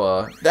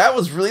 Drampa. That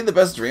was really the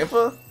best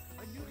Drampa?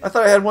 I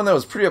thought I had one that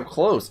was pretty up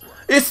close.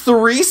 It's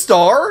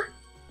 3-star?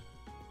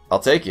 I'll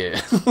take it.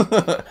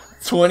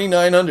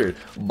 2,900.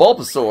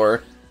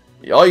 Bulbasaur.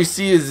 All you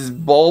see is his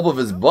bulb of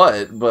his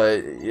butt,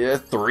 but yeah,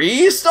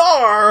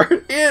 3-star.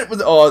 It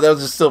was. Oh, that was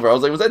just silver. I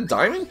was like, was that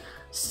diamond?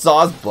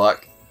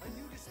 Sawsbuck.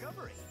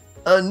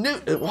 A new.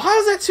 Why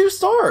is that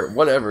 2-star?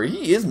 Whatever.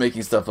 He is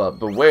making stuff up.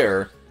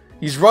 Beware.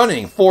 He's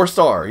running.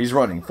 4-star. He's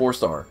running.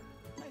 4-star.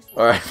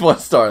 Alright,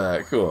 1-star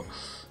that. Cool.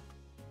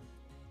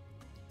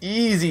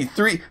 Easy.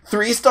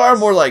 3-star,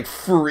 more like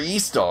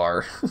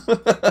free-star.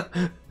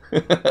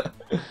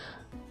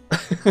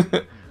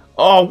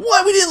 Oh,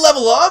 what? We didn't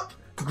level up?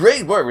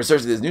 Great work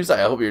researching this new site.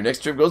 I hope your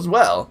next trip goes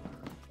well.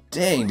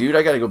 Dang, dude,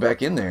 I gotta go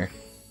back in there.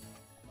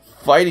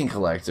 Fighting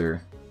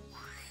collector.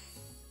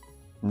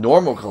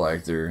 Normal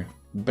collector.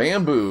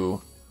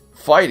 Bamboo.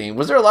 Fighting.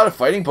 Was there a lot of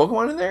fighting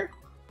Pokemon in there?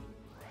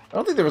 I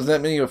don't think there was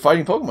that many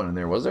fighting Pokemon in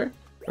there, was there?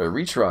 Alright,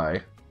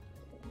 retry.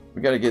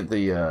 We gotta get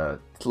the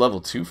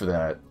level 2 for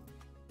that.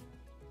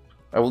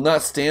 I will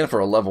not stand for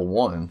a level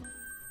 1.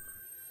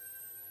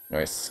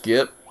 Alright,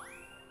 skip.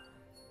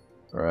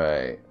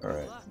 Alright.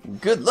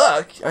 Good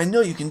luck! I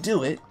know you can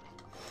do it!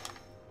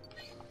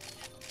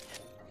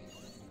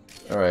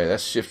 Alright, that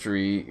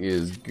Shiftry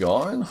is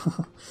gone.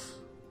 I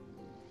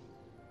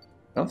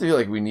don't feel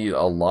like we need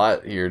a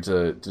lot here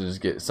to just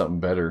get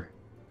something better.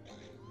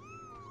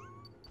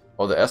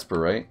 Oh, the Esper,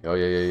 right? Oh,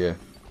 yeah.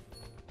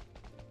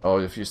 Oh,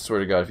 if you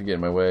swear to God, if you get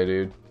in my way,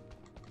 dude.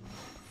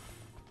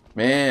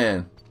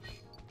 Man.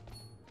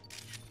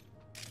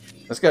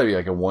 That's gotta be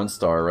like a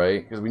 1-star,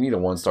 right? Because we need a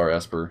 1-star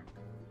Esper.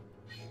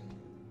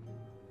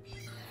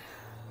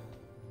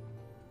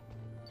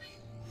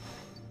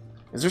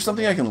 Is there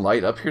something I can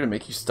light up here to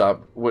make you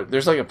stop? What?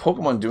 There's like a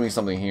Pokemon doing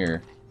something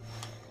here.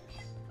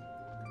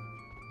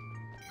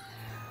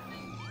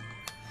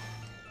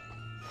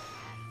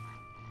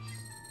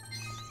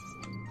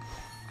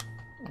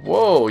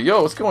 Whoa,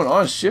 yo, what's going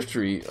on,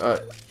 Shiftry?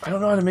 I don't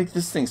know how to make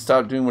this thing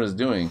stop doing what it's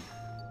doing.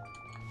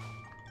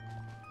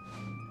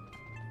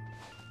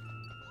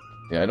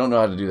 Yeah, I don't know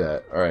how to do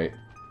that. Alright.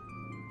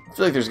 I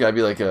feel like there's gotta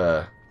be like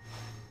a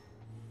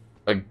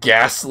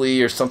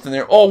Ghastly or something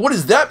there. Oh, what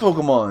is that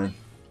Pokemon?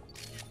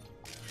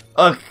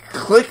 A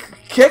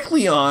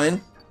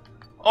Kecleon?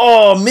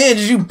 Oh, man,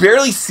 did you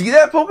barely see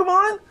that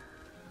Pokemon?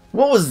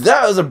 What was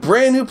that? It was a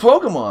brand new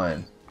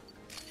Pokemon.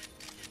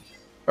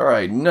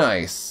 Alright,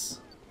 nice.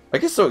 I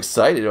get so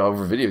excited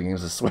over video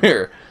games, I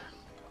swear.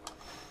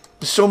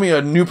 Just show me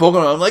a new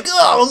Pokemon, I'm like,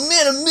 oh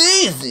man,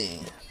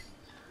 amazing!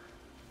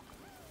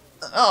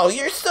 Oh,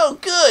 you're so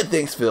good!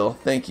 Thanks, Phil.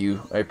 Thank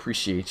you. I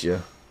appreciate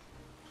you.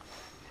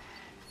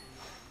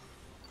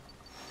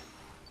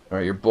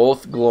 Alright, you're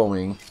both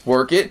glowing.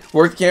 Work it.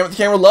 Work the camera. The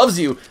camera loves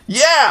you.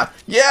 Yeah!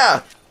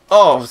 Yeah!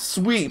 Oh,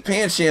 sweet.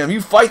 Pancham, you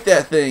fight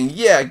that thing.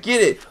 Yeah,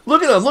 get it.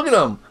 Look at him. Look at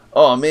him.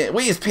 Oh, man.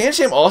 Wait, is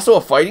Pancham also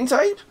a fighting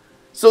type?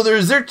 So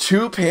is there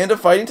 2 panda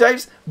fighting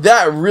types?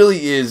 That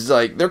really is,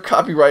 like, they're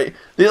copyright.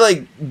 They,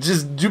 like,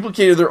 just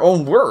duplicated their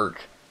own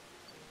work.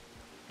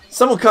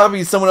 Someone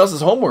copied someone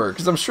else's homework,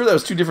 because I'm sure that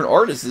was 2 different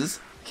artists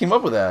came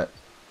up with that.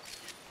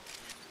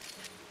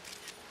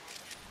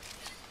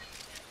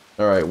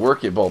 Alright,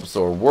 work it,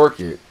 Bulbasaur. Work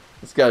it.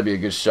 There's got to be a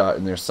good shot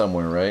in there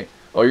somewhere, right?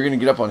 Oh, you're going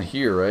to get up on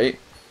here, right?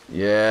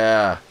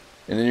 Yeah.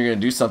 And then you're going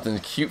to do something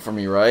cute for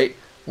me, right?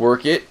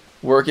 Work it.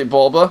 Work it,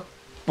 Bulba.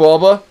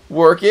 Bulba,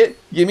 work it.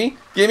 Gimme.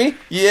 Gimme.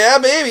 Yeah,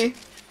 baby.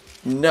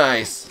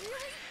 Nice.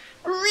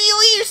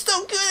 Really? You're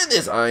so good at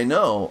this. I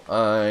know.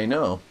 I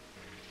know.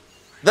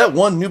 That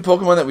one new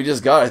Pokemon that we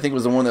just got, I think,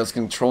 was the one that was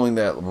controlling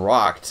that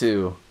rock,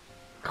 too.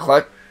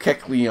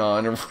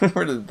 Kecleon, or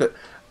whatever the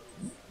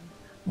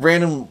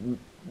random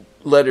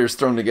letters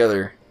thrown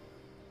together.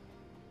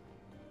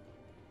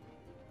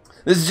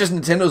 This is just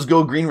Nintendo's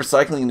Go Green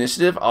Recycling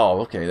Initiative?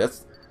 Oh, okay.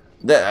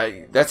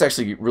 That's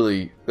actually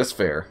really... That's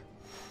fair.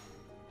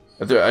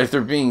 If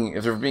they're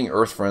being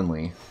Earth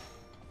friendly.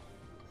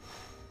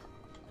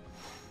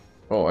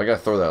 Oh, I gotta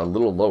throw that a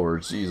little lower.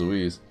 Jeez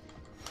Louise.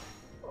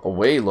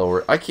 Way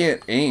lower. I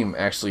can't aim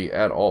actually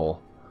at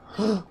all.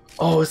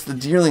 Oh, it's the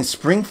Deerling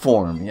Spring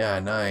Form. Yeah,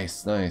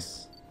 nice,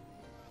 nice.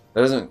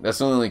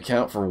 That's only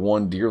count for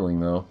 1 Deerling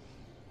though.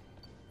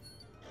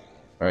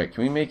 Alright,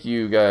 can we make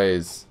you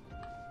guys...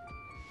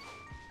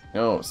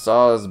 No,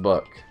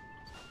 Sawsbuck.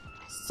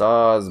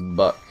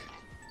 Sawsbuck.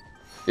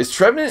 Is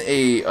Trevenant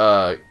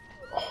a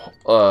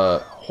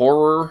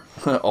horror?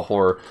 A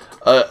horror.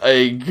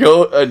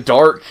 A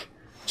dark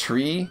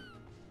tree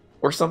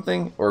or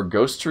something? Or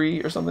ghost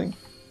tree or something?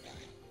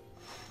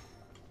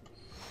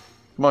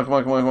 Come on, come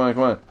on, come on, come on,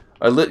 come on.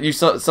 I lit you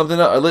something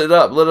up. I lit it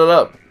up. Lit it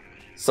up.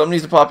 Something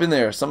needs to pop in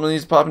there. Someone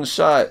needs to pop in the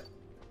shot.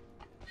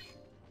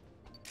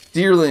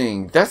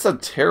 Deerling. That's a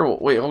terrible...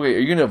 Wait, okay. Are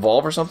you going to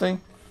evolve or something?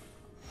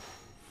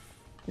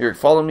 Here,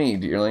 follow me,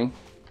 Deerling.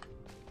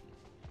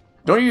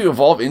 Don't you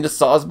evolve into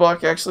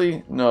Sawsbuck,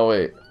 actually? No,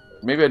 wait.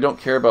 Maybe I don't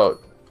care about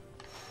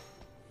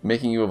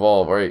making you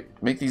evolve. Alright,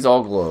 make these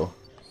all glow.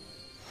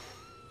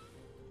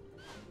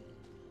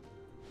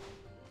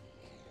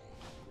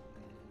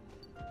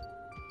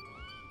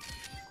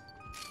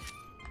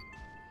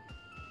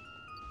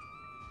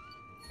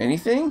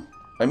 Anything?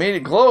 I made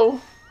it glow.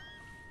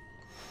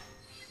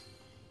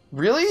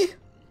 Really?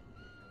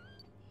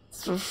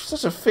 It's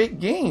such a fake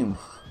game.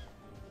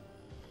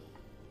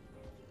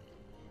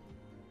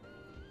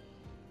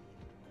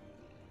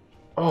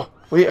 Oh,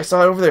 wait, I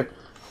saw it over there.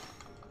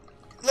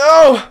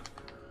 No!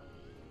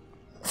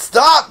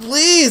 Stop,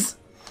 please!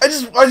 I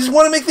just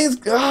want to make things...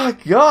 Oh,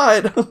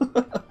 God.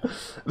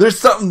 There's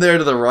something there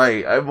to the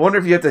right. I wonder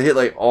if you have to hit,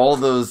 like, all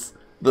those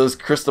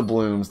crystal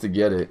blooms to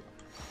get it.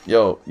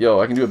 Yo,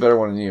 I can do a better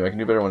one than you. I can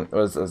do a better one.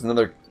 Oh, it's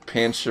another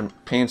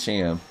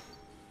Pancham.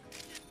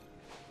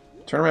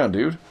 Turn around,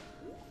 dude.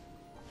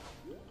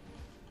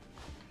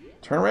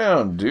 Turn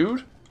around,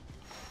 dude.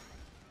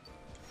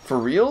 For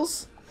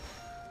reals?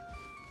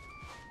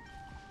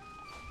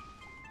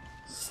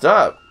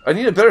 Stop. I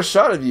need a better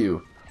shot of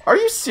you. Are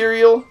you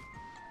serial?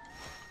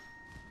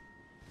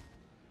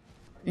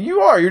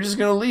 You are. You're just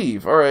going to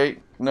leave.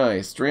 Alright.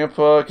 Nice.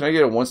 Drampa. Can I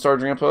get a 1-star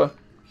Drampa?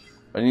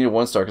 I need a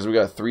 1-star because we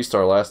got a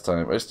 3-star last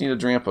time. I just need a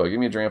Drampa. Give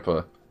me a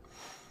Drampa.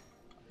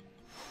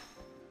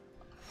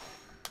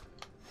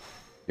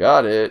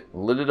 Got it.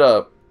 Lit it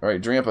up. Alright,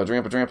 Drampa,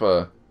 Drampa,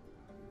 Drampa.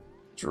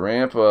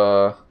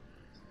 Drampa.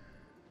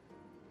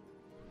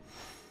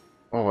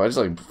 Oh, I just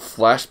like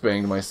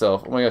flashbanged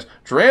myself. Oh my gosh.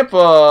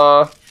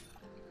 Drampa!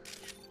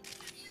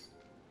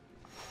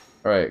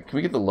 Alright, can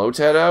we get the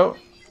Lotad out?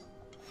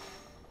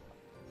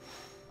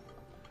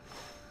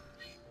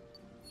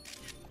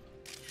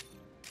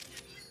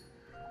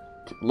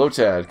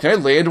 Lotad, can I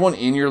land one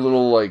in your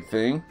little, like,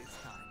 thing?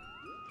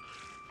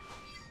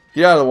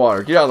 Get out of the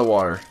water. Get out of the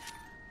water.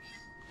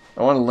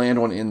 I want to land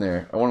one in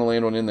there. I want to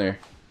land one in there.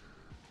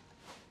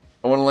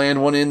 I want to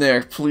land one in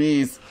there,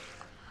 please.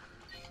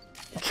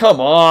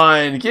 Come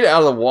on. Get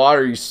out of the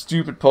water, you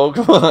stupid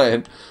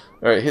Pokemon.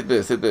 Alright, hit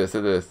this, hit this,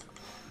 hit this.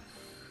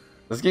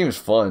 This game is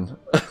fun.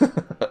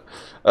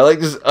 I like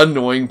just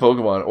annoying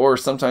Pokemon, or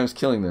sometimes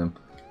killing them.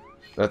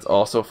 That's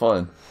also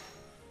fun.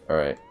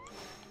 Alright.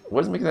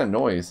 What is making that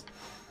noise?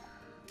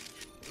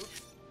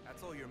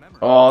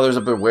 Oh, there's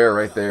a Beware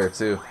right there,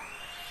 too.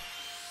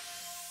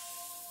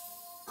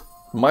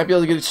 Might be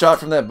able to get a shot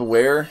from that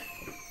Beware.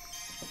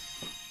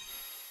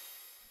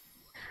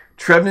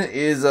 Trevenant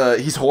is,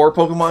 he's horror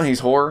Pokemon?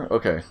 He's horror?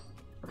 Okay.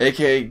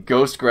 AKA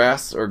Ghost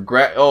Grass, or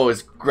oh,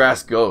 it's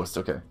Grass Ghost,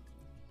 okay.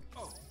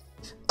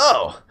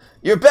 Oh,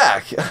 you're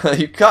back.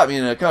 You caught me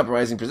in a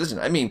compromising position.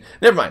 I mean,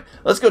 never mind.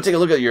 Let's go take a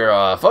look at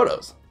your,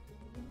 photos.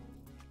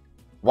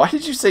 Why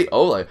did you say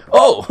Olay?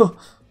 Oh!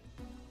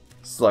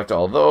 Select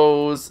all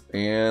those,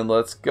 and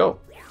let's go.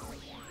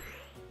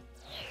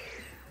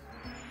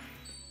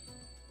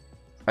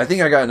 I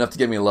think I got enough to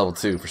get me a level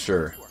 2 for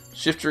sure.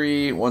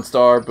 Shiftry,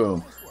 1-star,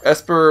 boom.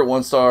 Esper,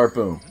 1-star,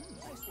 boom.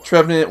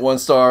 Trevenant,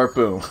 1-star,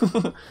 boom.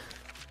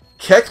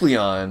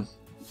 Kecleon.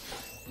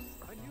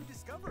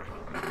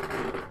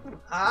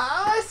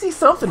 I see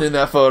something in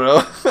that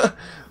photo.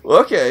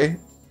 Okay.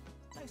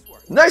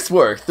 Nice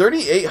work.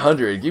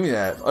 3,800. Give me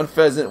that.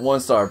 Unpheasant,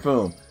 1-star,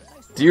 boom.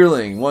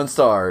 Deerling, 1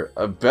 star.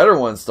 A better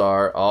 1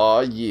 star.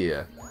 Aw,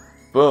 yeah.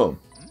 Boom.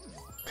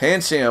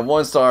 Pancham,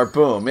 1 star.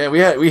 Boom. Man,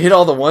 we hit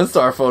all the 1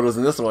 star photos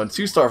in this one.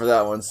 2 star for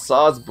that one.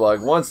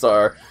 Sodsbug, 1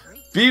 star.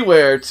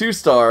 Beware, 2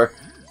 star.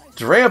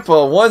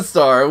 Drampa, 1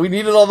 star. We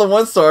needed all the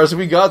 1 stars.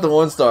 We got the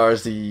 1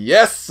 stars.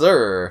 Yes,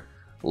 sir.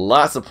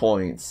 Lots of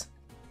points.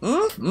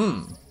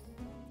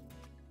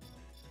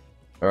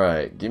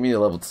 Alright, give me a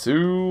level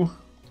 2.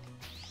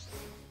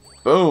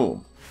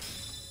 Boom.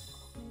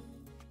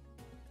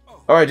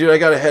 Alright, dude, I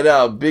gotta head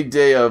out. Big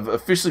day of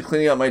officially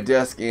cleaning out my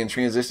desk and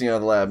transitioning out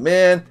of the lab.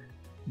 Man,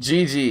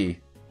 GG.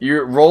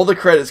 You roll the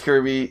credits,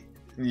 Kirby.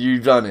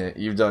 You've done it.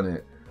 You've done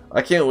it.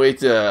 I can't wait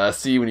to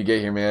see you when you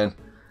get here, man.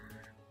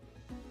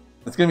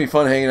 It's gonna be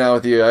fun hanging out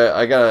with you.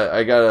 I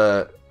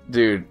gotta,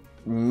 dude,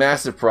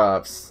 massive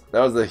props. That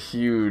was a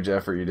huge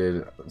effort you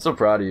did. I'm so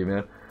proud of you,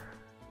 man.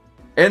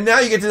 And now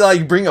you get to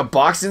like bring a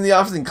box in the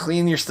office and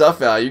clean your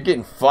stuff out. You're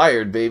getting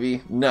fired,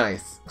 baby.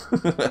 Nice.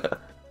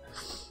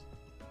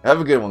 Have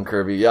a good one,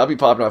 Kirby. Yeah, I'll be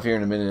popping off here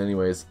in a minute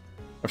anyways.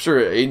 I'm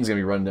sure Aiden's gonna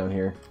be running down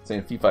here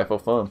saying fee fi fo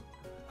fum.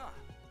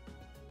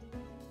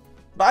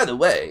 By the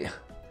way,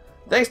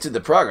 thanks to the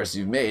progress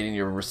you've made in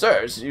your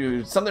research,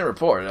 you something to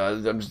report.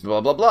 I'm just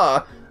blah blah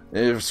blah.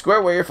 Square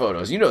away your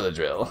photos. You know the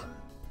drill.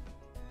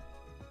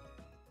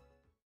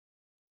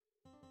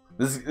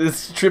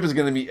 This trip is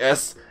gonna be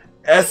S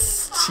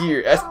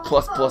tier, S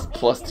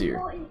plus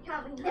tier.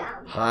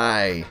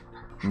 Hi.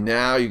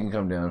 Now you can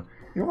come down.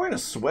 You're wearing a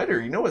sweater.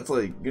 You know it's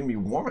like gonna be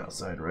warm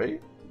outside,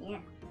 right? Yeah.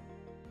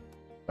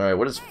 Alright,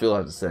 what does Phil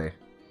have to say?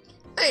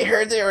 I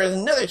heard there was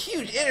another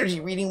huge energy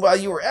reading while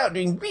you were out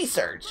doing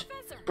research.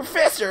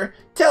 Professor,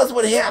 tell us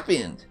what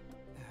happened.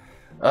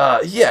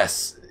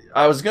 Yes.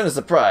 I was gonna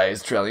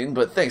surprise Trellian,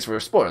 but thanks for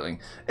spoiling.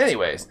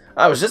 Anyways,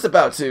 I was just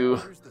about to...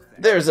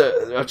 There's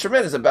a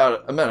tremendous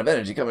amount of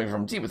energy coming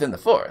from deep within the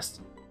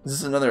forest. Is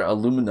this another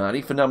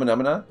Illuminati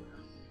phenomena?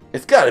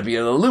 It's gotta be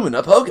an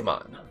Illumina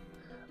Pokemon.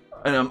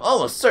 And I'm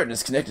almost certain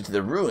it's connected to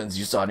the ruins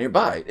you saw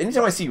nearby.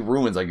 Anytime I see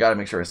ruins, I gotta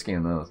make sure I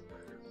scan those.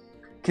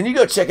 Can you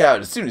go check it out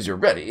as soon as you're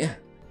ready?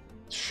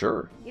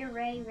 Sure. You're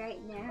ready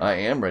right now? I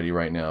am ready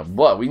right now,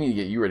 but we need to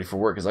get you ready for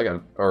work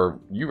because or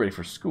you ready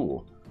for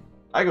school.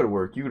 I go to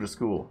work, you go to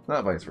school,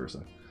 not vice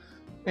versa.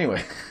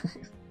 Anyway.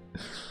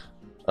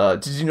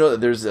 Did you know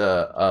that there's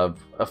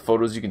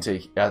photos you can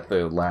take at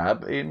the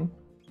lab, Aiden?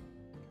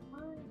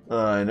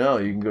 I know,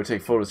 you can go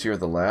take photos here at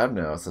the lab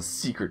now. It's a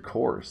secret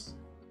course.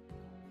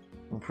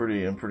 I'm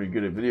pretty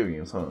good at video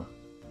games, huh?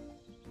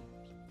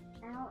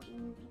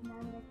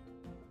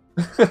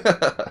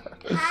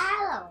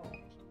 How?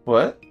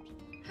 What?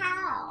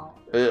 How?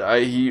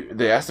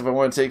 They asked if I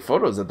want to take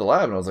photos at the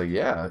lab, and I was like,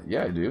 yeah,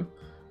 I do.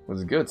 It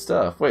was good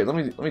stuff. Wait, let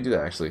me do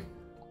that actually.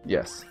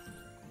 Yes,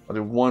 I'll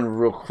do one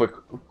real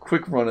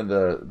quick run of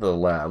the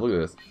lab. Look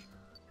at this.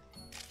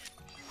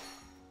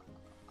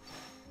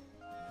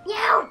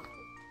 Meow.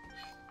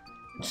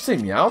 Did you say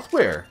Meowth?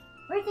 Where?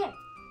 Right there.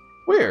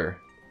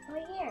 Where?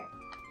 Right here.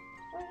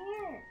 Right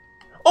here.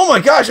 Oh my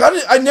gosh!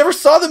 I never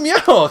saw the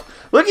Meowth.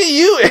 Look at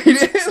you,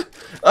 Aiden.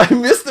 I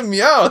missed the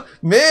Meowth.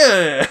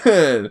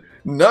 Man,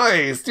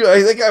 nice, dude.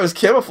 I think I was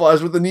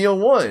camouflaged with the Neo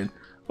 1.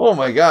 Oh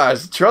my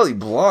gosh, Charlie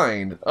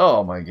blind.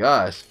 Oh my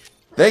gosh.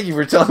 Thank you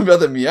for telling me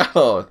about the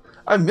Meowth.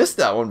 I missed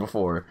that one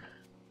before.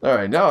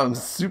 Alright, now I'm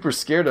super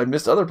scared I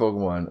missed other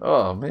Pokemon.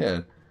 Oh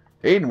man.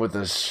 Aiden with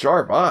a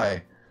sharp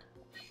eye.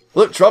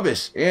 Look,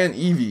 Trubbish and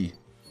Eevee.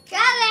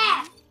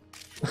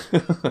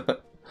 Come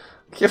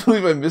Can't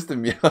believe I missed the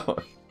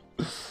Meowth.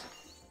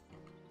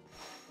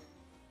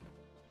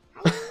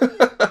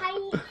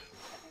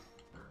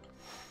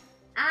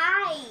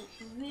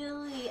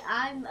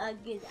 I'm a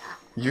good.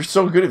 You're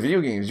so good at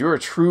video games. You're a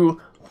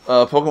true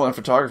Pokemon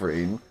photographer,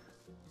 Aiden.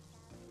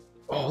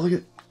 Oh, look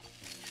at.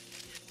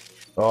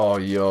 Oh,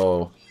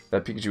 yo,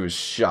 that Pikachu is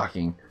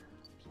shocking.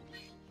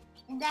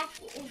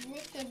 Is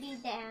this gonna be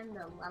down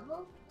the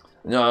level?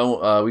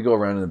 No, we go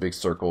around in a big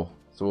circle,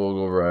 so we'll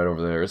go right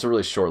over there. It's a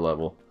really short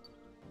level.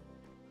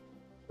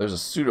 There's a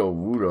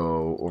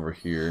Pseudo-Wudo over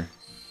here.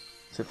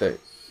 Let's hit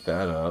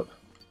that up.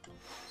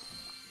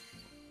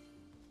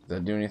 Does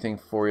that do anything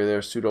for you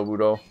there,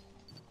 Pseudo-Wudo?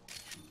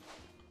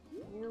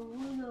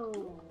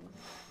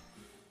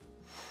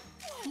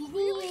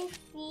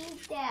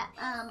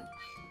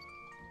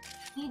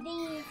 You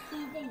didn't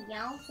see the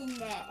Yelp in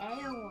the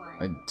other one.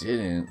 I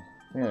didn't.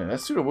 Yeah,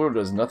 that Pseudo-Wudo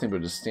does nothing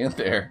but just stand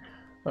there.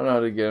 I don't know how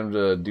to get him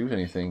to do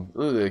anything.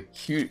 Look at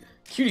the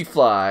cutie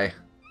fly.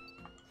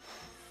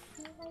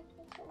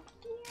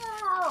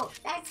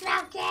 That's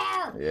not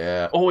cute.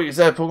 Yeah. Oh, wait, is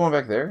that a Pokemon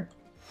back there?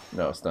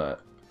 No, it's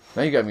not.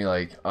 Now you got me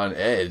like on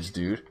edge,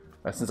 dude.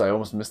 Since I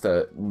almost missed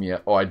that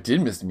Meow. Oh, I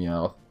did miss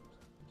Meowth.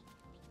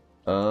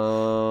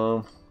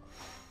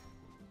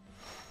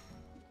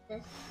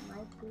 This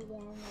might be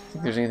down I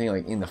think there's anything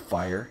like in the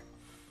fire.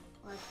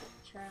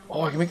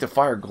 Oh, I can make the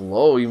fire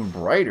glow even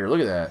brighter.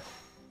 Look at that.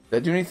 Did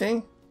that do anything?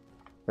 Is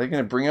that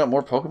gonna bring out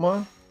more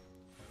Pokemon?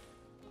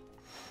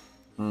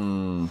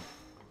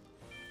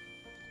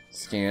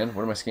 Scan.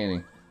 What am I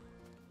scanning?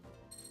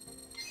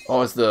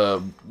 Oh, it's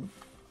the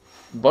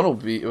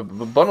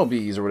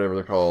bumblebees or whatever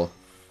they're called.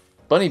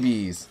 Bunny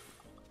bees.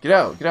 Get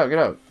out, get out, get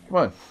out. Come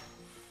on.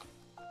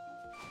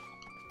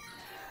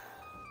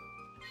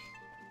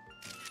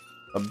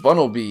 A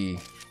bumblebee.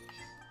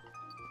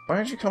 Why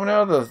aren't you coming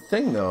out of the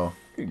thing though?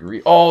 Good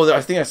grief. Oh,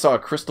 I think I saw a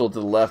crystal to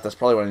the left. That's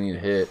probably what I need to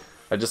hit.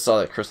 I just saw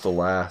that crystal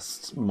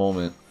last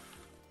moment.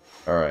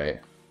 Alright.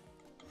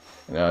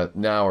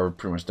 Now we're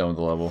pretty much done with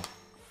the level.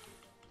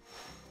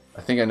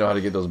 I think I know how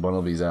to get those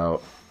bumblebees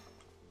out.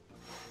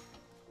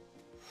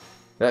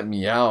 That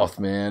Meowth,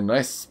 man.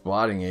 Nice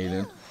spotting,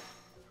 Aiden.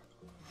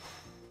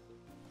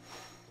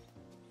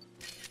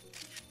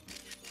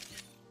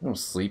 I'm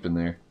sleeping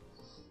there.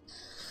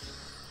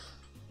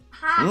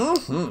 Hi.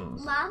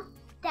 Mm-hmm. Mom,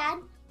 Dad,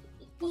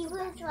 he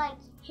was like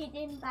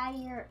hidden by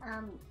your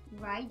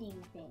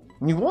writing thing.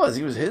 He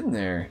was hidden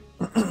there.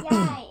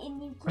 Yeah,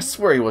 and you. I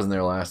swear he wasn't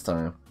there last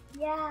time.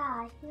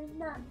 Yeah, he's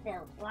not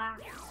there. Wow.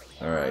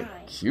 Alright,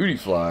 Cutie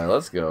Fly,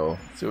 let's go.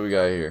 Let's see what we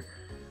got here.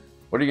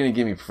 What are you gonna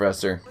give me,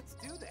 Professor? Let's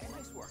do that.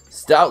 Nice work.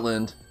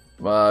 Stoutland.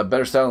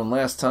 Better stout than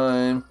last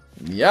time.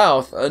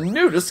 Meowth, a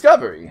new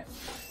discovery.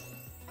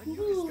 A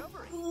new discovery.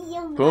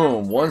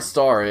 Boom, 1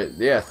 star.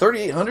 Yeah,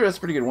 3,800, that's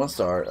pretty good 1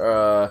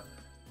 star.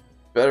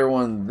 Better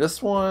one,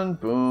 this one.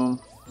 Boom.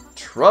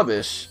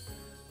 Trubbish.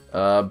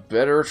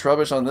 Better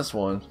Trubbish on this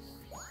one.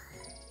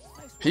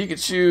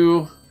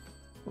 Pikachu.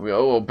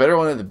 Oh, better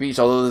one at the beach.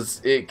 Although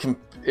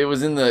it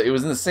was in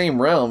the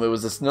same realm. It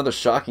was another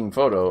shocking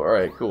photo. All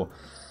right, cool.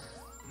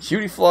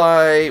 Cutie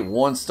Fly,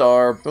 1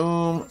 star.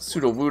 Boom.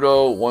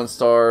 Sudowoodo, 1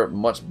 star.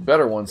 Much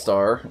better 1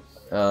 star.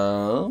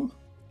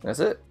 That's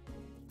it.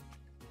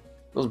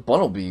 Those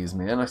bumblebees,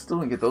 man. I still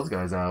didn't get those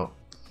guys out.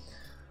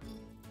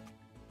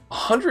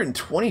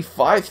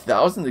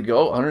 125,000 to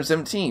go.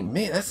 117.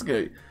 Man, that's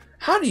good.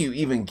 How do you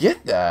even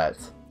get that?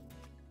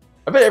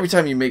 I bet every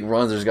time you make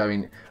runs, there's gotta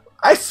be.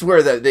 I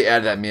swear that they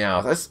added that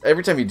Meowth.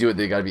 Every time you do it,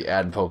 they gotta be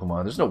adding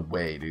Pokemon. There's no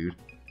way, dude.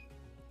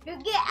 You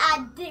get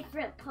a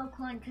different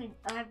Pokemon to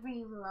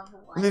every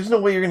level. There's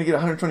no way you're gonna get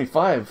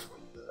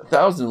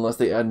 125,000 unless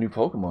they add new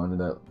Pokemon in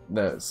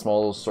that small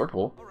little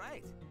circle. All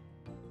right.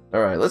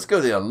 Alright, let's go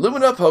to the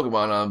Illumina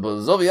Pokemon on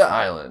Blazovia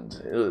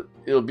Island.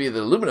 It'll be the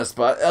Illumina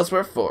spot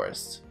elsewhere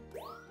forest.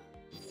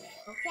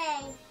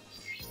 Okay.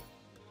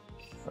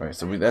 Alright,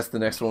 so that's the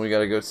next one we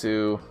gotta go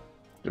to.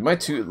 Am I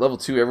level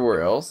 2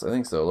 everywhere else? I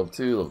think so. Level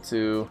 2, level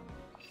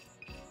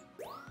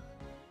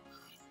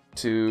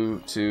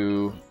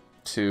 2.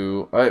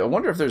 2. I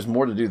wonder if there's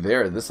more to do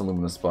there at this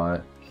Illumina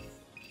spot.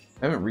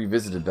 I haven't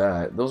revisited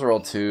that. Those are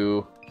all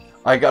 2.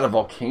 I got a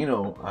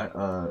volcano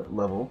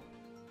level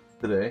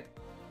today.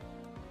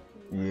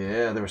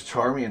 Yeah, there was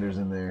Charmanders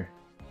in there.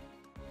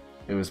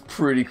 It was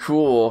pretty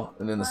cool.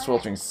 And then the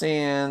Sweltering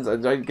Sands.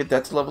 Did I get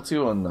that to level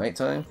 2 on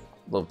nighttime?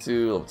 Level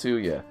 2,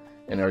 yeah.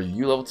 And are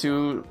you level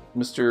 2,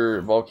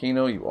 Mr.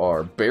 Volcano? You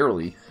are.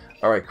 Barely.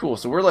 Alright, cool.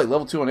 So we're like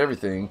level 2 on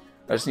everything.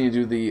 I just need to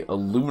do the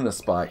Illumina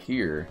spot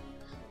here.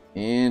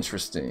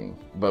 Interesting.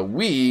 But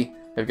we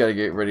have got to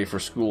get ready for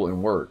school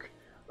and work.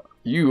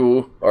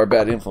 You are a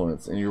bad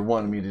influence, and you're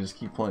wanting me to just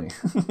keep playing.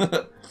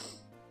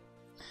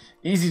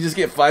 Easy, just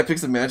get 5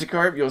 picks of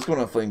Magikarp? Yo, what's going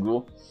on, Flame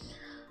Ghoul?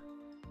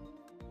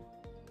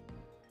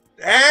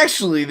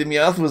 Actually, the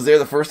Meowth was there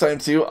the first time,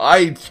 too.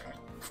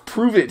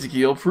 Prove it,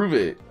 Tequil. Prove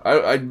it.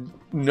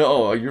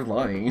 No, you're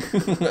lying.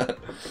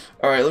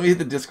 Alright, let me hit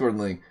the Discord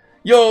link.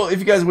 Yo, if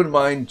you guys wouldn't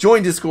mind,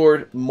 join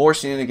Discord. More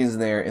shenanigans in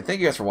there. And thank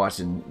you guys for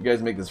watching. You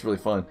guys make this really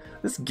fun.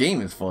 This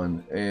game is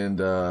fun. And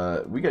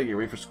we gotta get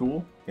ready for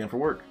school and for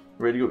work.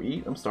 Ready to go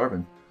eat? I'm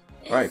starving.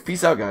 Alright,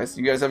 peace out, guys.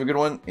 You guys have a good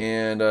one.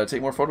 And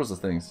take more photos of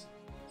things.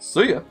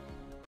 See ya.